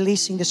going to be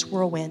releasing this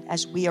whirlwind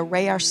as we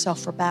array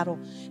ourselves for battle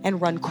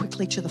and run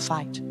quickly to the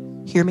fight.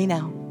 Hear me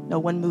now. No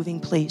one moving,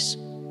 please.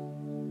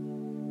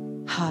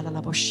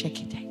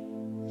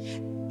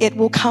 It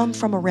will come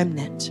from a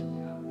remnant.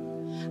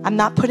 I'm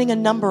not putting a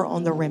number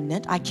on the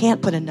remnant. I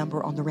can't put a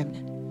number on the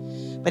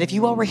remnant. But if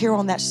you all were here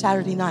on that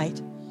Saturday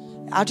night,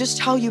 I'll just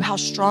tell you how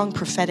strong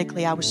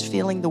prophetically I was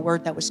feeling the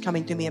word that was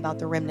coming to me about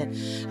the remnant.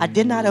 I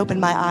did not open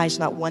my eyes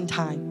not one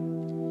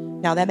time.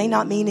 Now that may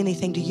not mean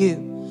anything to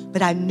you,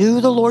 but I knew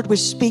the Lord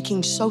was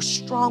speaking so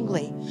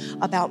strongly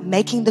about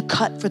making the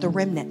cut for the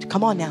remnant.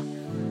 Come on now.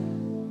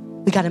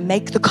 We got to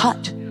make the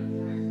cut.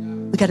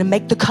 We got to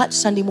make the cut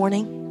Sunday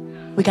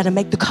morning. We got to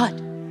make the cut.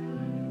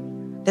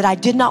 That I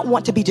did not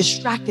want to be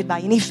distracted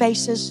by any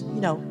faces,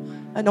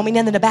 I don't mean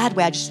that in a bad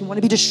way. I just didn't want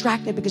to be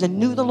distracted because I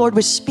knew the Lord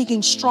was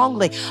speaking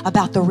strongly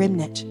about the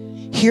remnant.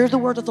 Hear the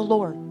word of the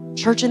Lord.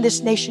 Church in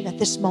this nation at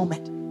this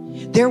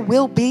moment. There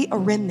will be a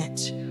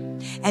remnant.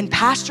 And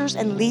pastors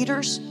and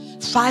leaders,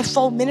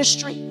 fivefold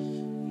ministry,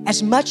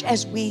 as much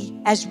as we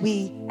help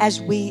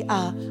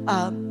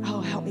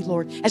me,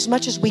 Lord, as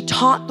much as we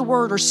taunt the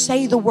word or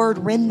say the word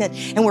remnant,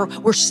 and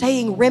we're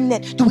saying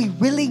remnant, do we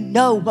really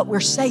know what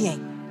we're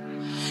saying?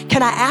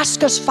 Can I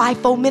ask us,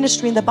 fivefold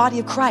ministry in the body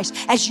of Christ,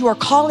 as you are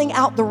calling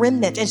out the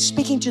remnant and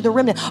speaking to the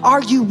remnant,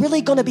 are you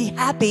really going to be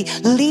happy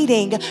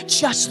leading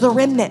just the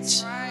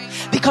remnant?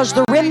 Because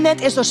the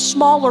remnant is a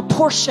smaller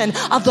portion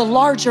of the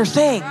larger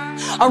thing.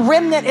 A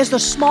remnant is the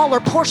smaller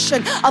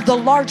portion of the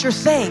larger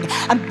thing.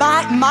 And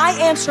my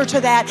answer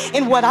to that,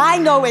 in what I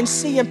know and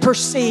see and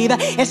perceive,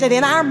 is that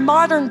in our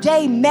modern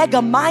day mega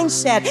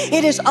mindset,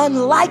 it is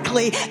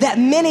unlikely that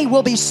many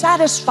will be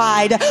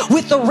satisfied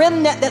with the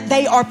remnant that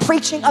they are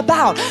preaching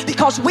about,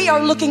 because we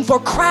are looking for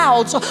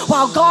crowds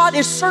while God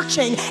is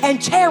searching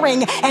and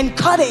tearing and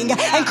cutting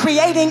and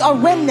creating a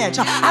remnant.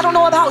 I don't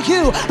know about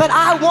you, but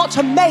I want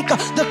to make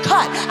the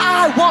cut.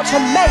 I want to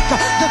make the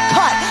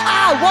cut.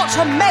 I want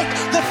to make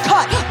the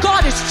cut.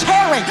 God is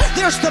tearing.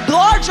 There's the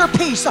larger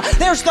piece.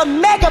 There's the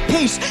mega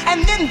piece.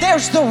 And then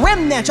there's the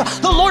remnant.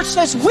 The Lord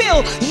says,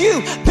 will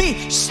you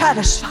be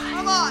satisfied?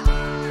 Come on.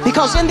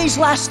 Because in these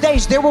last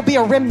days, there will be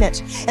a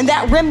remnant. And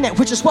that remnant,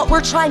 which is what we're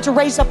trying to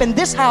raise up in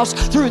this house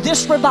through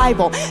this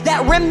revival,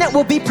 that remnant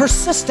will be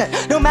persistent.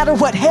 No matter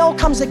what hell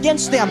comes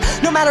against them,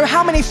 no matter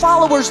how many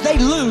followers they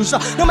lose,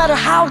 no matter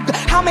how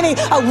many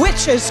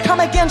witches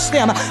come against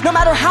them, no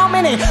matter how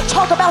many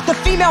talk about the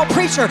female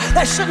preacher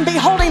that shouldn't be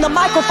holding the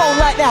microphone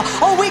right now.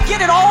 Oh, we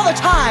get it all the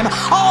time,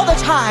 all the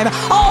time,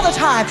 all the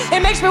time. It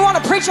makes me want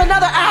to preach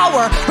another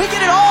hour. We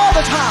get it all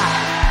the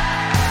time.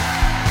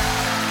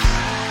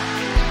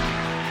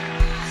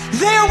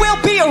 There will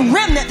be a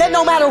remnant that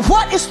no matter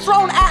what is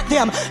thrown at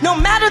them, no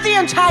matter the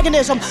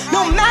antagonism,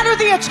 no matter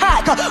the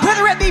attack,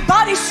 whether it be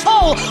body,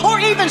 soul,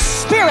 or even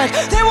spirit,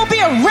 there will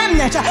be a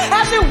remnant,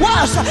 as it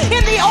was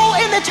in the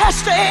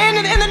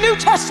New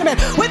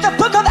Testament with the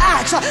book of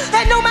Acts,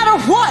 that no matter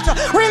what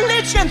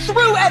religion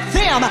threw at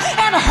them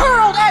and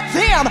hurled at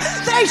them,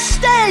 they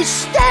stayed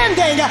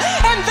standing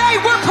and they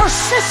were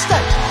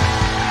persistent.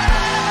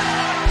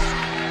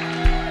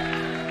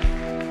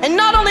 And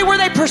not only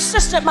were they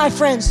persistent, my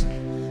friends,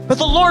 but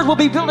the Lord will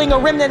be building a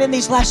remnant in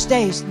these last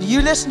days.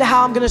 You listen to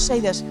how I'm going to say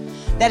this.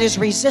 That is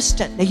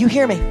resistant. Now you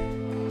hear me.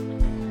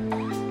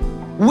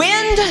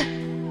 Wind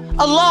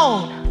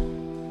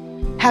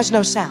alone has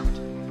no sound.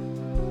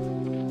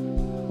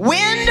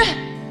 Wind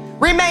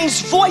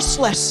remains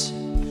voiceless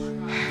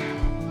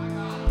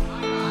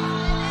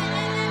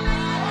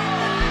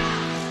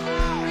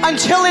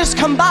until it is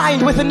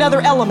combined with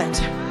another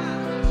element.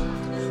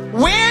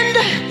 Wind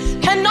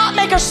cannot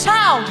make a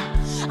sound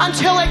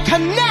until it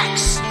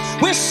connects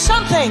with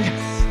something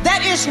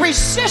that is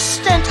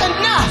resistant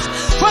enough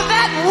for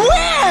that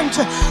wind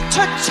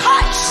to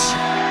touch,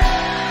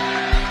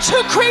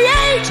 to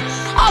create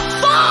a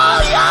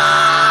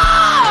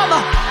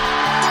volume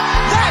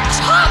that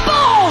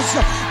topples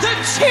the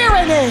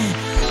tyranny.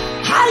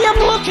 I am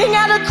looking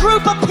at a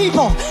group of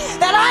people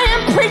that I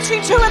am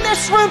preaching to in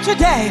this room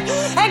today,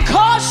 and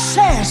God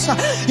says,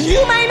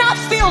 you may not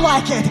feel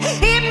like it,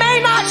 it may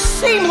not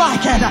seem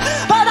like it,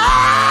 but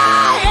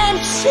I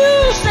am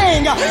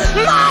choosing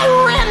my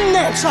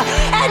remnant,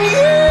 and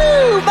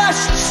you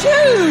must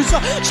choose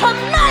to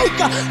make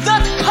the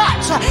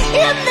cut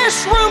in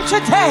this room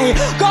today.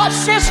 God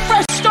says,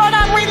 fresh start,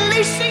 I'm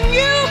releasing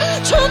you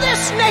to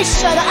this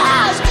nation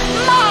as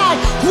my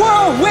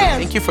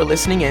whirlwind. Thank you for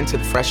listening in to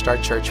the Fresh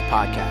Start Church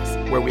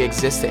podcast, where we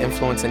exist to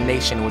influence a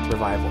nation with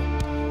revival.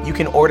 You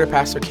can order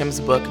Pastor Kim's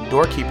book,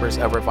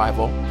 Doorkeepers of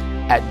Revival,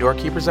 at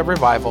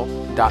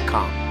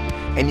doorkeepersofrevival.com.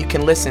 And you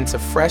can listen to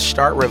Fresh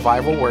Start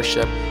Revival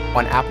Worship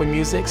on Apple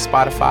Music,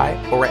 Spotify,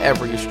 or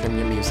wherever you stream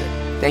your music.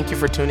 Thank you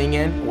for tuning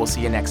in. We'll see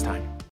you next time.